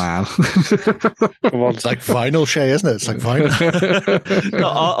 old man. It's like vinyl, Shay, isn't it? It's like vinyl. No,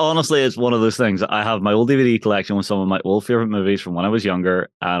 honestly, it's one of those things. I have my old DVD collection with some of my old favorite movies from when I was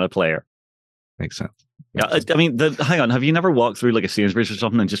younger and a player. Makes sense. Yeah, I mean, hang on. Have you never walked through like a Sainsbury's or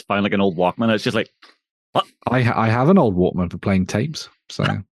something and just find like an old Walkman? It's just like, what? I have an old Walkman for playing tapes. So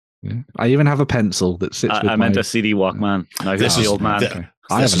yeah. I even have a pencil that sits. I meant a CD Walkman. No, this is the old man.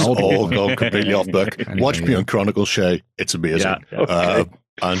 I have an old all gone completely off book. Anyway, Watch me on Chronicles, Shay. It's amazing. And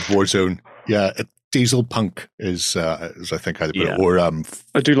Warzone. Yeah, Diesel Punk is I think how they put it. Or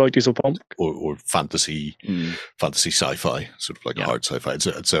I do like Diesel Punk. Or fantasy sci-fi, sort of like a hard sci-fi.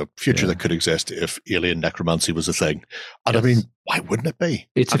 It's a future that could exist if alien necromancy was a thing. And I mean, why wouldn't it be?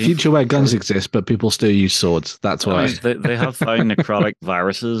 It's a future where guns exist, but people still use swords. That's why. They have found necrotic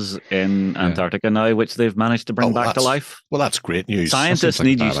viruses in Antarctica now, which they've managed to bring back to life. Well, that's great news. Scientists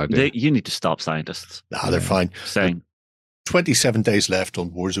need you. You need to stop scientists. Nah, they're fine. Saying. 27 days left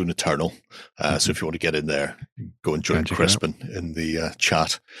on Warzone Eternal. So if you want to get in there, go and join Crispin in the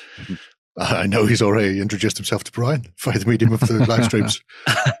chat. I know he's already introduced himself to Brian via the medium of the live streams.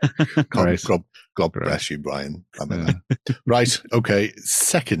 God bless you, Brian. Right. Okay.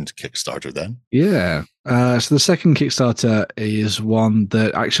 Second Kickstarter then. Yeah. So the second Kickstarter is one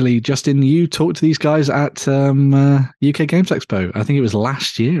that actually, Justin, you talked to these guys at UK Games Expo. I think it was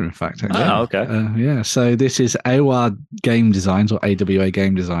last year, in fact. Actually. Oh, okay. Yeah. So this is AWA Game Designs, or AWA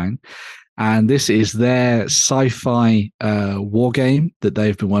Game Design. And this is their sci-fi war game that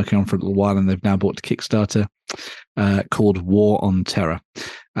they've been working on for a little while, and they've now brought to Kickstarter, called War on Terror.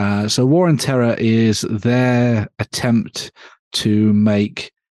 So War on Terror is their attempt to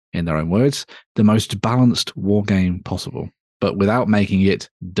make, in their own words, the most balanced war game possible, but without making it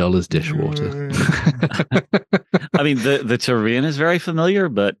dull as dishwater. I mean, the terrain is very familiar,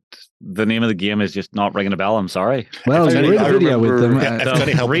 but the name of the game is just not ringing a bell. I'm sorry. Well, we're in a video with them.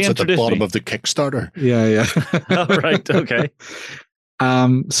 Any help at the bottom of the Kickstarter? Yeah. Oh, right. Okay.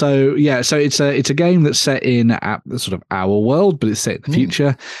 So it's a game that's set in sort of our world, but it's set in the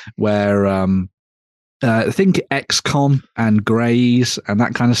future, where I think XCOM and Greys and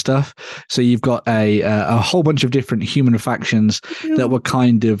that kind of stuff. So you've got a whole bunch of different human factions that were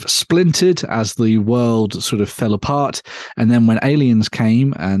kind of splintered as the world sort of fell apart. And then when aliens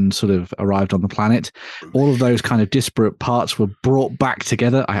came and sort of arrived on the planet, all of those kind of disparate parts were brought back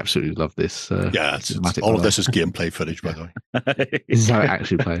together. I absolutely love this. All of this is gameplay footage, by the way. This is how it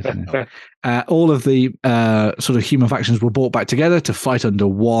actually plays. Yeah. All of the sort of human factions were brought back together to fight under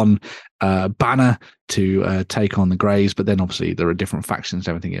one banner to take on the Greys, but then obviously there are different factions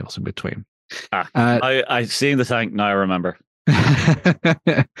and everything else in between. I seen the tank, now I remember.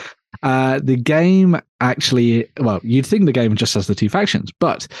 The game actually, well, you'd think the game just has the two factions,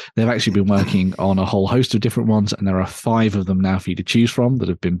 but they've actually been working on a whole host of different ones, and there are 5 of them now for you to choose from that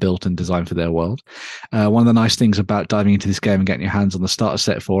have been built and designed for their world. One of the nice things about diving into this game and getting your hands on the starter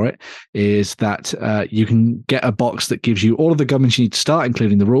set for it is that you can get a box that gives you all of the governments you need to start,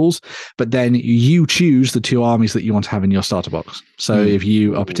 including the rules, but then you choose the 2 armies that you want to have in your starter box. So if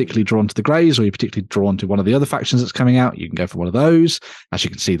you are particularly drawn to the Greys, or you're particularly drawn to one of the other factions that's coming out, you can go for one of those. As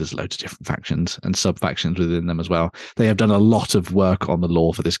you can see, there's loads of different factions and sub-factions within them as well. They have done a lot of work on the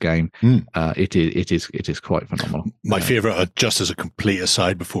lore for this game. It is quite phenomenal. My favorite, just as a complete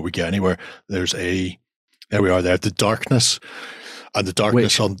aside before we get anywhere, there we are there, the darkness. And the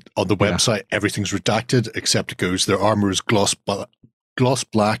darkness on the website, everything's redacted except it goes, their armor is gloss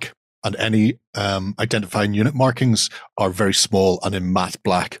black, and any identifying unit markings are very small and in matte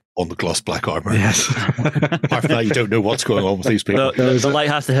black on the gloss black armor. Yes. Apart from that, you don't know what's going on with these people. The light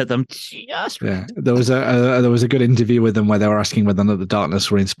has to hit them just. Yeah, there was a good interview with them where they were asking whether or not the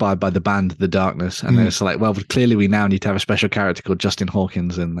Darkness were inspired by the band The Darkness, and it's like, well, clearly we now need to have a special character called Justin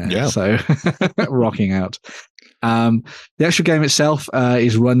Hawkins in there. Yeah. So rocking out. The actual game itself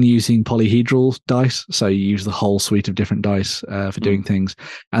is run using polyhedral dice, so you use the whole suite of different dice for doing things,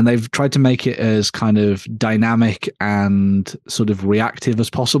 and they've tried to make it as kind of dynamic and sort of reactive as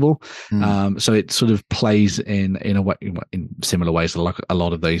possible. So it sort of plays in a way, in similar ways like a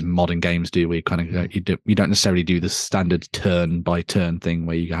lot of those modern games do, where you kind of you don't necessarily do the standard turn by turn thing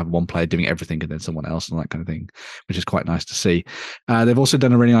where you have one player doing everything and then someone else and that kind of thing, which is quite nice to see. They've also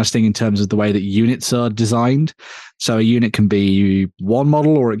done a really nice thing in terms of the way that units are designed. So a unit can be one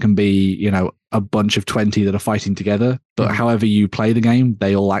model, or it can be, a bunch of 20 that are fighting together. But however you play the game,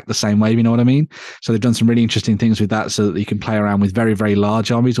 they all act the same way, you know what I mean? So they've done some really interesting things with that, so that you can play around with very, very large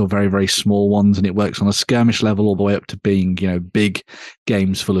armies or very, very small ones. And it works on a skirmish level all the way up to being, big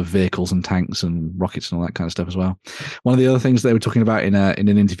games full of vehicles and tanks and rockets and all that kind of stuff as well. One of the other things they were talking about in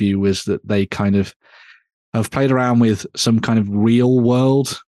an interview was that they kind of have played around with some kind of real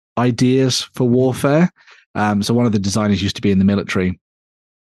world ideas for warfare. So one of the designers used to be in the military,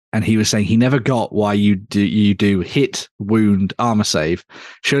 and he was saying he never got why you do hit, wound, armor save.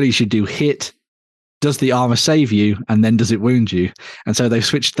 Surely you should do hit, does the armor save you, and then does it wound you? And so they've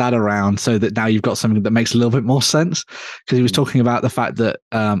switched that around so that now you've got something that makes a little bit more sense. Because he was talking about the fact that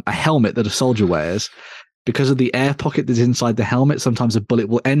a helmet that a soldier wears, because of the air pocket that's inside the helmet, sometimes a bullet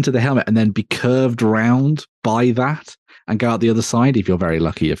will enter the helmet and then be curved around by that and go out the other side, if you're very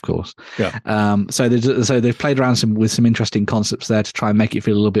lucky, of course. Yeah. So they've played around with some interesting concepts there to try and make it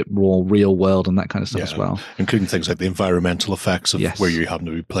feel a little bit more real world and that kind of stuff as well. Including things like the environmental effects of where you happen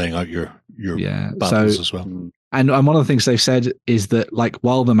to be playing out your battles as well. And one of the things they've said is that,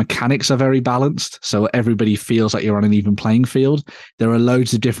 while the mechanics are very balanced, so everybody feels like you're on an even playing field, there are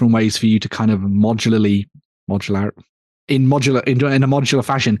loads of different ways for you to kind of modular in a modular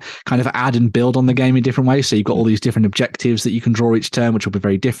fashion, kind of add and build on the game in different ways. So you've got all these different objectives that you can draw each turn, which will be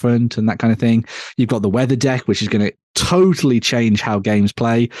very different and that kind of thing. You've got the weather deck, which is going to totally change how games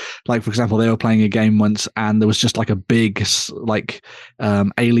play. Like, for example, they were playing a game once and there was just like a big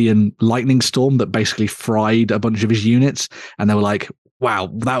alien lightning storm that basically fried a bunch of his units, and they were like, wow,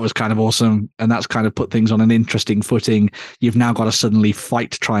 that was kind of awesome. And that's kind of put things on an interesting footing. You've now got to suddenly fight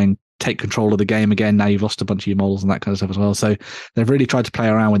to try and take control of the game again. Now you've lost a bunch of your models and that kind of stuff as well. So they've really tried to play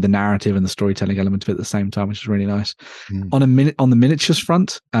around with the narrative and the storytelling element of it at the same time, which is really nice. On the miniatures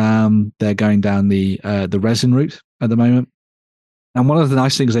front, they're going down the resin route at the moment. And one of the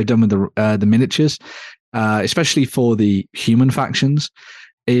nice things they've done with the miniatures, especially for the human factions,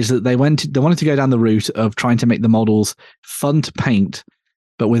 is that they wanted to go down the route of trying to make the models fun to paint,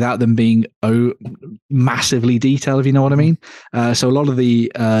 but without them being massively detailed, if you know what I mean. So a lot of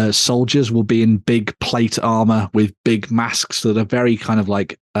the soldiers will be in big plate armor with big masks that are very kind of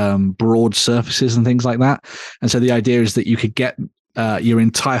like broad surfaces and things like that. And so the idea is that you could get your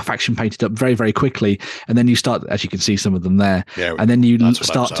entire faction painted up very, very quickly, and then you start, as you can see some of them there, and then you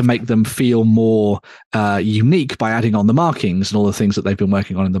start to make them feel more unique by adding on the markings and all the things that they've been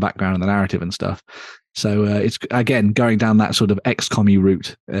working on in the background and the narrative and stuff. So it's, again, going down that sort of XCOM-y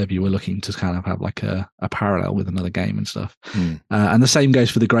route if you were looking to kind of have like a parallel with another game and stuff. And the same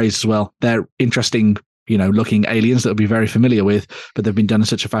goes for the Greys as well. They're interesting, looking aliens that will be very familiar with, but they've been done in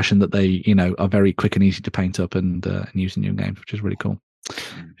such a fashion that they, are very quick and easy to paint up and use in your games, which is really cool.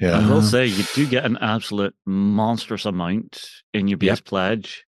 Yeah, I will say you do get an absolute monstrous amount in your base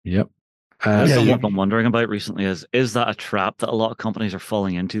pledge. Yep. Something I've been wondering about recently is that a trap that a lot of companies are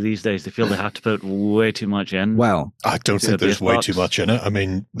falling into these days? They feel they have to put way too much in. Well, I don't think there's way too much in it. I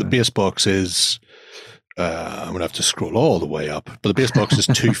mean, the base box is. I'm going to have to scroll all the way up. But the base box is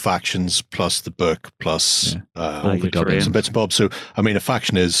 2 factions plus the book plus all the goblins and bits and bobs. So, I mean, a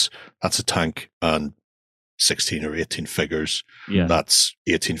faction that's a tank and 16 or 18 figures. Yeah. That's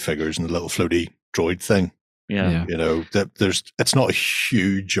 18 figures and the little floaty droid thing. Yeah. It's not a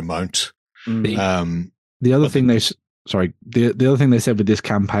huge amount. The other thing they said with this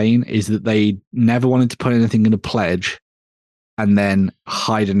campaign is that they never wanted to put anything in a pledge and then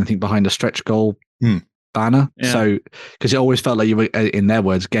hide anything behind a stretch goal banner. So, because it always felt like you were, in their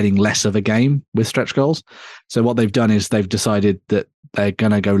words, getting less of a game with stretch goals. So what they've done is they've decided that they're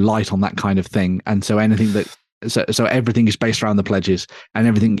going to go light on that kind of thing. And so anything so everything is based around the pledges, and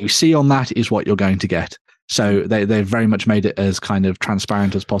everything you see on that is what you're going to get. So they've very much made it as kind of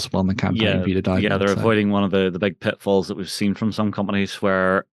transparent as possible on the campaign for you to dive in. They're avoiding one of the big pitfalls that we've seen from some companies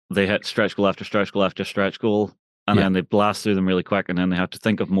where they hit stretch goal after stretch goal after stretch goal, and then they blast through them really quick, and then they have to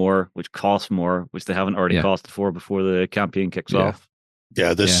think of more, which costs more, which they haven't already costed for before the campaign kicks off.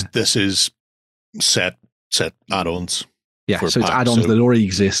 Yeah, this is set add-ons. Yeah, so it's add-ons that already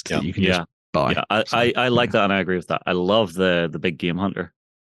exist that you can just buy. Yeah, I like that, and I agree with that. I love the big game hunter.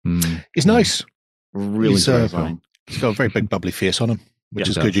 He's nice. Really satisfying. He's got a very big bubbly face on him, which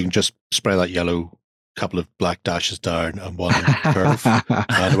is good. You can just spray that yellow, couple of black dashes down and one curve,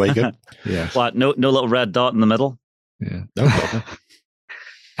 and away you go. Yeah. What? No little red dot in the middle. Yeah. No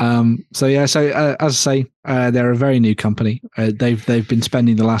problem. So as I say, they're a very new company. They've been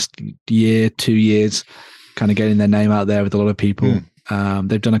spending the last 2 years, kind of getting their name out there with a lot of people.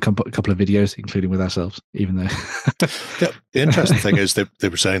 They've done a couple of videos, including with ourselves, even though. The interesting thing is they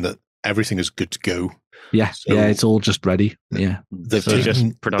were saying that everything is good to go. Yeah, so it's all just ready. Yeah, they've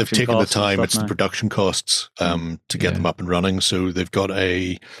taken the time. It's the production costs to get them up and running. So they've got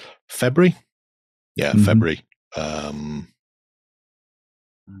a February. Yeah, February.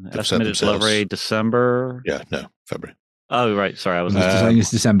 Estimated delivery December. Yeah, no, February. Oh, right. Sorry, I was saying it's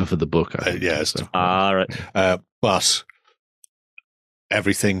December for the book. Right. But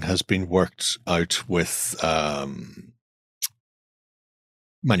everything has been worked out with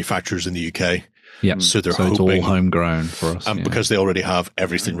manufacturers in the UK. Yeah, so they're hoping, it's all homegrown for us. And because they already have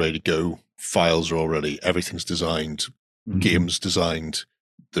everything ready to go, files are already, everything's designed, games designed.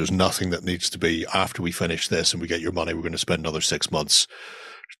 There's nothing that needs to be, after we finish this and we get your money, we're going to spend another 6 months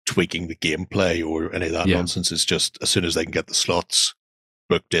tweaking the gameplay or any of that nonsense. It's just as soon as they can get the slots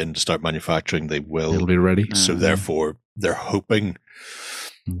booked in to start manufacturing, it'll be ready. So therefore, they're hoping.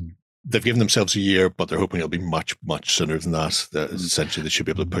 They've given themselves a year, but they're hoping it'll be much, much sooner than that. Essentially, they should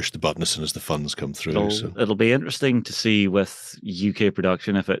be able to push the button as soon as the funds come through. So it'll be interesting to see with UK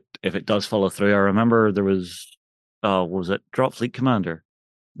production if it does follow through. I remember there was it Drop Fleet Commander?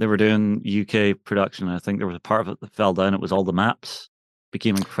 They were doing UK production. I think there was a part of it that fell down. It was all the maps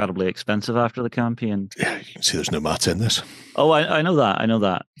became incredibly expensive after the campaign. Yeah, you can see there's no mats in this. Oh, I know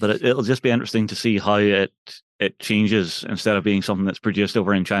that. But it'll just be interesting to see how it it changes instead of being something that's produced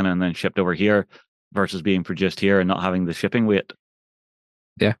over in China and then shipped over here versus being produced here and not having the shipping weight.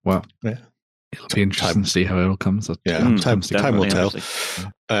 Yeah, well, yeah. It'll be interesting to see how it all comes. Yeah, time will tell.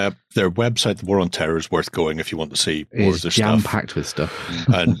 Their website, The War on Terror, is worth going if you want to see more of their stuff. It's jam-packed with stuff.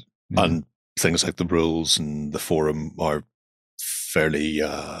 And things like the rules and the forum are fairly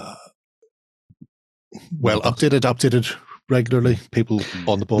updated regularly. People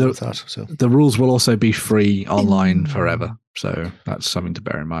on the ball with that. So the rules will also be free online forever. So that's something to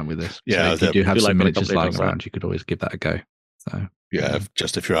bear in mind with this. Yeah, so if you do have some miniatures lying around, you could always give that a go. So yeah,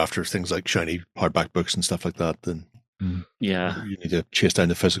 if you're after things like shiny hardback books and stuff like that, then yeah, you need to chase down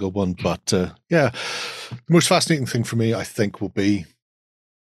the physical one. But the most fascinating thing for me, I think, will be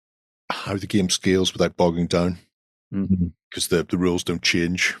how the game scales without bogging down, because the rules don't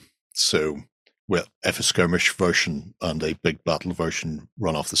change. So, well, if a skirmish version and a big battle version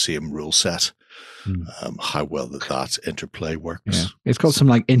run off the same rule set, how well that interplay works. Yeah. It's got some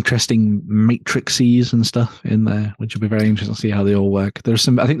like interesting matrices and stuff in there, which will be very interesting to see how they all work. I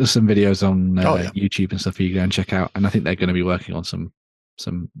think there's some videos on YouTube and stuff for you to go and check out, and I think they're going to be working on some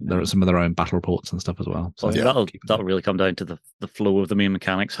of their own battle reports and stuff as well. So that'll really come down to the flow of the main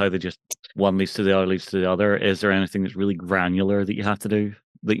mechanics, how they just one leads to the other leads to the other. Is there anything that's really granular that you have to do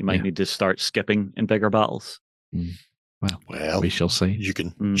that you might need to start skipping in bigger battles? Well, we shall see. You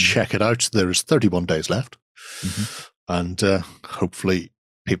can check it out. There's 31 days left, and hopefully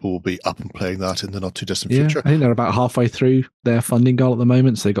people will be up and playing that in the not too distant future. I think they're about halfway through their funding goal at the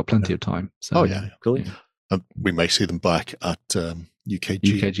moment, so they've got plenty of time. So, cool. Yeah. We may see them back at UKG.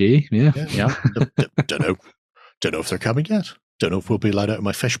 UKG, yeah. Don't know if they're coming yet. Don't know if we'll be allowed out of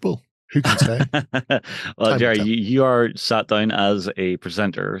my fishbowl. Who can say? Well, Jerry, you are sat down as a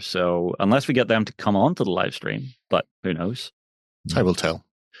presenter, so unless we get them to come on to the live stream, but who knows? Time will tell.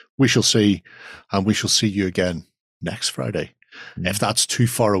 We shall see, and we shall see you again next Friday. If that's too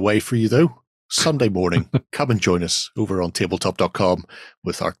far away for you, though, Sunday morning, come and join us over on tabletop.com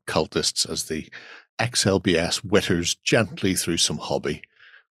with our cultists as the XLBS witters gently through some hobby.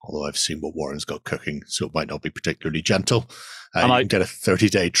 Although I've seen what Warren's got cooking, so it might not be particularly gentle. You can get a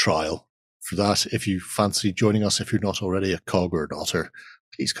 30-day trial for that. If you fancy joining us, if you're not already a cog or an otter,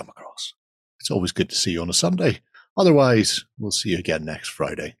 please come across. It's always good to see you on a Sunday. Otherwise, we'll see you again next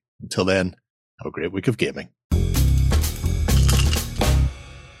Friday. Until then, have a great week of gaming.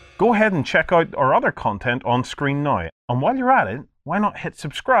 Go ahead and check out our other content on screen now. And while you're at it, why not hit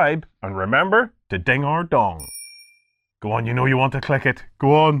subscribe and remember to ding our dong. Go on, you know you want to click it.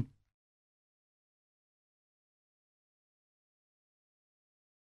 Go on.